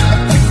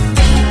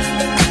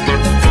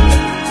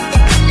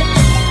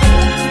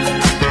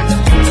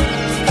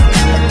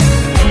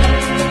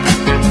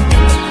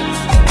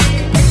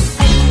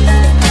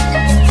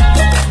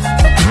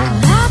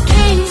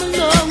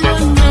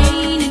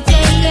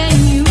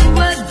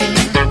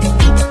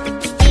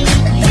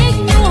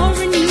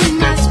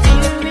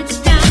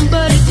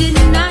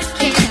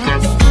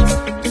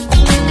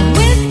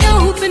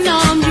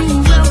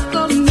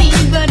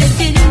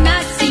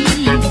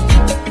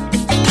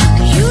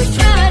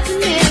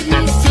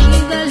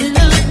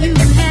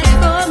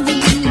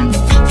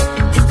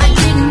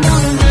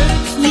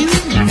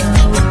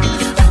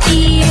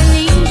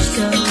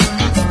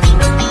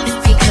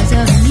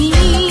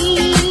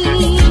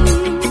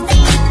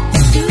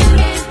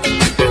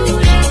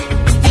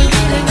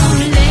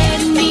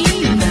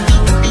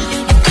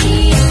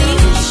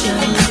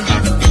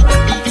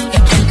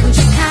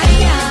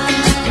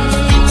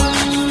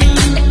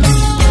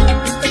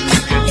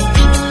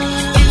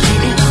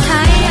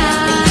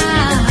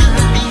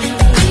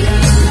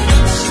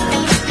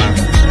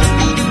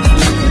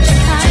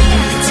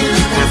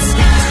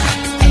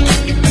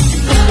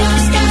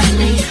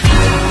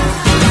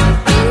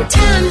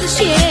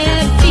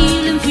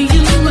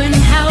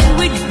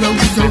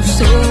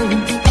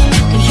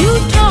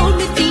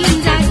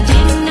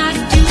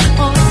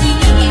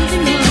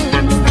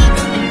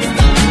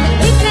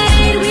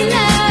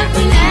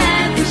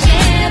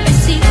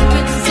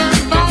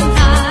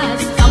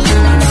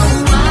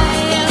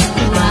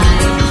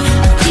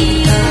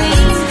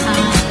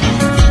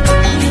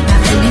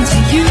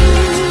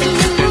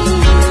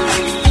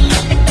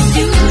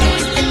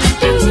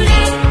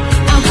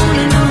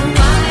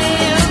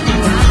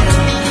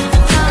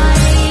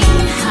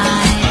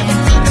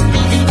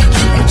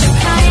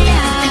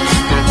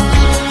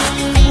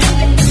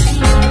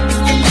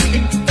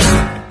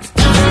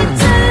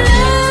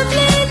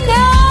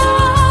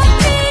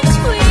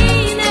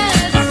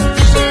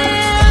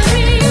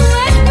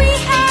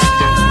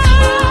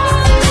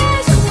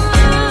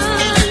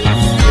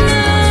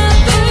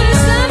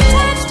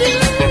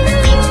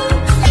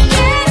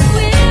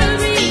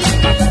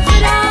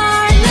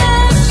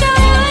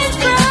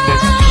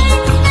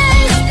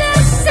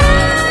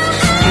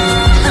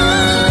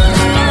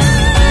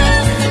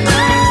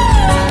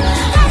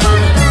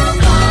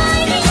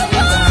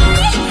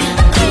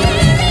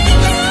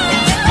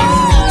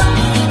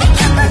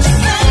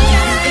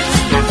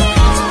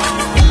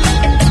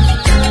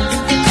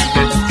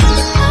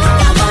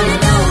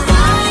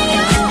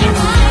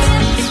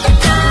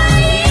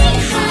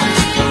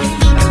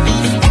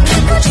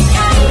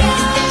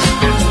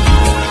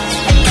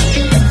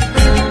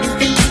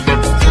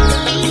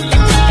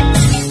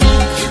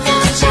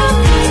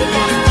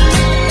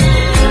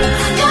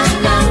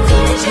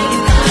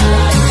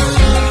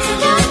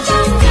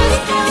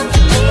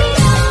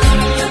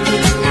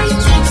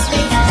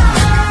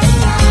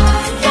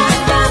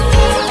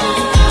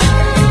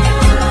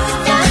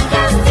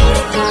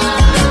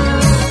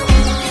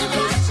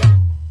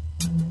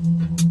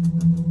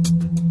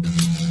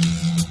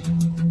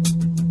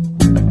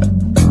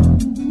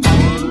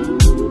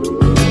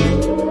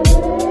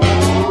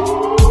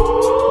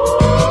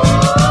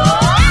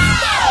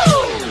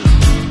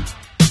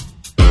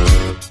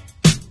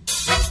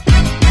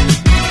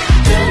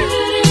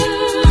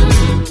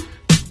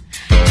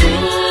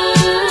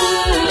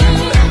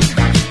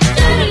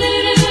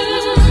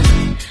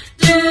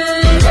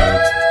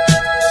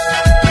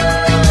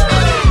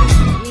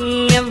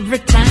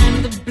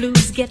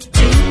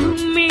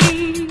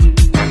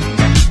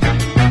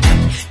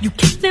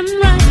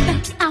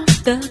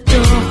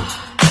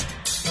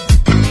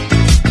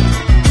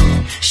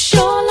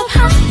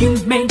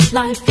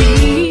 life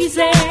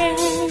easy.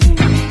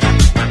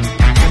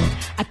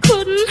 I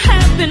couldn't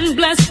have been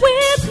blessed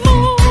with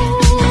more.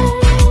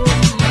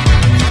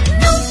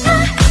 No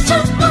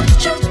matter what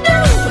you do,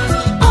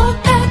 all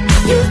that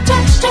you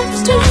touch turns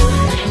to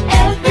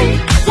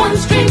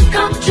everyone's dream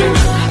come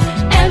true.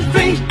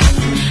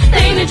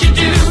 Everything that you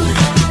do,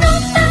 no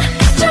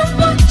matter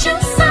what you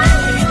say,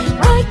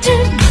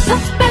 brightens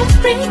up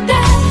every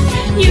day.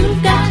 You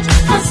got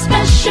a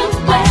special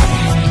way.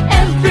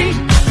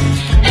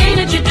 Everything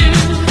that you do.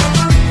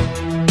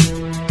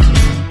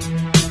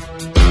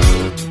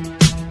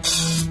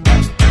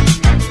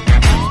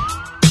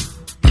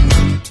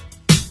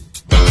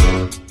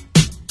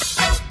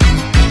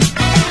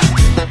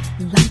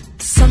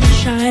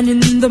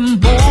 In the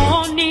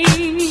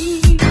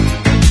morning,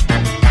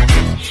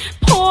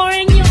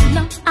 pouring your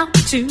love out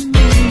to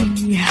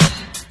me.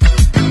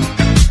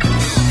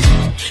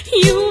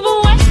 You've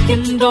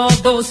awakened all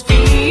those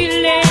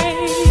feelings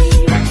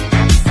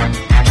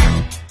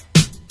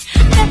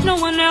that no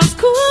one else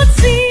could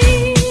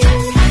see.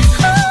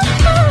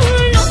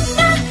 No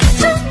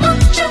matter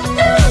what you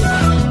do,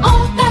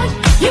 all that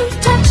you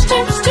touch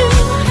turns to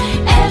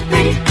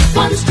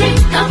everyone's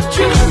dream come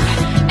true.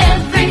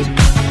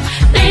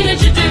 Everything that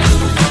you do.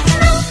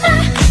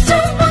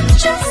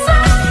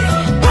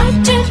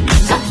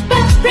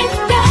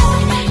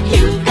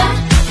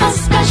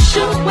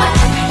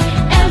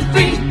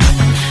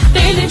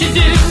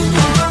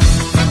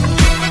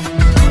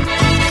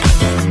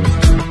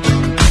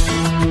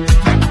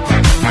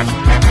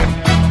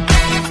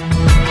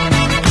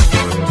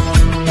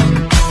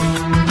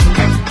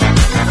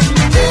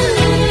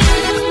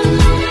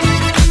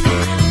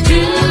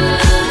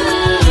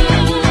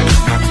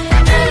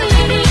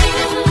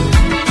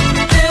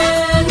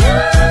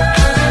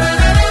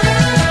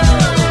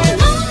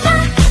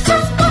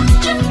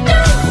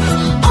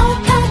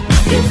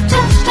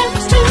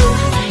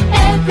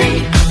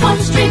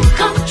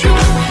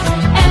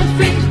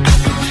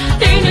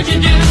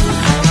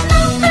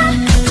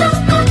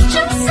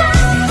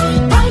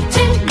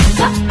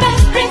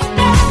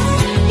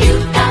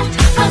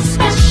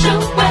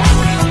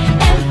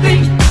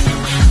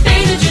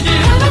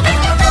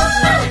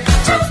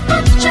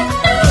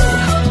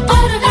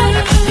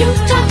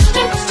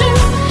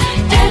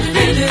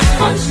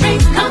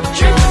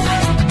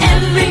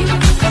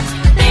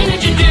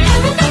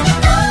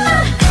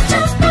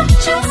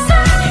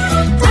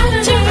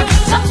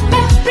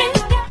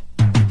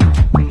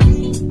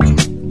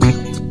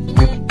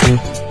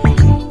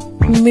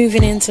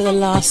 Moving into the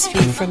last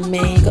few from me,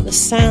 got the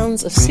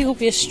sounds of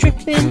Sylvia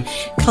Strickland,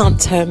 Can't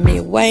Turn Me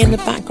Away in the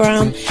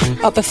background.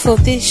 But before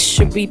this,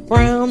 Shabby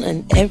Brown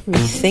and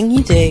Everything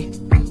You Do.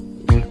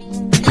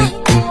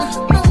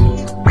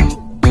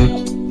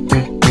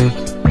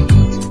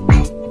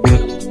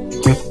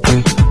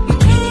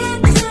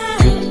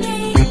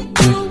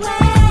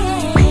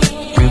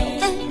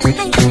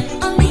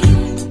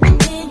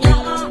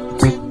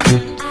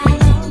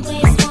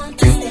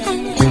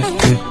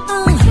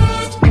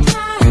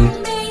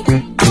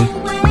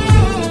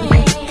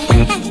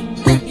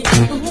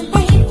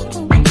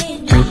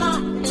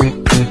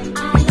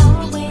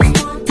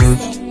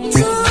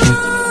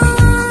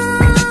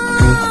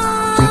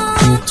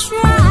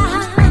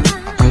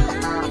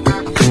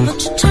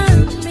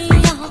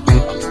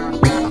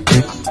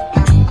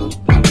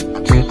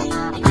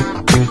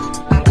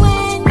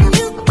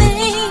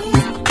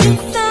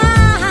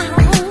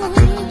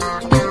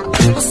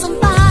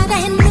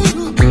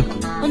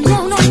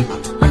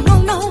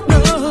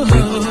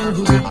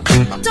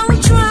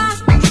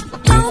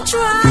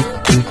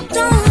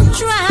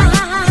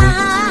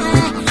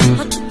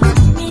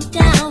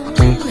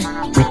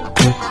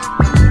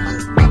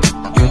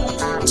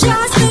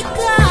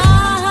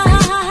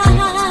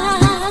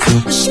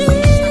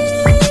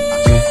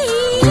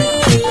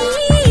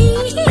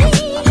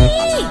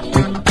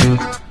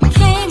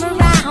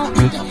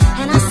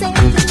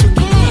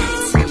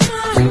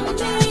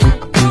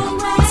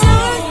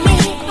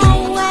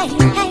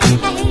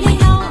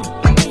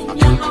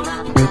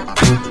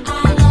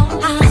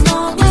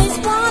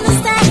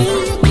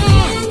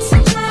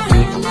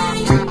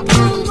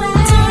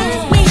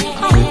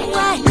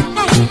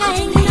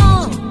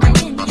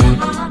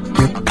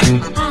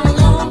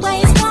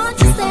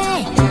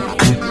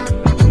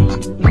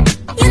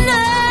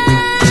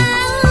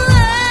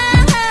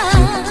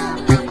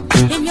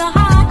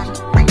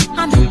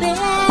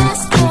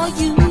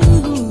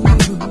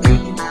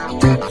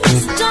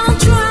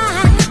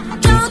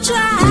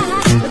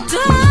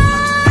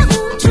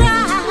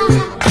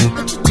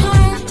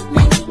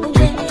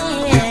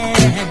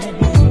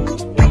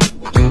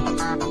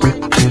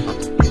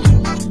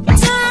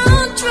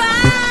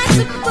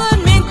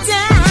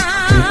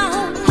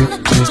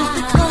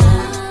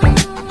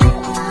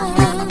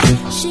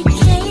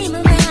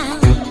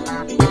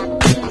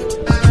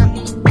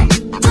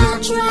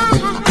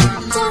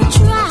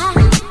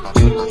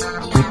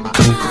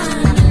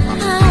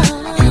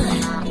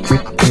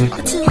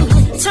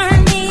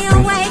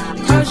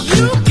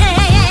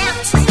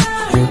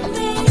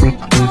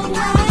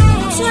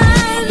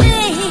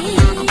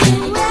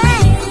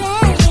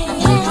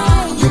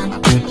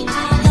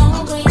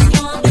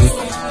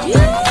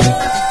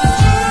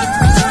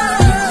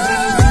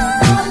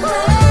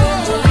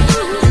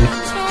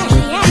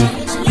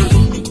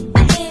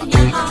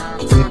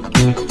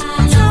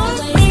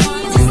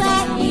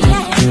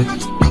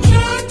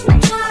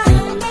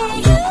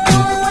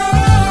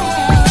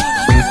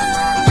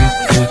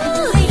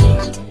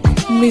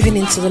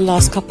 The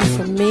last couple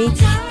from me,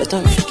 but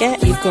don't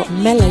forget you've got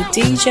Mellow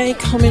DJ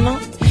coming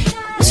up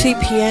 2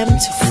 p.m.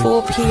 to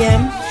 4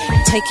 p.m.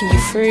 taking you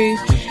through.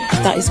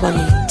 That is one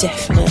you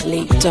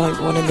definitely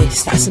don't want to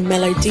miss. That's a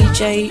Mellow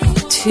DJ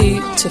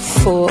 2 to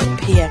 4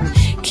 p.m.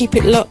 Keep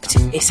it locked,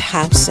 it's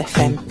House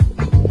FM.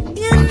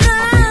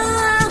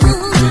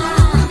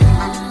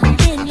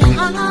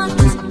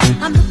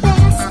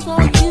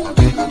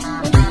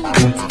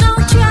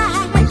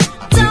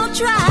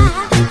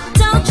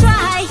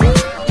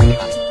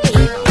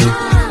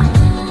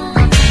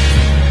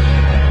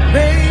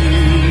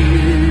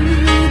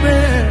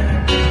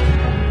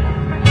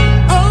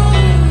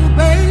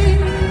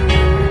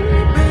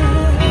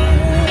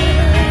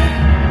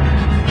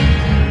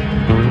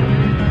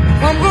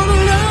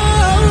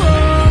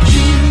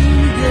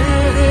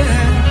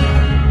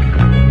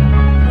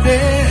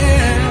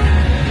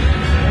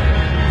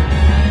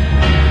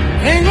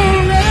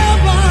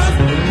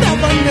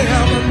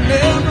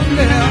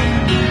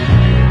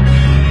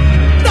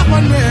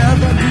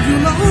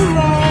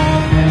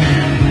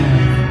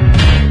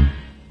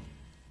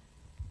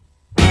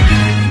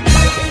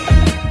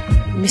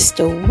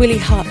 Willie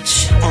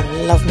Hutch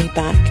and Love Me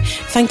Back.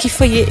 Thank you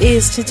for your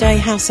ears today,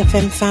 House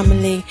FM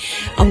family.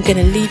 I'm going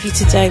to leave you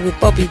today with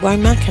Bobby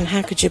Womack and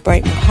How Could You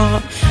Break My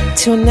Heart.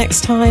 Till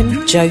next time,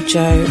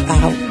 Jojo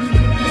out.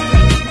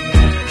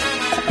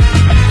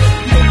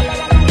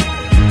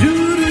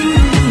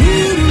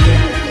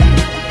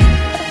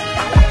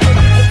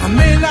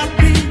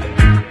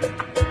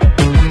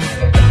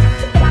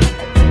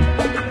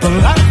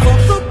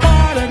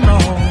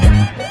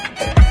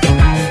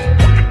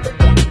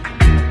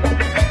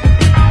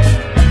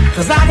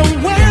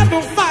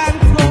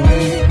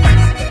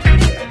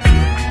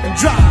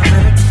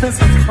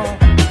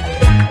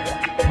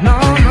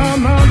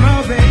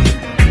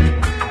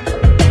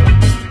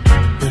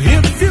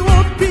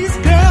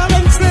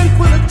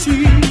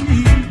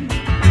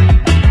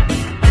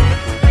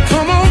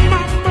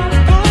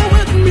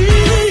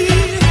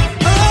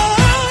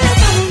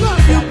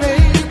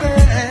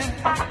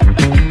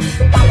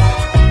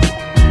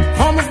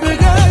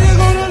 You're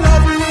gonna love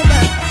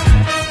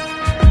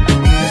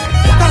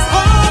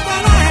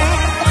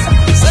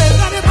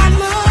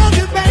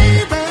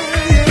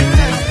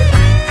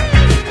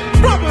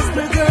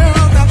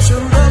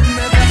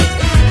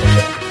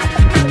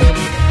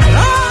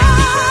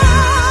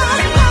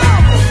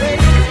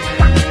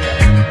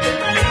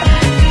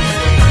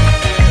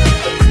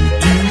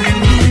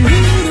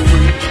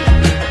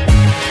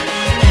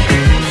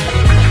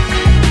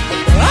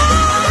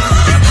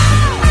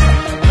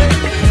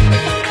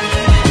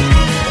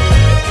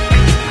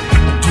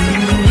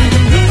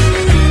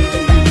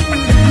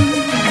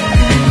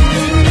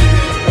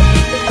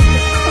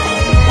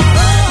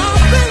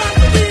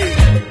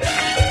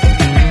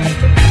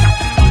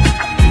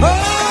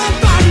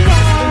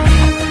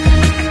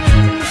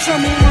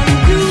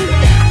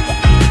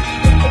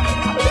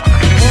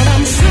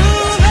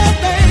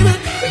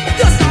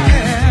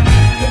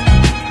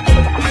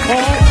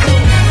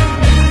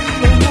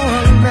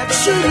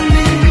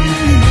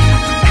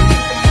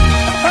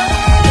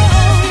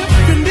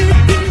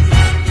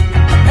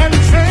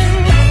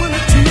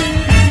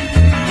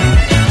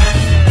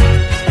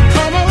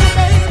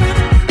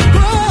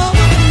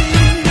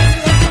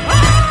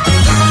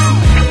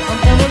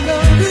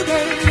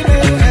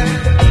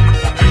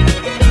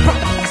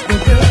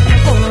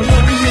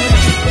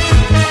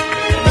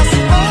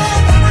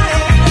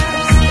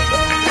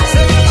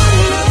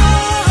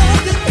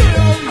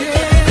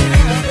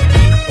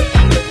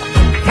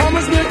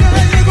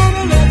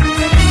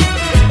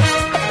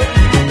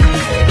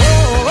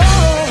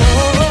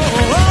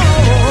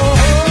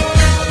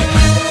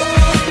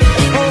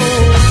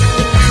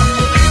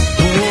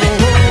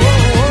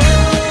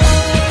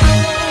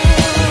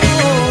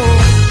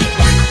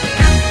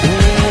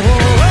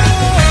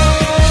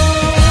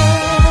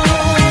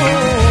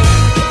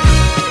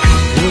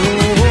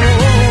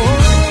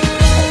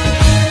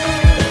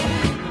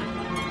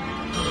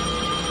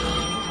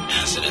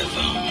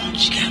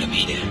to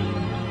be there.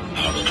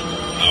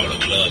 All the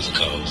clubs are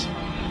closed.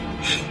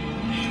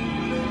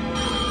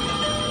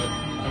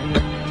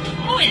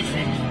 Who is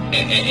it?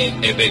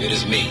 Hey, baby,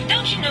 this is me.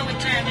 Don't you know what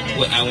time it is?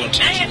 Well, I want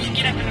to. I have to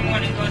get up in the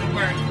morning and go to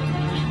work.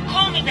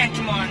 Call me back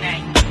tomorrow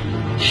night.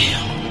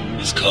 Damn,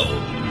 it's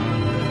cold.